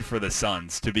like it for the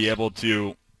Suns to be able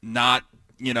to not,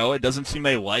 it doesn't seem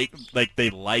they like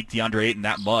DeAndre Ayton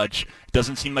that much. It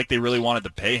doesn't seem like they really wanted to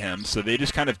pay him, so they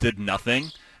just kind of did nothing.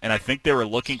 And I think they were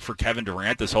looking for Kevin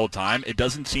Durant this whole time. It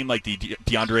doesn't seem like the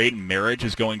DeAndre Ayton marriage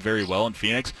is going very well in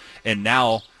Phoenix, and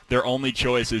now their only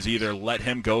choice is either let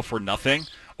him go for nothing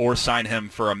or sign him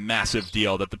for a massive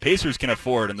deal that the Pacers can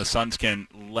afford and the Suns can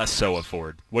less so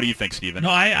afford. What do you think, Steven? No,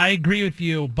 I agree with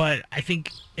you, but I think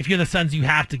if you're the Suns, you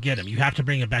have to get him. You have to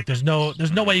bring him back. There's no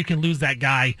way you can lose that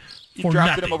guy for you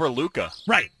drafted nothing. him over Luka.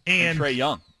 Right. And Trae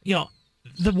Young.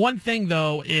 The one thing,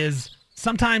 though, is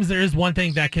sometimes there is one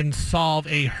thing that can solve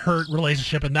a hurt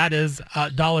relationship, and that is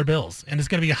dollar bills. And it's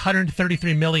going to be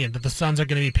 $133 million that the Suns are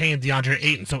going to be paying DeAndre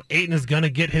Ayton. So Ayton is going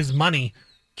to get his money.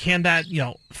 Can that,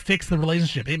 fix the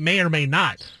relationship? It may or may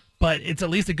not, but it's at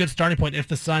least a good starting point. If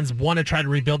the Suns want to try to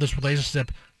rebuild this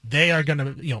relationship, they are going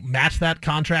to, match that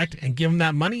contract and give him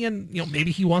that money, and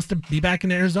maybe he wants to be back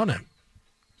in Arizona.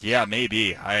 Yeah,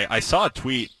 maybe. I saw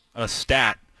a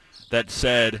stat that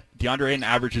said DeAndre Ayton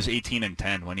averages 18 and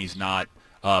 10 when he's not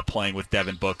playing with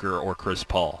Devin Booker or Chris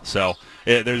Paul. So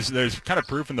there's kind of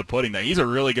proof in the pudding that he's a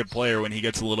really good player when he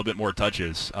gets a little bit more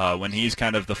touches. When he's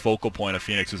kind of the focal point of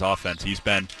Phoenix's offense, he's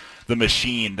been the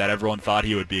machine that everyone thought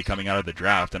he would be coming out of the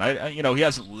draft. And he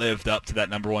hasn't lived up to that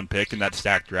number 1 pick in that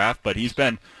stacked draft, but he's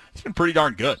been pretty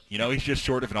darn good. He's just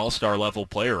short of an all-star level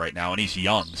player right now, and he's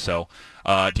young. So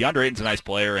DeAndre Ayton's a nice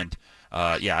player, and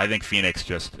I think Phoenix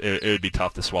it would be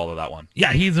tough to swallow that one.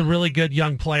 Yeah, he's a really good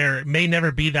young player. May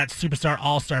never be that superstar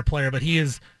all-star player, but he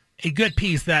is a good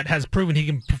piece that has proven he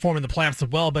can perform in the playoffs as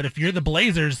well. But if you're the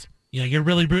Blazers, you're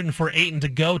really rooting for Ayton to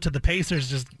go to the Pacers.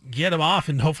 Just get him off,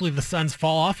 and hopefully the Suns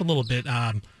fall off a little bit.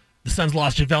 The Suns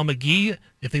lost JaVale McGee.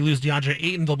 If they lose DeAndre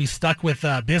Ayton, they'll be stuck with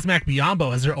Bismack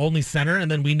Biyombo as their only center.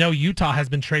 And then we know Utah has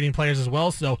been trading players as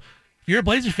well. So if you're a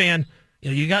Blazers fan,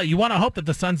 you want to hope that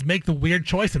the Suns make the weird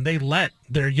choice and they let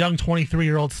their young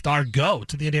 23-year-old star go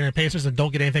to the Indiana Pacers and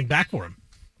don't get anything back for him.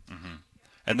 Mm-hmm.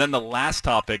 And then the last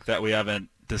topic that we haven't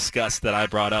discussed that I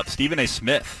brought up, Stephen A.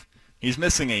 Smith. He's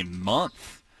missing a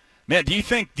month. Man, do you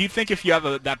think if you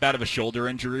have that bad of a shoulder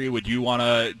injury, would you want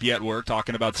to be at work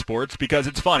talking about sports? Because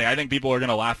it's funny. I think people are going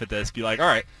to laugh at this, be like, all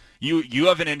right, you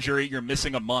have an injury, you're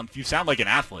missing a month. You sound like an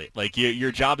athlete. Like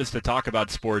your job is to talk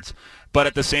about sports. But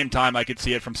at the same time, I could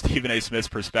see it from Stephen A. Smith's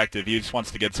perspective. He just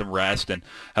wants to get some rest, and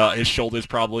his shoulder's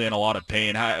probably in a lot of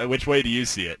pain. Which way do you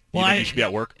see it? You think you should be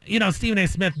at work? Stephen A.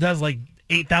 Smith does like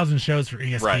 8,000 shows for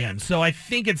ESPN. Right. So I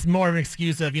think it's more of an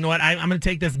excuse of, I'm going to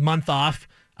take this month off.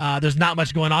 There's not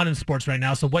much going on in sports right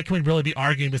now, so what can we really be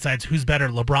arguing besides who's better,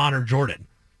 LeBron or Jordan?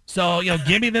 So,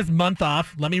 give me this month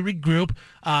off. Let me regroup.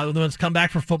 Let's come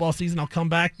back for football season. I'll come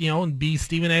back, and be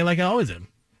Stephen A. like I always am.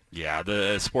 Yeah,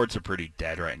 the sports are pretty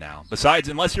dead right now. Besides,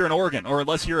 unless you're in Oregon or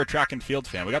unless you're a track and field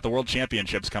fan. We got the World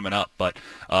Championships coming up, but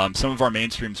some of our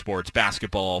mainstream sports,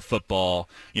 basketball, football,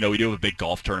 we do have a big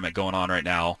golf tournament going on right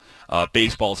now.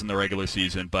 Baseball's in the regular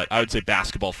season, but I would say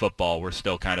basketball, football, we're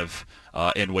still kind of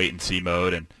in wait-and-see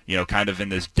mode and, kind of in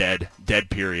this dead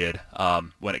period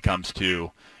when it comes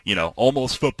to,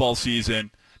 almost football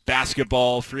season.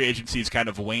 Basketball, free agency's kind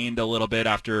of waned a little bit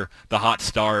after the hot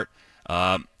start.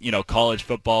 College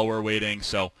football, we're waiting.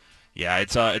 So, yeah,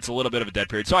 it's a little bit of a dead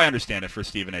period. So I understand it for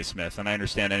Stephen A. Smith, and I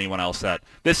understand anyone else that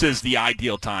this is the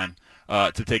ideal time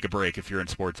to take a break if you're in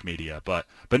sports media. But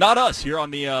not us here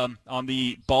on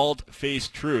the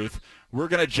Bald-Faced Truth. We're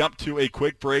going to jump to a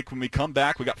quick break. When we come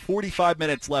back, we got 45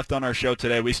 minutes left on our show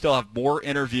today. We still have more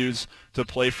interviews to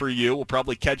play for you. We'll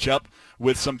probably catch up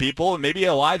with some people and maybe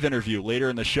a live interview later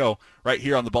in the show right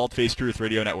here on the Bald-Faced Truth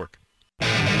Radio Network.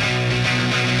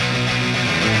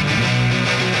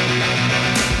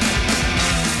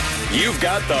 You've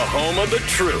got the home of the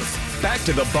truth. Back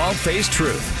to the Bald-Faced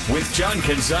Truth with John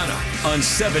Canzano on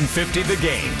 750 The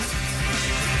Game.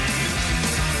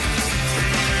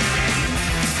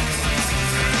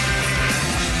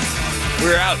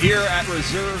 We're out here at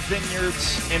Reserve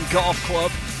Vineyards and Golf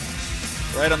Club,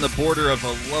 right on the border of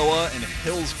Aloha and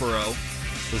Hillsboro,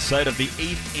 the site of the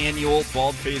 8th annual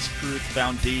Bald-Faced Truth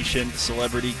Foundation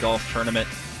Celebrity Golf Tournament.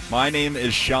 My name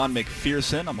is Sean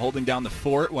McPherson. I'm holding down the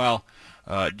fort while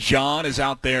John is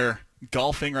out there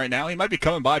golfing right now. He might be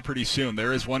coming by pretty soon.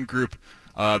 There is one group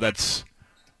that's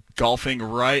golfing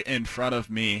right in front of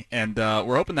me, and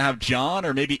we're hoping to have John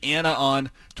or maybe Anna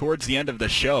on towards the end of the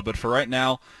show. But for right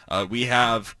now, we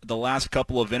have the last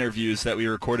couple of interviews that we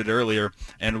recorded earlier,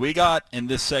 and we got in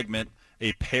this segment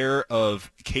a pair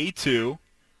of K2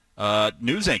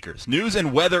 news anchors, news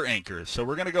and weather anchors. So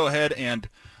we're going to go ahead and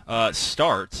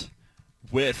start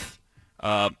with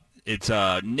it's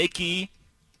Nikki.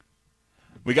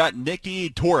 We got Nikki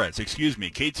Torres,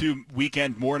 K2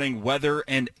 Weekend Morning weather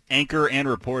and anchor and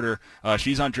reporter.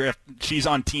 She's on Team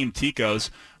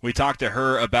Ticos. We talked to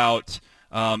her about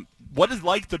what it's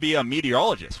like to be a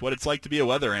meteorologist, what it's like to be a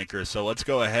weather anchor. So let's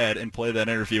go ahead and play that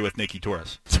interview with Nikki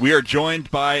Torres. So we are joined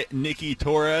by Nikki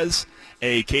Torres,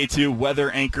 a K2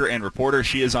 weather anchor and reporter.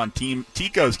 She is on Team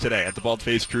Ticos today at the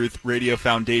Bald-Faced Truth Radio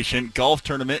Foundation Golf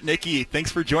Tournament. Nikki,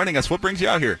 thanks for joining us. What brings you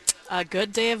out here? A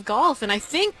good day of golf, and I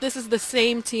think this is the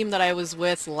same team that I was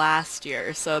with last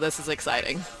year, so this is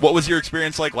exciting. What was your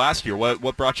experience like last year?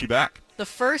 What brought you back? The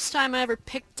first time I ever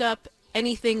picked up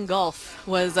anything golf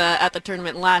was at the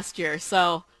tournament last year,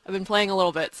 so I've been playing a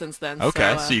little bit since then.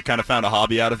 Okay, so you kind of found a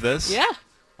hobby out of this? Yeah,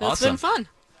 it's been fun.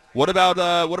 What about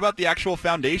the actual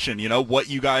foundation? What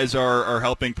you guys are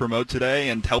helping promote today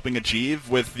and helping achieve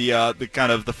with the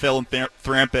kind of the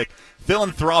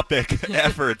philanthropic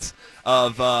efforts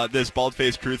of this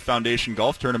Bald-Faced Truth Foundation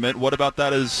golf tournament. What about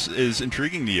that is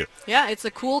intriguing to you? Yeah, it's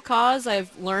a cool cause.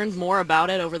 I've learned more about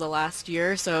it over the last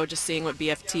year, so just seeing what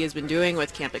BFT has been doing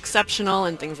with Camp Exceptional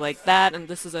and things like that, and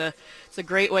it's a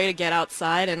great way to get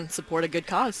outside and support a good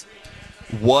cause.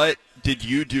 What did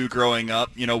you do growing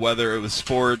up, whether it was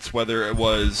sports, whether it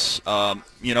was,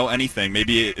 anything?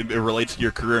 Maybe it relates to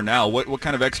your career now. What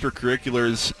kind of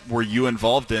extracurriculars were you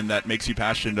involved in that makes you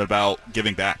passionate about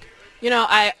giving back?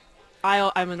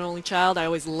 I'm an only child. I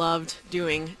always loved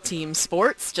doing team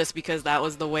sports just because that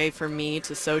was the way for me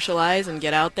to socialize and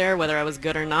get out there, whether I was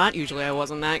good or not. Usually I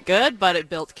wasn't that good, but it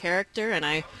built character, and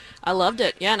I loved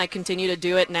it. Yeah, and I continue to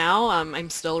do it now. I'm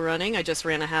still running. I just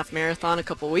ran a half marathon a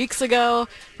couple weeks ago.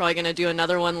 Probably going to do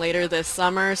another one later this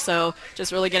summer. So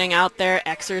just really getting out there,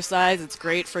 exercise. It's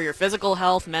great for your physical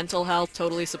health, mental health.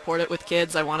 Totally support it with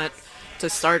kids. I want it to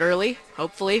start early,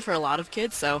 hopefully, for a lot of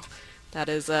kids. So that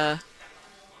is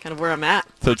kind of where I'm at.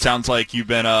 So it sounds like you've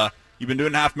been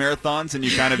doing half marathons, and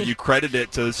you credit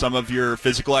it to some of your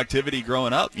physical activity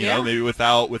growing up. You know, maybe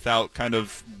without kind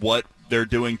of what they're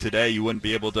doing today, you wouldn't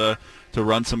be able to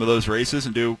run some of those races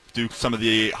and do some of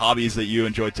the hobbies that you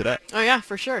enjoy today. Oh yeah,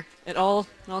 for sure. It all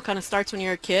kind of starts when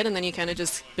you're a kid, and then you kind of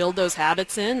just build those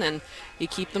habits in, and you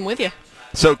keep them with you.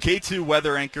 So K2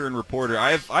 weather anchor and reporter.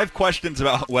 I have questions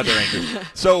about weather anchor.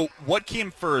 So what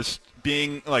came first?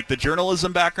 Being like the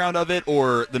journalism background of it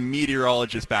or the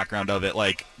meteorologist background of it?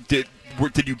 Like, did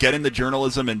you get in the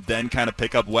journalism and then kind of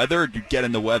pick up weather, or did you get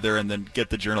in the weather and then get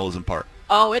the journalism part?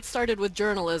 Oh, it started with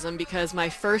journalism because my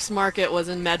first market was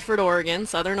in Medford, Oregon,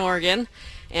 Southern Oregon,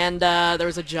 and there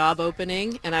was a job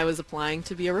opening, and I was applying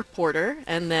to be a reporter,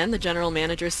 and then the general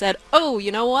manager said, oh,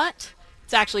 you know what?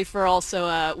 It's actually for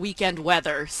also weekend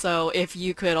weather, so if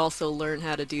you could also learn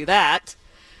how to do that,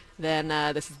 then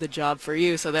this is the job for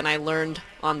you. So then I learned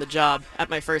on the job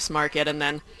at my first market and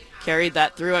then carried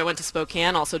that through. I went to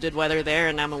Spokane, also did weather there,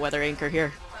 and now I'm a weather anchor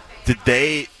here. Did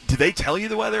they tell you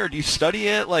the weather, or do you study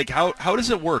it? Like, how does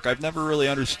it work? I've never really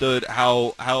understood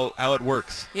how it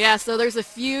works. Yeah, so there's a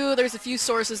few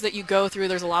sources that you go through.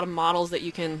 There's a lot of models that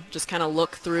you can just kind of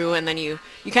look through, and then you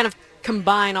kind of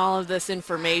combine all of this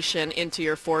information into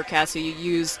your forecast. So you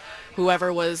use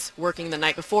whoever was working the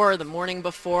night before or the morning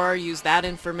before, use that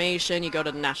information. You go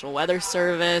to the National Weather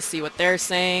Service, see what they're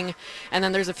saying, and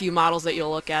then there's a few models that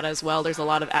you'll look at as well. There's a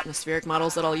lot of atmospheric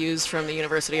models that I'll use from the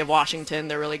University of Washington.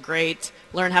 They're really great.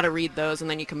 Learn how to read those, and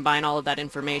then you combine all of that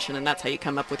information, and that's how you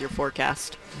come up with your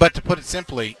forecast. But to put it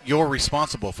simply, you're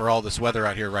responsible for all this weather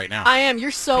out here right now. I am. You're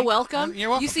so welcome. You're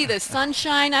welcome. You see the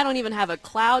sunshine. I don't even have a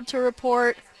cloud to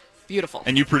report. Beautiful.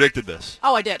 And you predicted this.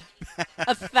 Oh, I did.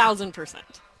 1,000%.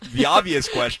 The obvious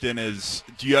question is,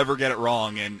 do you ever get it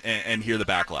wrong and hear the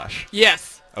backlash?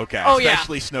 Yes. Okay. Oh,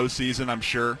 especially snow season, I'm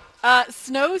sure.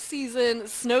 Snow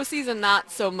season,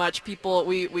 not so much. People,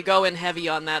 we go in heavy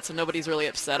on that, so nobody's really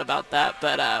upset about that.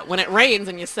 But when it rains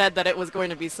and you said that it was going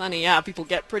to be sunny, yeah, people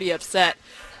get pretty upset.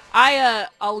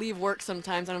 I'll leave work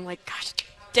sometimes and I'm like, gosh,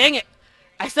 dang it.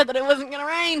 I said that it wasn't going to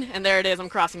rain, and there it is. I'm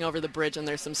crossing over the bridge, and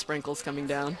there's some sprinkles coming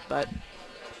down. But,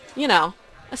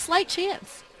 a slight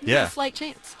chance. Yeah. A slight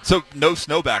chance. So no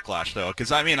snow backlash, though,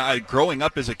 because, growing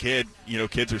up as a kid,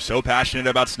 kids are so passionate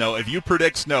about snow. If you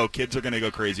predict snow, kids are going to go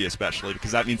crazy, especially,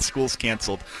 because that means school's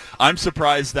canceled. I'm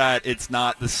surprised that it's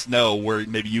not the snow where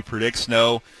maybe you predict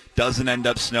snow, doesn't end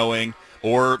up snowing,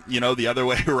 or, the other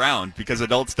way around, because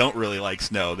adults don't really like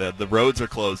snow. The roads are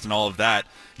closed and all of that.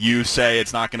 You say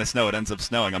it's not going to snow, it ends up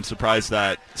snowing. I'm surprised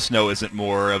that snow isn't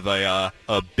more of a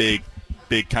big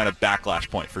kind of backlash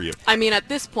point for you. At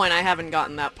this point, I haven't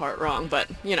gotten that part wrong, but,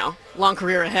 long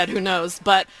career ahead, who knows.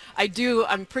 But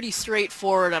I'm pretty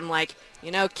straightforward. I'm like,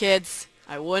 kids,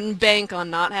 I wouldn't bank on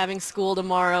not having school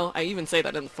tomorrow. I even say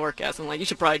that in the forecast. I'm like, you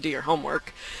should probably do your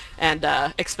homework and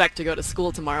expect to go to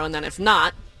school tomorrow. And then if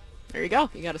not, there you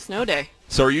go. You got a snow day.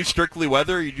 So are you strictly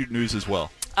weather, or you do news as well?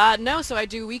 No, so I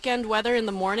do weekend weather in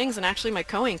the mornings, and actually my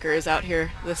co-anchor is out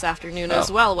here this afternoon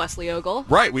as well, Wesley Ogle.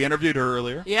 Right, we interviewed her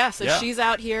earlier. Yeah, so she's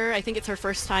out here. I think it's her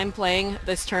first time playing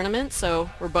this tournament, so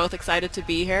we're both excited to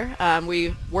be here.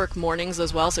 We work mornings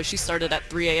as well, so she started at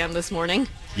 3 a.m. this morning.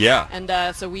 Yeah.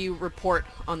 And so we report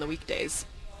on the weekdays.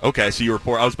 Okay, so you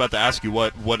report. I was about to ask you,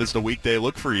 what does the weekday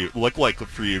look like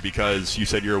for you? Because you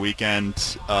said you're a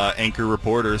weekend anchor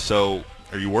reporter, so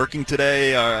are you working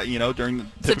today, during the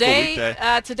typical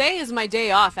weekday? Today is my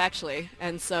day off, actually,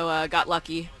 and so got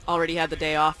lucky. Already had the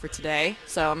day off for today,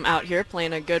 so I'm out here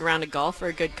playing a good round of golf for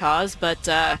a good cause. But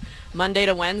Monday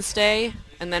to Wednesday,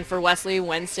 and then for Wesley,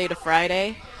 Wednesday to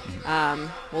Friday,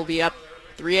 we'll be up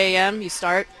 3 a.m. You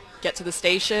start, get to the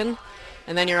station,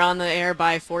 and then you're on the air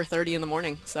by 4:30 in the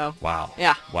morning. So wow.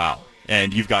 Yeah. Wow.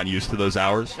 And you've gotten used to those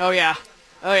hours? Oh yeah.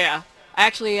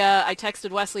 Actually, I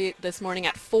texted Wesley this morning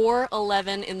at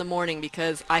 4:11 in the morning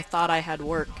because I thought I had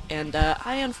work, and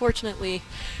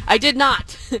I did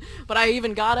not. But I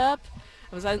even got up.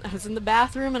 I was in the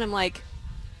bathroom, and I'm like,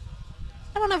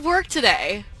 I don't have work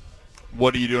today.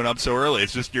 what are you doing up so early?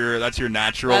 It's just that's your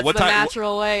natural. That's what the time?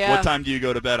 natural way, yeah. What time do you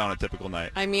go to bed on a typical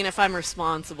night? I mean, if I'm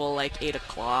responsible, like 8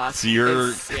 o'clock. So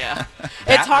you're yeah. that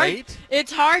It's hard. late?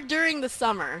 It's hard during the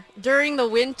summer. During the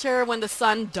winter, when the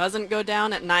sun doesn't go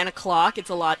down at 9 o'clock, it's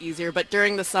a lot easier. But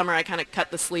during the summer, I kind of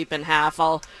cut the sleep in half.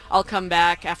 I'll come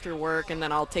back after work, and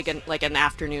then I'll take an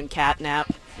afternoon cat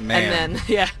nap. Man. And then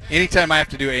yeah. Anytime I have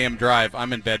to do AM drive,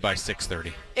 I'm in bed by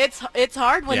 6:30. It's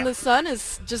hard when Yeah. the sun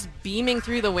is just beaming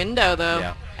through the window, though.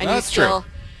 Yeah. And No, you that's still.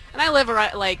 true. And I live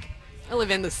I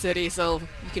live in the city, so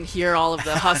you can hear all of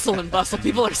the hustle and bustle.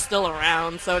 People are still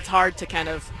around, so it's hard to kind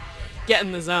of get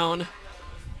in the zone.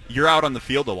 You're out on the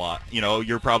field a lot.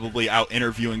 You're probably out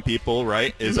interviewing people,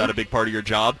 right? Is that a big part of your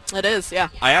job? It is, yeah.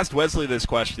 I asked Wesley this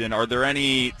question. Are there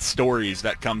any stories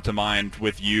that come to mind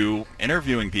with you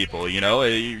interviewing people?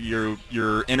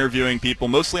 You're interviewing people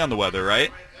mostly on the weather,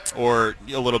 right? Or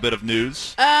a little bit of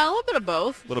news? A little bit of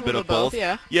both. A little bit of both?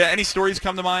 Yeah. Yeah, any stories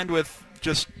come to mind with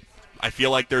just, I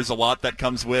feel like there's a lot that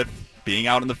comes with being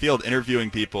out in the field, interviewing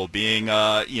people, being,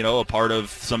 a part of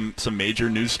some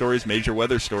major news stories, major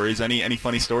weather stories. Any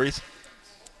funny stories?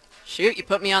 Shoot, you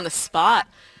put me on the spot.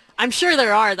 I'm sure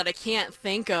there are that I can't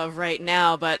think of right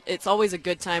now, but it's always a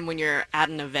good time when you're at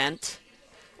an event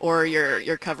or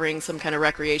you're covering some kind of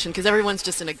recreation, because everyone's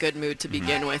just in a good mood to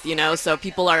begin with, so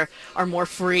people are more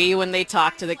free when they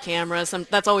talk to the camera.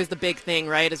 That's always the big thing,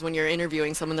 right, is when you're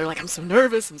interviewing someone, they're like, I'm so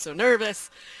nervous.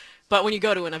 But when you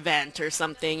go to an event or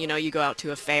something, you go out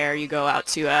to a fair, you go out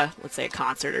to let's say a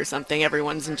concert or something,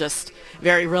 everyone's just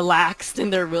very relaxed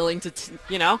and they're willing to,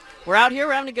 we're out here,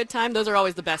 we're having a good time. Those are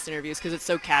always the best interviews because it's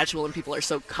so casual and people are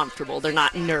so comfortable. They're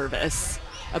not nervous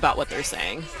about what they're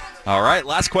saying. All right,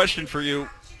 last question for you.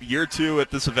 Year 2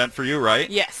 at this event for you, right?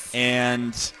 Yes.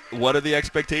 And what are the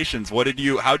expectations? How did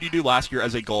you do last year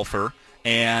as a golfer?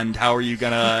 And how are you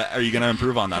gonna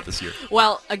improve on that this year?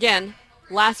 Well, again,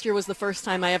 last year was the first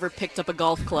time I ever picked up a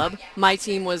golf club. My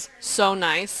team was so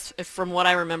nice. From what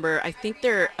I remember, I think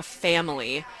they're a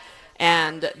family,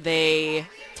 and they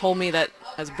told me that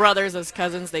as brothers, as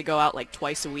cousins, they go out like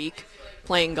twice a week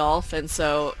playing golf, and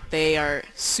so they are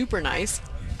super nice.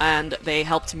 And they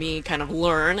helped me kind of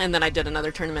learn, and then I did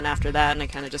another tournament after that, and I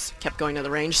kind of just kept going to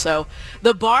the range. So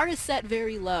the bar is set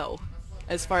very low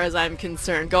as far as I'm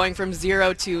concerned, going from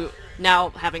 0 to now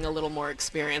having a little more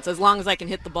experience. As long as I can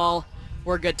hit the ball,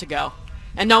 we're good to go.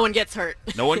 And no one gets hurt.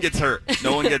 No one gets hurt.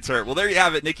 No one gets hurt. Well, there you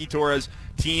have it, Nikki Torres,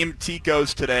 Team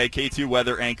Ticos today, K2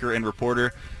 weather anchor and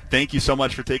reporter. Thank you so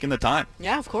much for taking the time.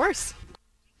 Yeah, of course.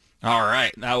 All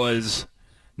right, that was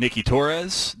Nikki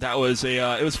Torres. That was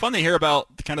it was fun to hear about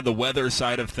kind of the weather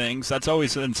side of things. That's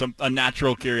always been a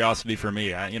natural curiosity for me.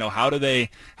 How do they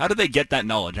get that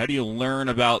knowledge? How do you learn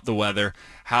about the weather?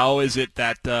 How is it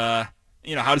that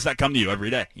how does that come to you every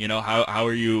day? How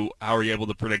are you able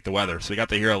to predict the weather? So you got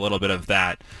to hear a little bit of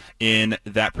that in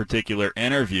that particular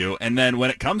interview. And then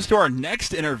when it comes to our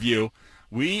next interview,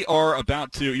 you're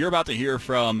about to hear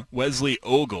from Wesley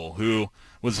Ogle, who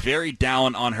was very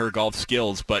down on her golf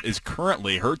skills, but is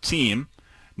currently, her team,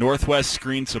 Northwest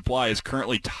Screen Supply, is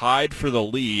currently tied for the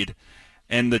lead.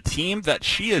 And the team that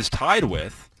she is tied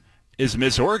with is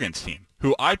Miss Oregon's team,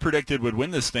 who I predicted would win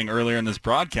this thing earlier in this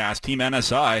broadcast, Team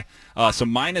NSI. So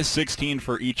minus 16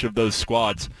 for each of those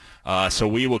squads. So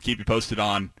we will keep you posted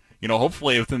on,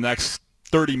 hopefully within the next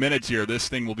 30 minutes here, this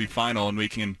thing will be final and we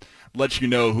can let you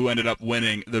know who ended up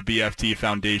winning the BFT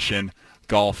Foundation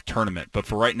Golf Tournament. But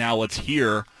for right now, let's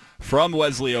hear from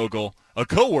Wesley Ogle, a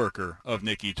co-worker of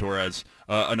Nikki Torres,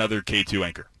 another K2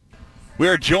 anchor. We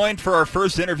are joined for our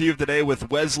first interview of the day with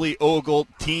Wesley Ogle,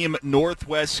 Team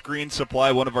Northwest Screen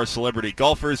Supply, one of our celebrity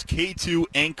golfers, K2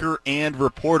 anchor and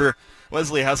reporter.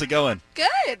 Wesley, how's it going?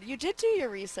 Good. You did do your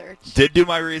research. Did do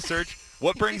my research.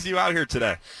 What brings you out here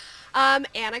today?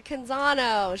 Anna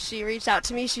Canzano. She reached out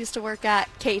to me. She used to work at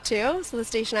K2, so the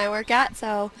station I work at,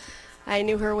 so I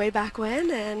knew her way back when,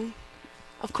 and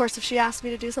of course if she asked me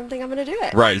to do something, I'm going to do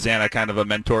it. Right. Is Anna kind of a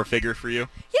mentor figure for you?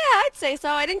 Yeah, I'd say so.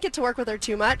 I didn't get to work with her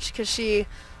too much because she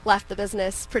left the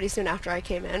business pretty soon after I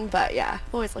came in, but yeah,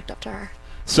 always looked up to her.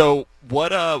 So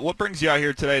what brings you out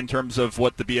here today in terms of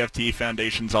what the BFT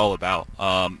Foundation's all about?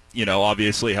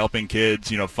 Obviously helping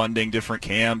kids, funding different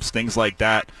camps, things like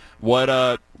that.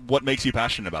 What makes you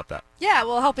passionate about that? Yeah,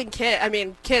 well, helping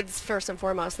kids first and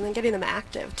foremost, and then getting them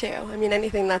active too.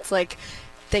 Anything that's like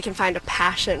they can find a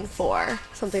passion for,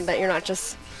 something that you're not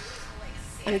just.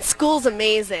 School's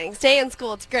amazing. Stay in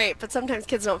school, it's great, but sometimes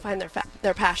kids don't find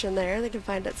their passion there. They can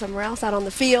find it somewhere else, out on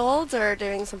the field or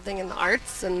doing something in the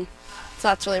arts, and so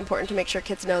that's really important to make sure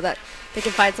kids know that they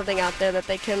can find something out there that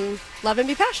they can love and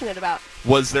be passionate about.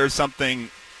 Was there something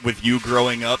with you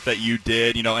growing up that you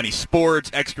did? Any sports,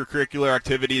 extracurricular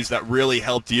activities that really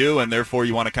helped you, and therefore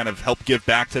you want to kind of help give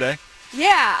back today?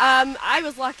 Yeah, I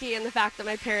was lucky in the fact that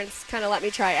my parents kind of let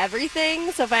me try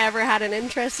everything. So if I ever had an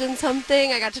interest in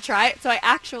something, I got to try it. So I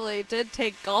actually did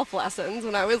take golf lessons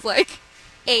when I was like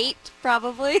 8,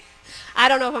 probably. I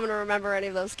don't know if I'm going to remember any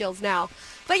of those skills now.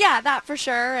 But yeah, that for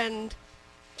sure. And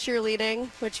cheerleading,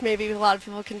 which maybe a lot of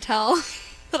people can tell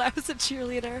that I was a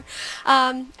cheerleader.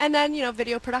 And then,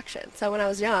 video production. So when I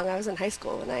was young, I was in high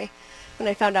school when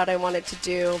I found out I wanted to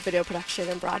do video production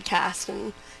and broadcast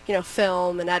and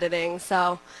film and editing.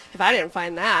 So if I didn't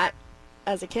find that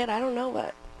as a kid, I don't know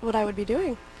what I would be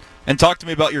doing. And talk to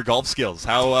me about your golf skills.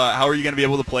 How are you going to be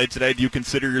able to play today? Do you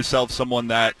consider yourself someone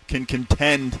that can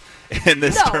contend in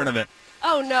this tournament?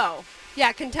 Oh no.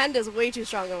 Yeah, contend is way too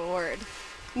strong of a word.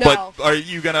 No. But are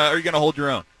you gonna hold your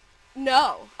own?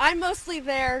 No. I'm mostly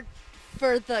there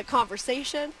for the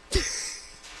conversation.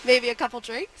 Maybe a couple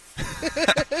drinks.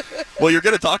 Well, you're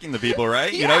good at talking to people,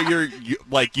 right? Yeah.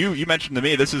 You mentioned to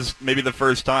me this is maybe the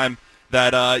first time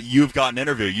that you've got an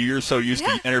interview. You're so used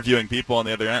to interviewing people on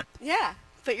the other end. Yeah,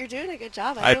 but you're doing a good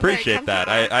job. I appreciate that.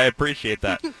 I appreciate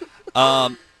that. Are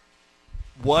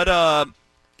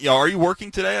you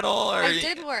working today at all? I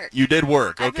did work. You did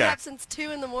work. Okay. I've been up since 2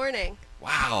 in the morning.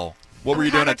 Wow. What were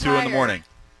you doing at 2 in the morning?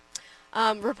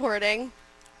 Reporting.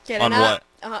 On what?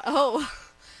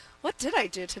 What did I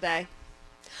do today?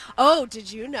 Oh,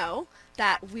 did you know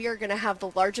that we are going to have the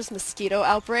largest mosquito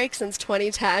outbreak since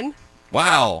 2010?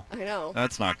 Wow. I know.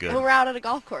 That's not good. And we're out at a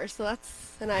golf course,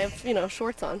 and I have,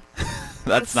 shorts on.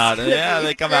 That's not,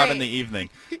 they come out in the evening.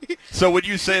 So would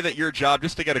you say that your job,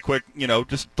 just to get a quick,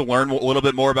 just to learn a little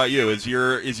bit more about you, is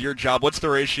your job, what's the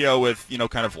ratio with,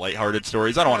 kind of lighthearted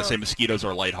stories? I don't want to say mosquitoes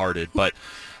are lighthearted, but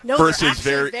no, versus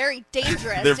they're very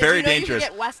dangerous. They're very you know dangerous. You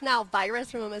can get West Nile virus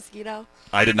from a mosquito?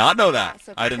 I did not know that.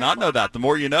 So I did not know that. The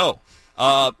more you know.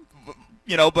 But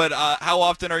how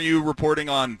often are you reporting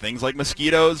on things like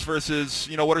mosquitoes versus,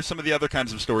 what are some of the other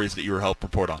kinds of stories that you help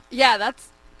report on? Yeah, that's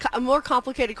a more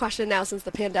complicated question now since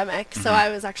the pandemic. So I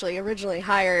was actually originally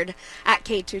hired at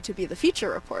K2 to be the feature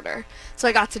reporter. So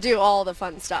I got to do all the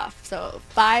fun stuff. So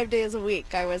 5 days a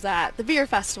week I was at the beer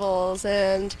festivals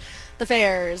and the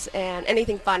fairs and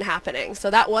anything fun happening.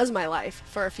 So that was my life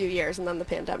for a few years, and then the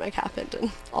pandemic happened and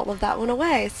all of that went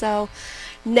away. So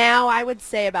now I would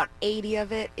say about 80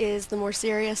 of it is the more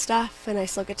serious stuff, and I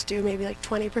still get to do maybe like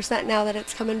 20% now that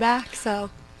it's coming back.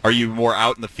 So are you more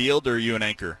out in the field, or are you an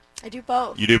anchor? I do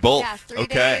both. You do both?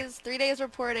 Yeah, 3 days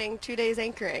reporting, 2 days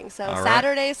anchoring. So all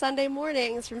Saturday, right. Sunday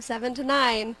mornings from 7 to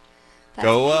 9.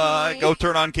 Go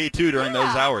turn on K2 during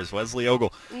those hours. Wesley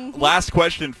Ogle. Last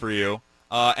question for you.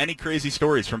 Any crazy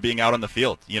stories from being out on the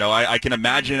field? I can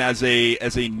imagine as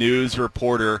a news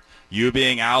reporter, you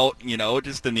being out,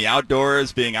 just in the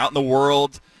outdoors, being out in the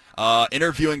world,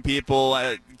 interviewing people.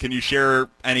 Can you share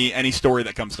any story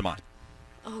that comes to mind?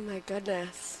 Oh my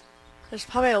goodness. There's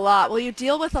probably a lot. Well, you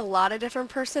deal with a lot of different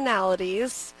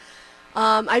personalities.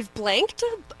 I've blanked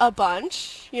a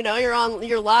bunch.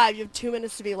 You're live. You have 2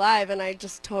 minutes to be live, and I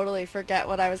just totally forget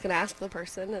what I was going to ask the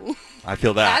person. And I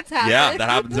feel that. That's happened. Yeah, that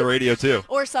happens on radio too.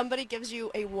 Or somebody gives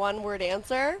you a one-word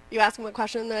answer. You ask them a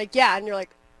question, and they're like, "Yeah," and you're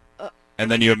like,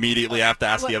 and then you immediately have to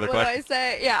ask the other question. What do I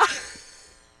say? Yeah.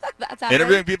 That's happened.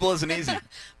 Interviewing people isn't easy.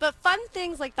 But fun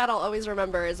things like that I'll always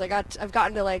remember is I've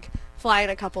gotten to fly in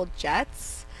a couple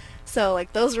jets. So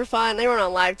those were fun. They weren't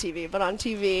on live TV, but on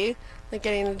TV,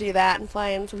 getting to do that and fly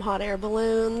in some hot air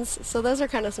balloons. So those are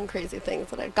kind of some crazy things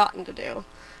that I've gotten to do.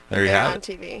 There you have on it.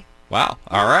 TV. Wow.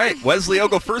 All right. Wesley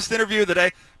Ogle, first interview of the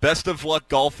day. Best of luck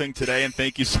golfing today, and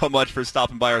thank you so much for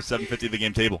stopping by our 750 The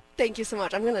Game table. Thank you so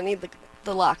much. I'm going to need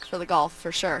the luck for the golf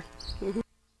for sure.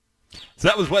 So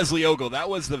that was Wesley Ogle. That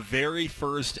was the very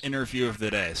first interview of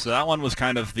the day. So that one was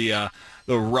kind of the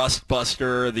rust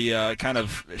buster, the kind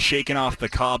of shaking off the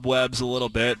cobwebs a little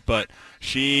bit. But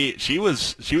she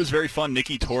was very fun.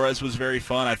 Nikki Torres was very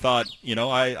fun. I thought,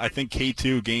 I think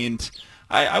K2 gained.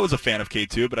 I was a fan of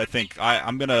K2, but I think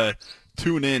I'm gonna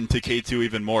tune in to K2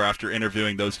 even more after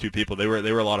interviewing those two people. They were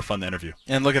a lot of fun to interview.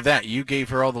 And look at that. You gave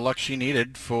her all the luck she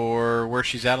needed for where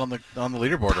she's at on the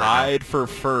leaderboard Tied for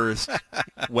first,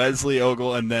 Wesley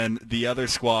Ogle, and then the other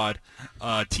squad,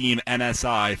 Team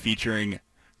NSI, featuring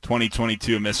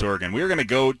 2022 Miss Oregon. We're going to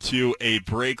go to a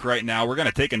break right now. We're going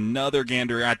to take another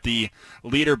gander at the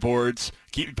leaderboards,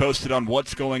 keep you posted on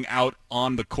what's going out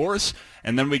on the course,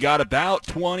 and then we got about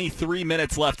 23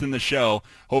 minutes left in the show.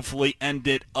 Hopefully end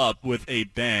it up with a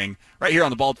bang right here on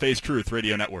the Bald Faced Truth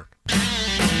Radio Network.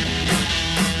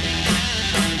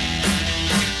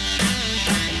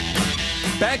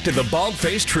 Back to the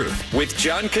Bald-Faced Truth with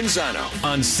John Canzano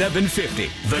on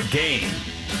 750 The Game.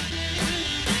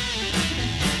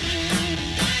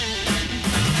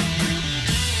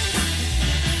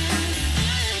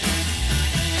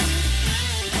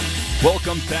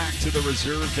 Welcome back to the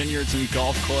Reserve Vineyards and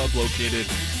Golf Club located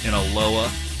in Aloha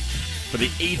for the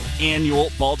 8th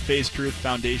annual Bald-Faced Truth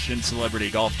Foundation Celebrity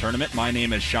Golf Tournament. My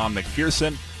name is Sean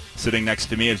McPherson. Sitting next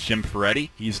to me is Jim Ferretti.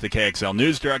 He's the KXL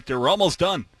News Director. We're almost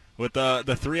done with the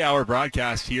 3-hour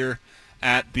broadcast here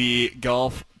at the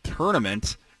golf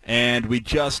tournament, and we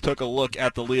just took a look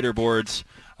at the leaderboards.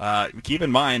 Keep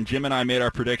in mind, Jim and I made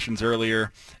our predictions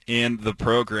earlier in the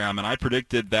program, and I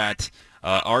predicted that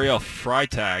Ariel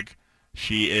Freitag,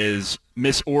 she is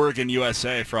Miss Oregon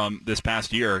USA from this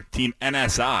past year, Team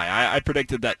NSI. I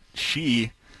predicted that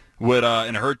she would,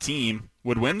 and her team,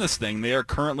 would win this thing. They are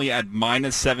currently at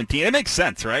minus 17. It makes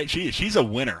sense, right? She's a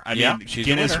winner. I mean, she's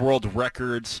Guinness a winner. World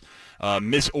Records,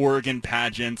 Miss Oregon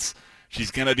pageants.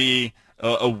 She's going to be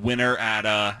a winner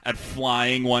at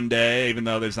flying one day, even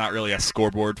though there's not really a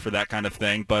scoreboard for that kind of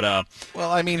thing. But well,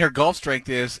 I mean, her golf strength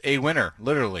is a winner,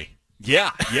 literally.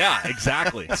 Yeah,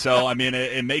 exactly. So, I mean,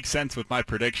 it makes sense with my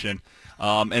prediction.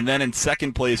 And then in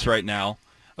second place right now,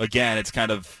 again, it's not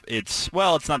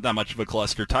that much of a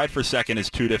cluster. Tied for second is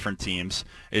two different teams.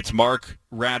 It's Mark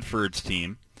Radford's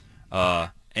team,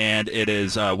 and it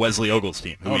is Wesley Ogle's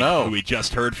team, who we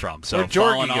just heard from. So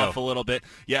falling off a little bit.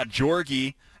 Yeah,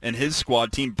 Jorgie and his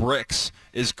squad, Team Bricks,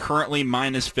 is currently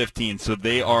minus 15, so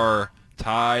they are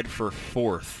tied for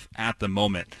fourth at the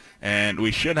moment. And we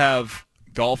should have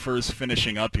golfers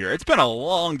finishing up here. It's been a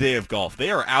long day of golf. They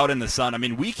are out in the sun. I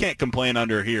mean, we can't complain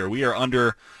under here. We are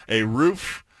under a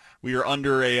roof. We are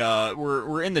under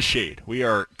we're in the shade. We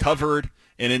are covered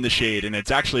and in the shade, and it's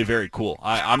actually very cool.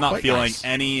 I'm not Quite feeling nice.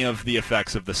 any of the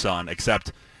effects of the sun,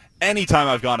 except anytime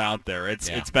I've gone out there, it's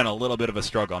been a little bit of a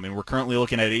struggle. I mean, we're currently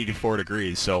looking at 84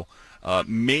 degrees, so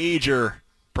major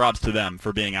props to them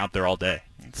for being out there all day.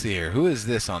 Let's see here. Who is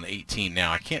this on 18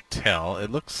 now? I can't tell.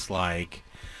 It looks like...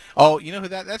 Oh, you know who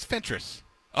that's Fentress.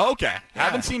 Okay. Yeah.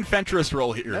 Haven't seen Fentress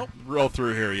roll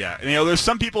through here yet. And, there's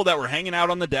some people that were hanging out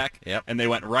on the deck, and they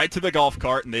went right to the golf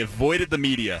cart, and they avoided the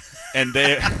media, and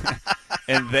they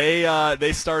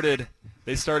started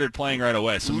playing right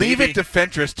away. So Leave it to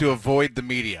Fentress to avoid the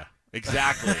media.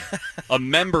 Exactly. A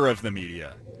member of the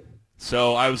media.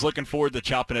 So I was looking forward to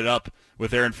chopping it up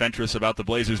with Aaron Fentress about the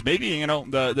Blazers. Maybe,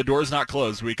 the door's not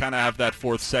closed. We kind of have that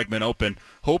fourth segment open,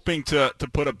 hoping to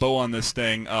put a bow on this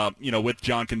thing, with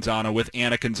John Canzano, with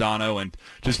Anna Canzano, and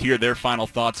just hear their final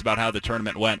thoughts about how the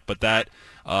tournament went. But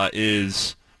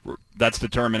that's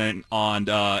determinant on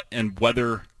and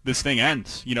whether this thing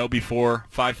ends, before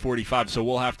 5:45. So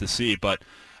we'll have to see. But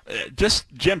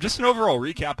Jim, just an overall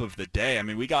recap of the day. I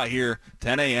mean, we got here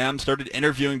 10 a.m., started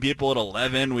interviewing people at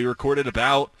 11. We recorded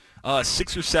about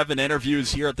 6 or 7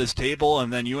 interviews here at this table,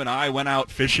 and then you and I went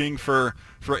out fishing for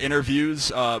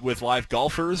interviews with live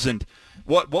golfers. And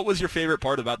what was your favorite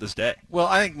part about this day? Well,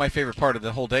 I think my favorite part of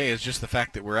the whole day is just the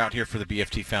fact that we're out here for the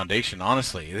BFT Foundation.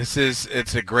 Honestly, it's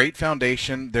a great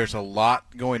foundation. There's a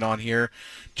lot going on here.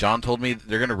 John told me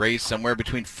they're going to raise somewhere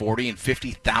between $40,000 and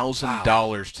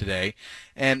 $50,000 today,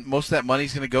 and most of that money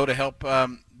is going to go to help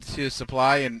to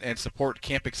supply and support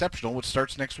Camp Exceptional, which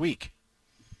starts next week.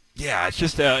 Yeah, it's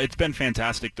just it's been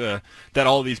fantastic that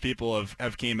all of these people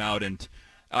have came out, and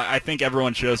I think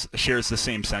everyone shares the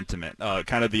same sentiment,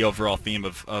 kind of the overall theme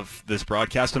of this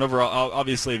broadcast, and overall,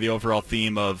 obviously the overall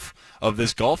theme of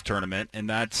this golf tournament, and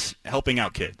that's helping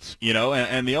out kids,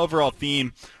 and the overall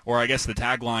theme, or I guess the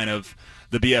tagline of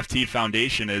the BFT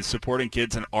Foundation is supporting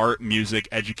kids in art, music,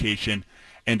 education,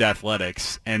 and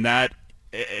athletics, and that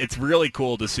it's really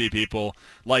cool to see people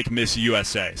like Miss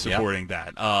USA supporting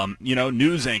that.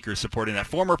 News anchors supporting that.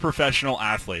 Former professional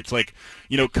athletes, like,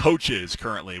 coaches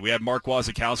currently. We have Mark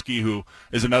Wazakowski, who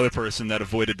is another person that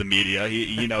avoided the media.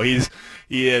 He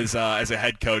is as a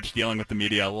head coach dealing with the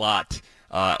media a lot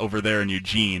over there in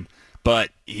Eugene.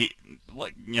 But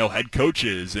head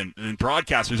coaches and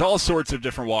broadcasters, all sorts of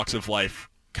different walks of life,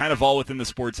 kind of all within the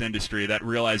sports industry, that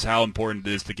realize how important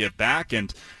it is to give back.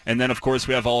 And then, of course,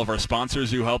 we have all of our sponsors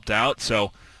who helped out.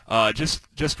 So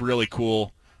just really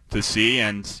cool to see.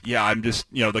 And, yeah, I'm just,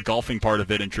 the golfing part of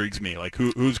it intrigues me. Like,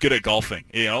 who's good at golfing?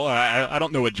 I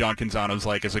don't know what John Canzano's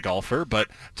like as a golfer, but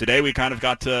today we kind of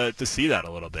got to see that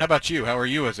a little bit. How about you? How are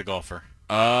you as a golfer?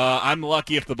 I'm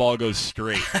lucky if the ball goes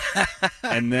straight.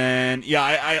 And then,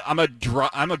 yeah, I'm a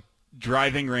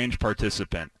driving range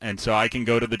participant, and so I can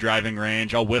go to the driving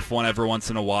range. I'll whiff one every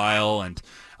once in a while, and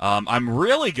I'm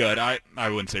really good. I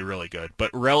wouldn't say really good,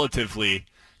 but relatively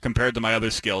compared to my other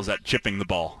skills at chipping the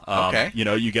ball. Okay. You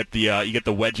know, you get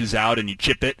the wedges out and you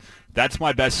chip it. That's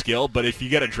my best skill. But if you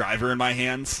get a driver in my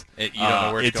hands, you don't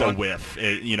know where it's a going? whiff.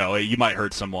 You might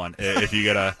hurt someone if you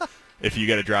get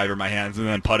a driver in my hands. And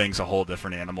then putting's a whole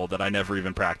different animal that I never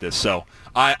even practiced. So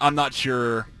I'm not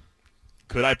sure.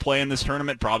 Could I play in this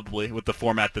tournament? Probably, with the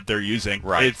format that they're using.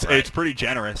 Right. It's pretty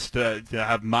generous to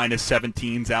have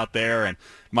 -17s out there and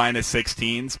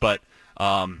 -16s, but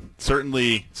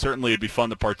certainly it'd be fun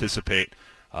to participate.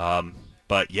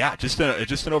 But yeah, just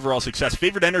an overall success.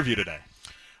 Favorite interview today?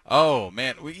 Oh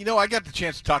man, I got the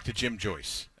chance to talk to Jim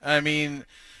Joyce. I mean,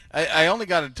 I only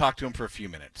got to talk to him for a few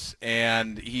minutes,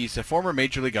 and he's a former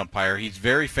Major League umpire. He's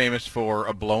very famous for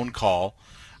a blown call.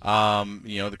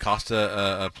 That cost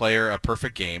a player a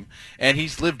perfect game, and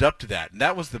he's lived up to that. And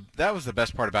that was the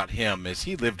best part about him, is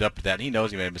he lived up to that. And he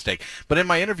knows he made a mistake. But in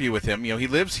my interview with him, he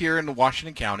lives here in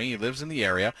Washington County. He lives in the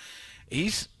area.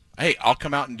 Hey, I'll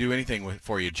come out and do anything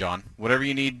for you, John. Whatever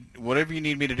you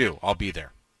need me to do, I'll be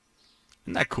there.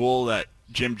 Isn't that cool that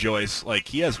Jim Joyce,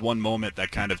 he has one moment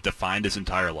that kind of defined his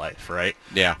entire life, right?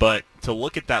 Yeah. But to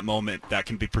look at that moment that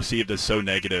can be perceived as so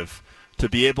negative, to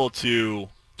be able to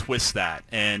twist that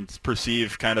and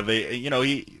perceive kind of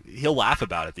he'll laugh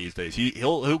about it these days.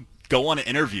 He'll go on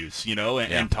interviews,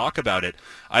 and talk about it.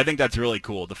 I think that's really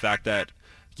cool. The fact that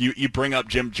you bring up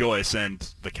Jim Joyce, and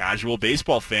the casual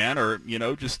baseball fan, or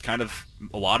just kind of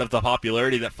a lot of the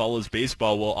popularity that follows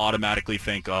baseball, will automatically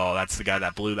think, oh, that's the guy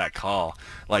that blew that call.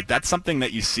 That's something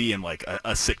that you see in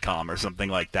a sitcom or something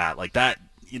like that. That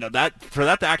for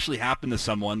that to actually happen to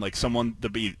someone, someone to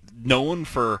be known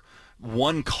for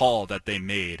one call that they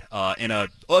made in a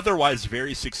otherwise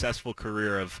very successful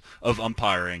career of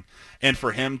umpiring, and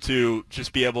for him to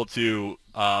just be able to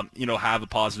have a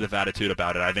positive attitude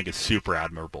about it, I think is super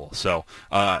admirable. So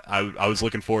I was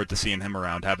looking forward to seeing him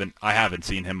around. I haven't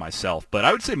seen him myself, but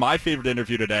I would say my favorite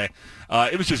interview today,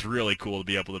 it was just really cool to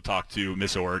be able to talk to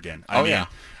Miss Oregon.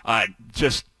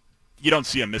 You don't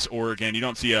see a Miss Oregon, you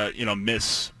don't see a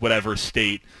Miss whatever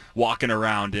state walking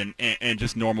around in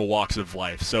just normal walks of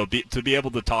life. So to be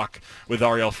able to talk with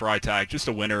Ariel Freitag, just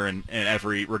a winner in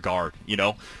every regard.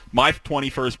 My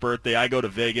 21st birthday, I go to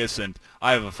Vegas and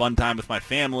I have a fun time with my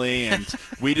family, and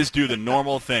we just do the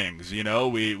normal things.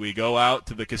 We go out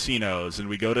to the casinos and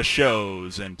we go to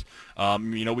shows, and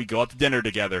we go out to dinner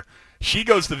together. She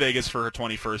goes to Vegas for her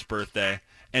 21st birthday,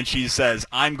 and she says,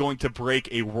 I'm going to break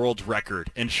a world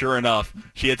record. And sure enough,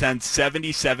 she attends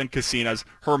 77 casinos.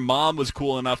 Her mom was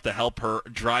cool enough to help her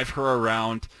drive her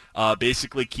around,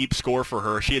 basically keep score for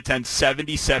her. She attends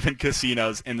 77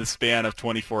 casinos in the span of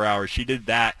 24 hours. She did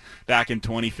that back in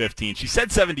 2015. She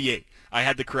said 78. I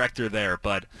had to correct her there.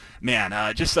 But,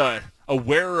 man, just a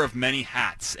wearer of many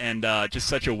hats, and just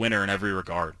such a winner in every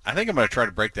regard. I think I'm going to try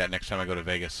to break that next time I go to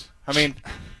Vegas. I mean,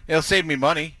 it'll save me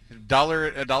money. A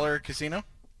dollar casino?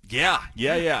 Yeah.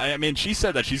 I mean, she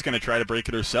said that she's going to try to break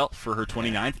it herself for her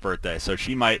 29th birthday, so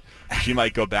she might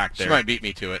go back there. She might beat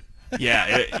me to it.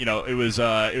 Yeah, it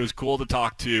was cool to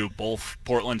talk to both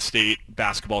Portland State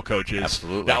basketball coaches.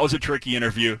 Absolutely. That was a tricky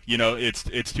interview.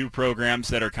 It's two programs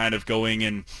that are kind of going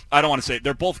in, I don't want to say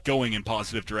they're both going in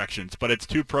positive directions, but it's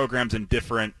two programs in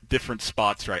different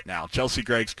spots right now. Chelsea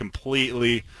Gregg's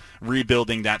completely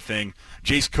rebuilding that thing.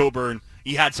 Jace Coburn,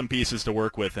 he had some pieces to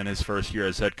work with in his first year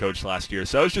as head coach last year.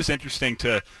 So it was just interesting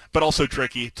but also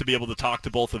tricky to be able to talk to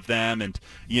both of them, and,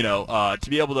 to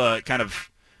be able to kind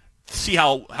of see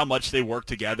how much they work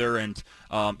together, and,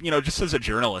 just as a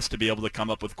journalist, to be able to come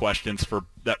up with questions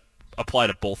that apply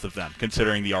to both of them,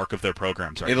 considering the arc of their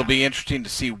programs right now. It'll be interesting to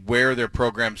see where their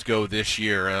programs go this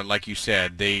year. Like you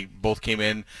said, they both came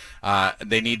in.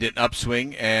 They need an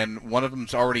upswing, and one of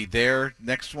them's already there.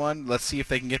 Next one, let's see if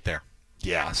they can get there.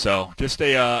 Yeah, so just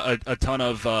a ton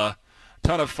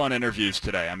of fun interviews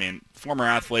today. I mean, former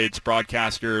athletes,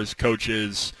 broadcasters,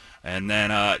 coaches, and then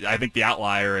I think the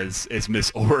outlier is Miss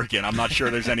Oregon. I'm not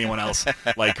sure there's anyone else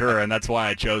like her, and that's why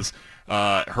I chose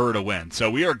her to win.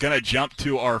 So we are going to jump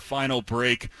to our final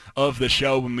break of the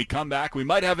show. When we come back, we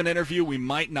might have an interview, we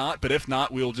might not, but if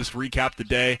not, we'll just recap the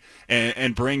day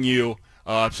and bring you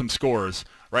some scores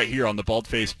right here on the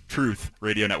Bald-Faced Truth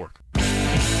Radio Network.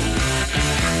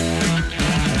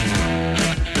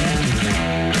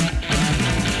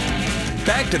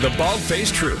 Back to the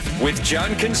Bald-Faced Truth with John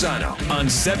Canzano on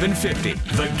 750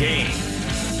 The Game.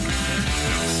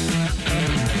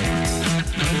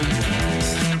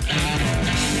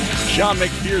 Sean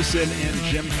McPherson and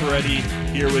Jim Ferretti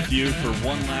here with you for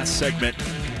one last segment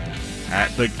at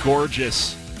the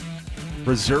gorgeous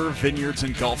Reserve Vineyards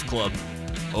and Golf Club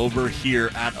over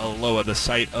here at Aloha, the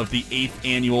site of the 8th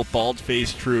annual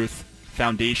Bald-Faced Truth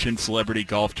Foundation Celebrity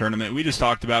Golf Tournament. We just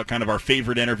talked about kind of our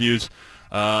favorite interviews,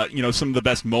 some of the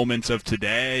best moments of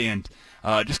today, and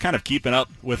just kind of keeping up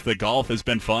with the golf has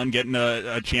been fun, getting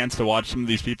a chance to watch some of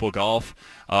these people golf.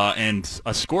 And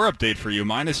a score update for you,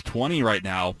 -20 right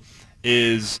now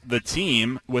is the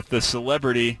team with the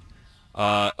celebrity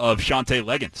of Shante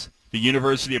Leggins, the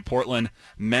University of Portland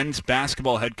men's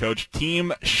basketball head coach,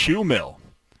 Team Shoemill.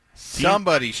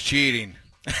 Somebody's cheating.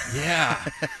 Yeah.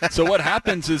 So what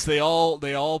happens is they all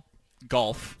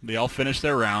golf, they all finish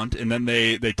their round, and then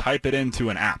they type it into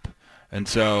an app. And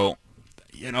so,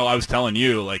 I was telling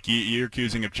you, like, you're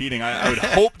accusing of cheating. I would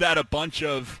hope that a bunch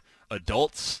of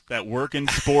adults that work in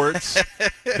sports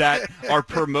that are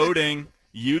promoting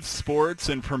youth sports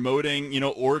and promoting,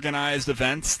 organized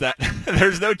events, that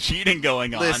there's no cheating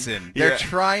going on. Listen, they're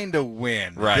trying to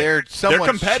win. Right. They're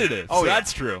competitive. Oh, so yeah.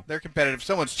 That's true. They're competitive.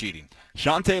 Someone's cheating.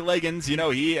 Shante Leggins,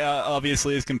 he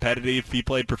obviously is competitive. He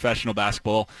played professional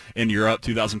basketball in Europe,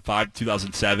 2005,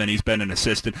 2007. He's been an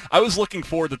assistant. I was looking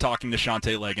forward to talking to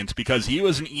Shante Leggins because he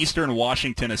was an Eastern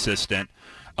Washington assistant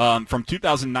from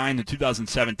 2009 to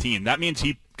 2017. That means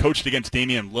he coached against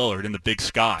Damian Lillard in the Big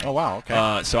Sky. Oh, wow.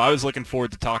 Okay. So I was looking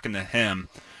forward to talking to him.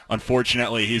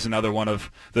 Unfortunately, he's another one of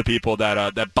the people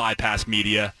that bypass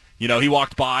media. He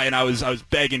walked by and I was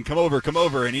begging, come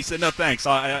over, and he said, no thanks,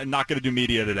 I'm not going to do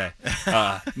media today.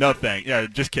 No thanks. Yeah,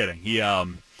 just kidding.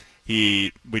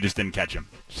 We just didn't catch him.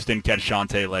 Just didn't catch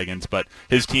Shante Leggins, but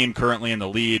his team currently in the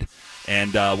lead,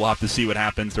 and we'll have to see what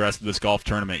happens the rest of this golf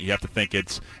tournament. You have to think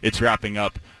it's wrapping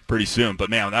up pretty soon. But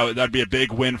man, that'd be a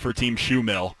big win for Team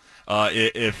Shoemill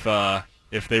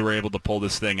if they were able to pull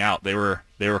this thing out. They were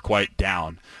quite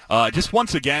down. Just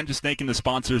once again, just thanking the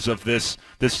sponsors of this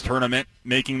tournament,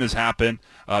 making this happen.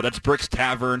 That's Bricks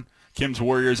Tavern, Kim's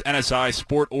Warriors, NSI,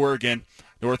 Sport Oregon,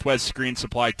 Northwest Screen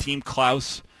Supply, Team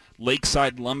Klaus,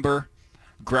 Lakeside Lumber,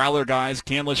 Growler Guys,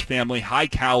 Candlish Family, High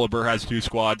Caliber has 2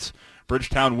 squads,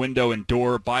 Bridgetown Window and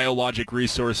Door, Biologic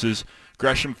Resources,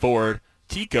 Gresham Ford,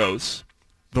 Tico's,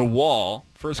 The Wall,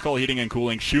 First Call Heating and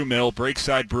Cooling, Shoe Mill,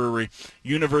 Breakside Brewery,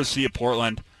 University of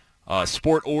Portland,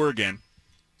 Sport Oregon,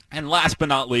 and last but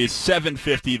not least,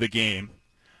 750 The Game.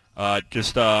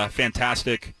 Just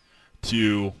fantastic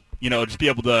to just be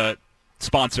able to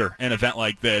sponsor an event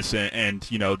like this, and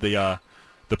the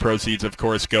proceeds, of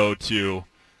course, go to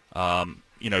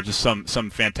just some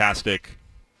fantastic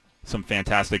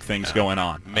things going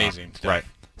on. Amazing stuff. Right.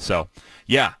 So,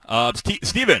 yeah.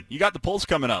 Steven, you got the Pulse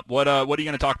coming up. What are you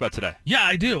going to talk about today? Yeah,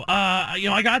 I do.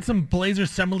 I got some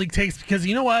Blazers Summer League takes because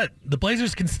you know what? The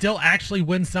Blazers can still actually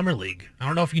win Summer League. I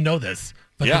don't know if you know this,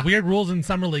 but the weird rules in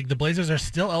Summer League, the Blazers are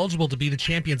still eligible to be the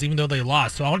champions even though they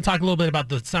lost. So I want to talk a little bit about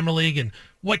the Summer League and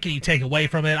what can you take away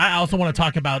from it. I also want to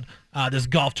talk about this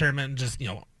golf tournament and just,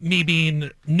 me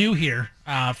being new here,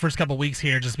 first couple weeks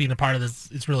here, just being a part of this.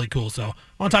 It's really cool. So I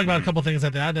want to talk about a couple things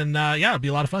like that, and it'll be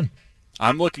a lot of fun.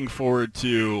 I'm looking forward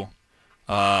to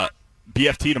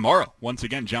BFT tomorrow. Once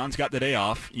again, John's got the day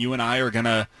off. You and I are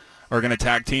gonna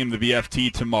tag team the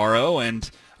BFT tomorrow, and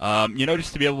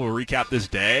just to be able to recap this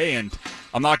day. And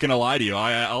I'm not gonna lie to you.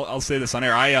 I'll say this on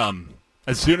air.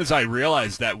 As soon as I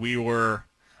realized that we were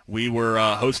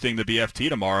hosting the BFT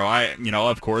tomorrow,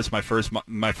 of course, my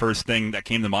first thing that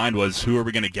came to mind was who are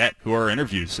we gonna get? Who are our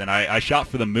interviews? And I shot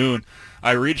for the moon.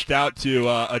 I reached out to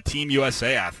a Team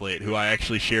USA athlete who I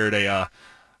actually shared a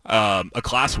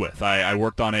class with. I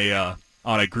worked on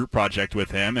a group project with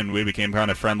him, and we became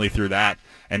kind of friendly through that.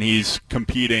 And he's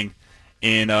competing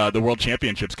in the World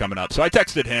Championships coming up. So I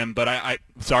texted him, but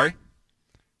sorry.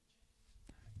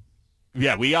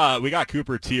 Yeah, we got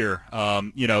Cooper Tier.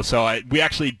 We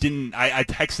actually didn't. I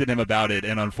texted him about it,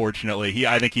 and unfortunately,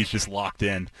 I think he's just locked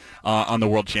in on the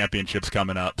World Championships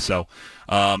coming up. So,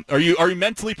 are you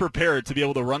mentally prepared to be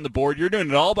able to run the board? You're doing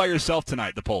it all by yourself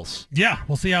tonight, the Pulse. Yeah,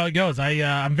 we'll see how it goes.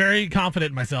 I'm very confident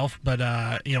in myself, but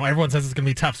everyone says it's gonna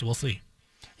be tough, so we'll see.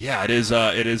 Yeah, it is.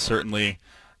 It is certainly.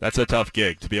 That's a tough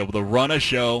gig to be able to run a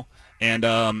show and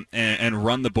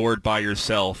run the board by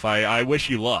yourself. I wish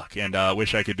you luck, and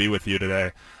wish I could be with you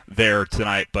there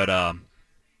tonight. But I'm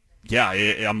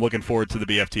looking forward to the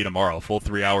BFT tomorrow. Full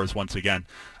 3 hours once again.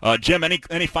 Jim,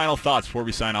 any final thoughts before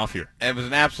we sign off here? It was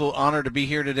an absolute honor to be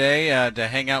here today to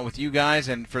hang out with you guys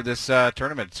and for this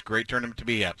tournament. It's a great tournament to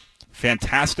be at.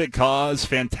 Fantastic cause,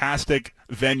 fantastic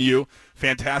venue,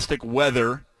 fantastic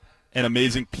weather, and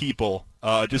amazing people.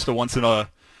 Just a once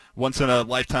in a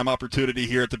lifetime opportunity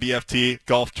here at the BFT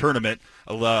Golf Tournament.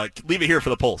 I'll leave it here for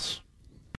the Pulse.